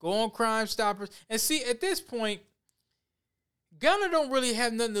 And see, at this point, Gunna don't really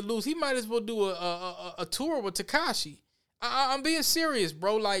have nothing to lose. He might as well do a tour with Tekashi. I'm being serious,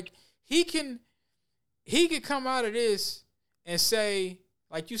 bro. Like, he can come out of this and say,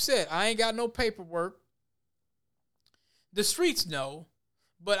 like you said, I ain't got no paperwork. The streets know,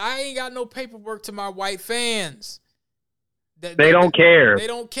 but I ain't got no paperwork to my white fans. They don't care. They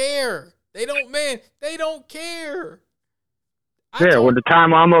don't care. They don't care. Yeah, when the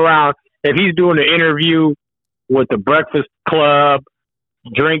time I'm around, if he's doing an interview with the Breakfast Club,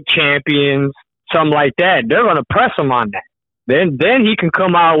 Drink Champions, something like that, they're going to press him on that. Then he can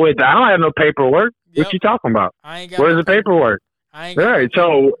come out with, I don't have no paperwork. Yep. What you talking about? Where's the paperwork? Right.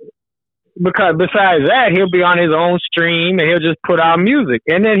 So, because besides that, he'll be on his own stream and he'll just put out music.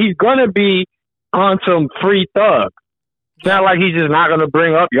 And then he's going to be on some Free Thug. It's not like he's just not going to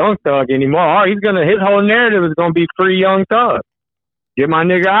bring up Young Thug anymore. His whole narrative is going to be free Young Thug. Get my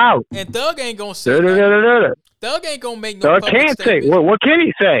nigga out. And Thug ain't going to say that. Thug ain't going to make no Thug can't say. What can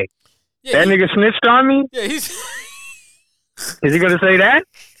he say? Yeah, that nigga snitched on me? Yeah, Is he going to say that?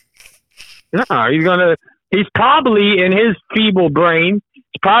 No, he's probably, in his feeble brain, he's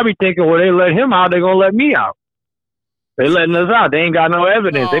probably thinking, well, they let him out, they're going to let me out. They letting us out. They ain't got no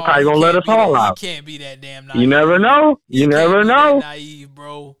evidence. They probably going to let us all out. You can't be that damn naive. You never know. You never know. Naive,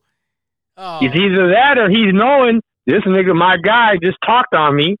 bro. Oh. It's either that or he's knowing this nigga, my guy, just talked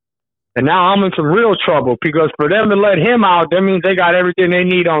on me, and now I'm in some real trouble because for them to let him out, that means they got everything they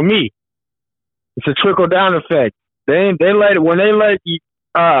need on me. It's a trickle down effect. When they let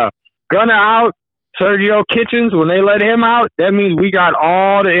Gunna out, Sergio Kitchens, when they let him out, that means we got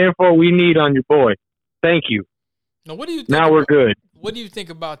all the info we need on your boy. Thank you. Now, what do you think now we're good. What do you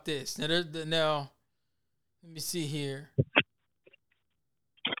think about this? Now, let me see here.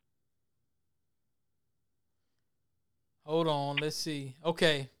 Hold on, let's see.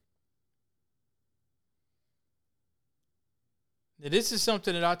 Okay. Now, this is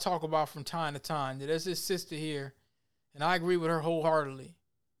something that I talk about from time to time. There's this sister here, and I agree with her wholeheartedly.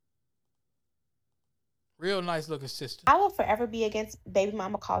 Real nice looking sister. I will forever be against baby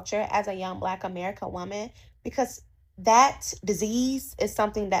mama culture as a young Black American woman because that disease is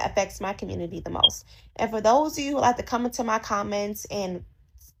something that affects my community the most. And for those of you who like to come into my comments and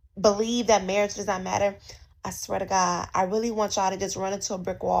believe that marriage does not matter, I swear to God, I really want y'all to just run into a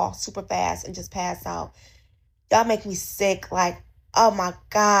brick wall super fast and just pass out. Y'all make me sick. Like, oh my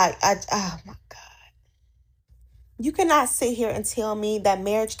God. Oh my God. You cannot sit here and tell me that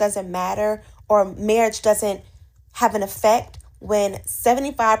marriage doesn't matter or marriage doesn't have an effect when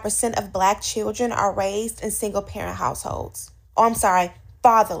 75% of Black children are raised in single-parent households. Oh, I'm sorry,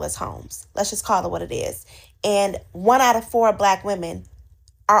 fatherless homes. Let's just call it what it is. And 1 out of 4 Black women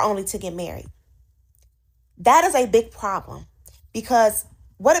are only to get married. That is a big problem because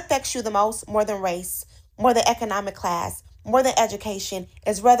what affects you the most, more than race, more than economic class, more than education,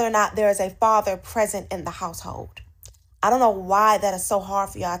 is whether or not there is a father present in the household. I don't know why that is so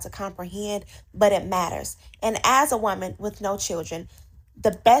hard for y'all to comprehend, but it matters. And as a woman with no children, the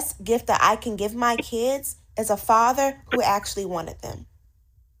best gift that I can give my kids as a father who actually wanted them,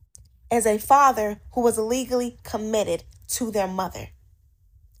 as a father who was legally committed to their mother,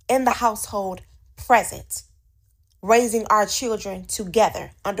 in the household, present, raising our children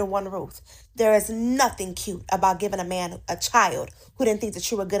together under one roof. There is nothing cute about giving a man a child who didn't think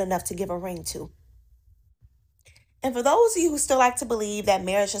that you were good enough to give a ring to. And for those of you who still like to believe that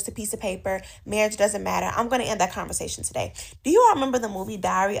marriage is just a piece of paper, marriage doesn't matter, I'm going to end that conversation today. Do you all remember the movie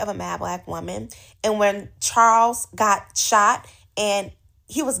Diary of a Mad Black Woman? And when Charles got shot and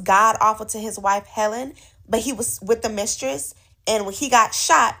he was god awful to his wife Helen, but he was with the mistress. And when he got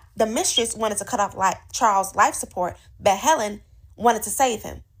shot, the mistress wanted to cut off Charles' life support, but Helen wanted to save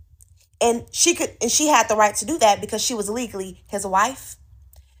him. And she had the right to do that because she was legally his wife.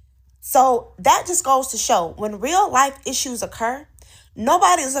 So that just goes to show when real life issues occur,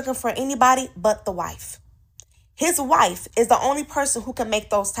 nobody is looking for anybody but the wife. His wife is the only person who can make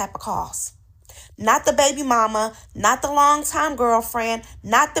those type of calls. Not the baby mama, not the longtime girlfriend,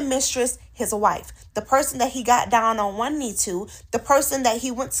 not the mistress, his wife. The person that he got down on one knee to, the person that he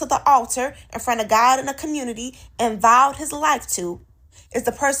went to the altar in front of God and the community and vowed his life to, is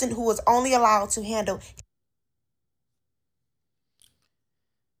the person who was only allowed to handle.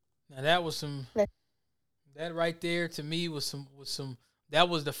 Now that was that right there to me was some that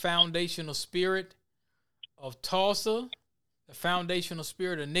was the foundational spirit of Tulsa, the foundational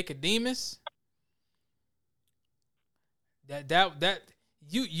spirit of Nicodemus. That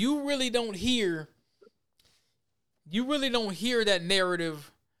you really don't hear that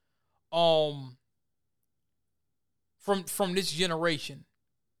narrative from this generation.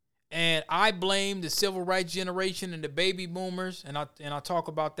 And I blame the civil rights generation and the baby boomers, and I talk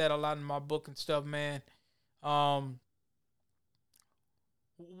about that a lot in my book and stuff, man. What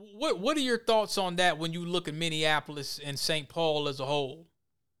are your thoughts on that when you look at Minneapolis and St. Paul as a whole?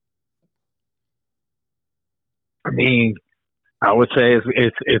 I mean, I would say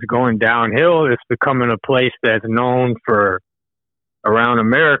it's going downhill. It's becoming a place that's known for around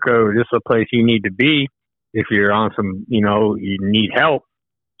America. This is a place you need to be if you're on some, you need help.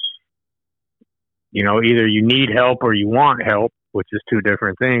 Either you need help or you want help, which is two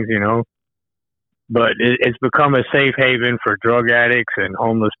different things, But it's become a safe haven for drug addicts and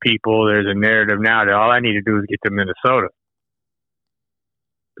homeless people. There's a narrative now that all I need to do is get to Minnesota.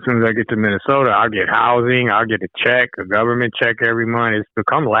 As soon as I get to Minnesota, I'll get housing, I'll get a government check every month. It's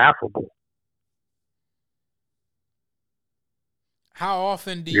become laughable. How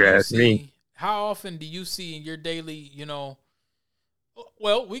often do you see? How often do you see in your daily,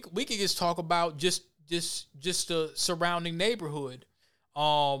 Well, we could just talk about just the surrounding neighborhood.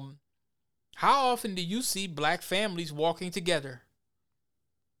 How often do you see black families walking together?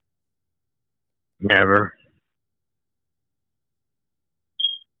 Never.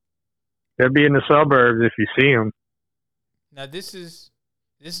 They'll be in the suburbs if you see them. Now this is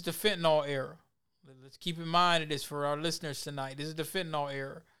the fentanyl era. Let's keep in mind it is for our listeners tonight. This is the fentanyl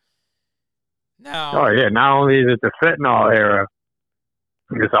era. Now. Oh yeah, not only is it the fentanyl era,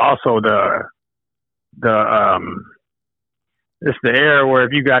 it's also it's the era where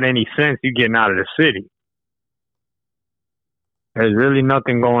if you got any sense, you're getting out of the city. There's really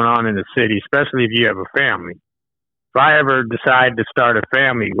nothing going on in the city, especially if you have a family. If I ever decide to start a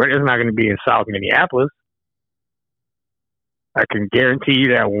family, it's not going to be in South Minneapolis. I can guarantee you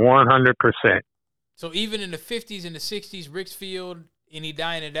that 100%. So even in the 50s and the 60s, Ricksfield, and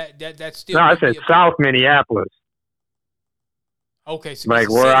Edina, that's still... No, I said South Minneapolis. Okay. So like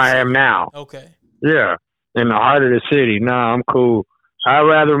where I am now. Okay. Yeah. In the heart of the city. No, I'm cool. I'd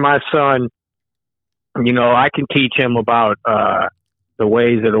rather my son, I can teach him about the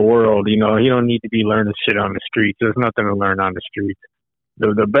ways of the world. He don't need to be learning shit on the streets. There's nothing to learn on the streets.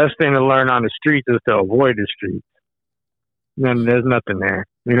 The best thing to learn on the streets is to avoid the streets. And there's nothing there.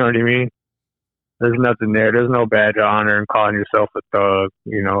 You know what I mean? There's nothing there. There's no badge of honor in calling yourself a thug,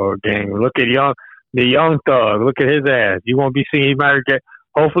 or gang. Look at the young thug. Look at his ass. You won't be seeing.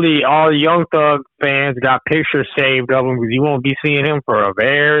 Hopefully, all the Young Thug fans got pictures saved of him because you won't be seeing him for a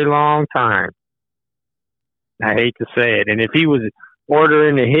very long time. I hate to say it. And if he was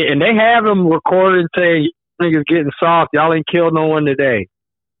ordering a hit, and they have him recorded saying, "Niggas getting soft. Y'all ain't killed no one today."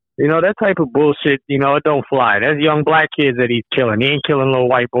 That type of bullshit. It don't fly. That's young black kids that he's killing. He ain't killing little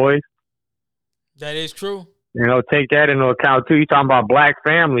white boys. That is true. Take that into account too. You talking about black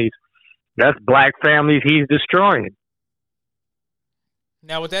families? That's black families he's destroying.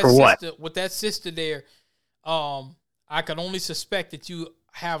 Now with that sister there, I can only suspect that you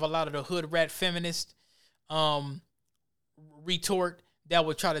have a lot of the hood rat feminist retort that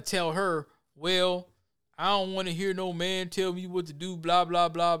would try to tell her, well, I don't want to hear no man tell me what to do, blah, blah,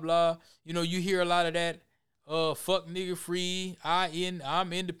 blah, blah. You hear a lot of that. fuck nigga free,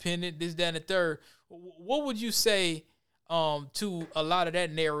 I'm independent, this, that, and the third. What would you say to a lot of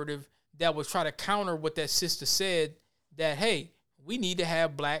that narrative that was try to counter what that sister said, that, hey, we need to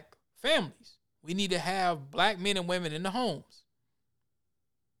have black families. We need to have black men and women in the homes.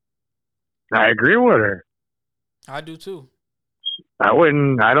 I agree with her. I do too. I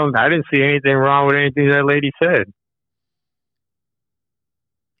didn't see anything wrong with anything that lady said.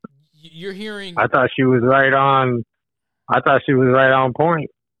 You're hearing. I thought she was right on point,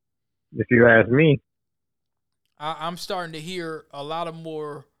 if you ask me. I'm starting to hear a lot of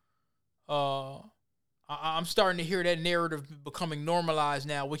more. I'm starting to hear that narrative becoming normalized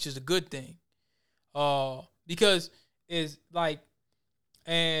now, which is a good thing. Because it's like,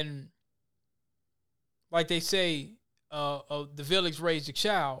 and like they say, the village raised a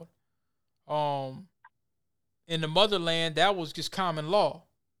child. In the motherland, that was just common law.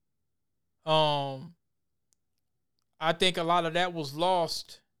 I think a lot of that was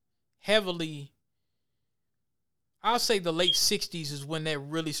lost heavily. I'll say the late 60s is when that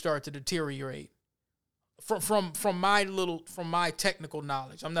really started to deteriorate. From my technical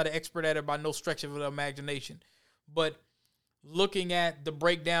knowledge. I'm not an expert at it by no stretch of the imagination. But looking at the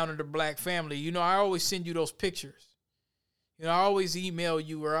breakdown of the black family, you know, I always send you those pictures. You know, I always email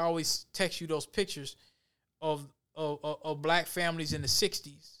you or I always text you those pictures of black families in the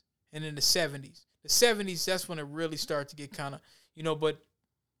 60s and in the 70s. The 70s, that's when it really started to get kind of, you know, but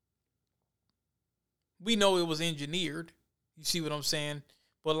we know it was engineered. You see what I'm saying?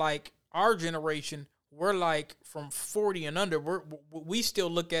 But like our generation, we're like from 40 and under. We still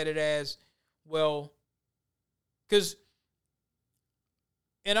look at it as, well, because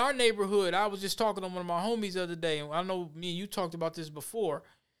in our neighborhood, I was just talking to one of my homies the other day, and I know me and you talked about this before.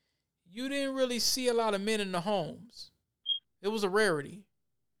 You didn't really see a lot of men in the homes. It was a rarity,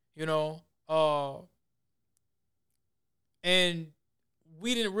 you know. And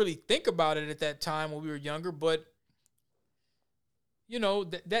we didn't really think about it at that time when we were younger, but you know,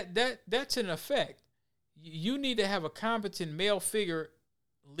 that's an effect. You need to have a competent male figure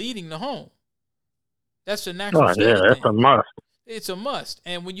leading the home. That's a natural state. Yeah, that's a must. It's a must.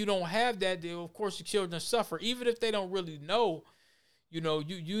 And when you don't have that, of course, the children suffer. Even if they don't really know, you know,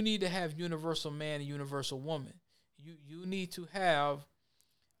 you need to have universal man and universal woman. You need to have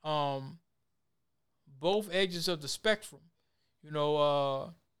both edges of the spectrum, you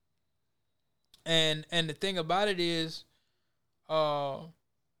know. And the thing about it is,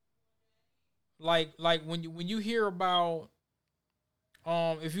 like when you hear about,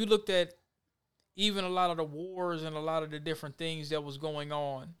 if you looked at even a lot of the wars and a lot of the different things that was going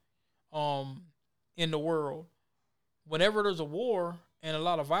on in the world, whenever there's a war and a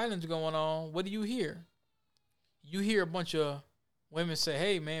lot of violence going on, what do you hear? You hear a bunch of women say,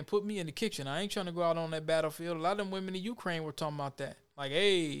 hey, man, put me in the kitchen. I ain't trying to go out on that battlefield. A lot of them women in Ukraine were talking about that. Like,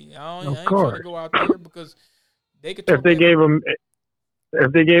 hey, I ain't trying to go out there because they could talk If they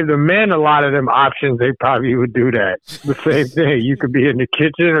gave the men a lot of them options, they probably would do that. The same thing. You could be in the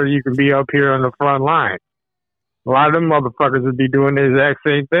kitchen or you could be up here on the front line. A lot of them motherfuckers would be doing the exact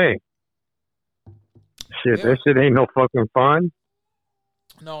same thing. Shit, yeah. That shit ain't no fucking fun.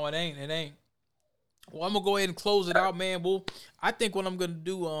 No, it ain't. Well, I'm gonna go ahead and close it out, man. Well, I think what I'm gonna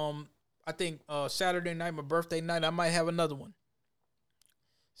do, I think Saturday night, my birthday night, I might have another one.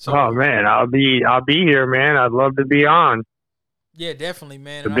 So, oh man, I'll be here, man. I'd love to be on. Yeah, definitely,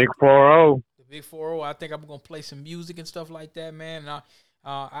 man. The Big 4-0. The Big 4-0. I think I'm gonna play some music and stuff like that, man. And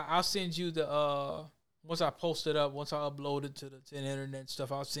I'll send you the once I post it up, once I upload it to the internet and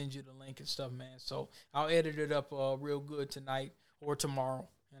stuff, I'll send you the link and stuff, man. So I'll edit it up real good tonight or tomorrow,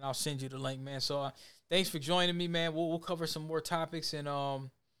 and I'll send you the link, man. So thanks for joining me, man. We'll cover some more topics, and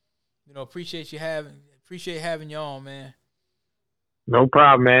you know, appreciate having you on, man. No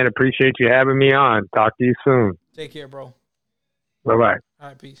problem, man. Appreciate you having me on. Talk to you soon. Take care, bro. Bye-bye. All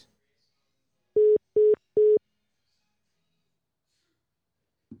right, peace.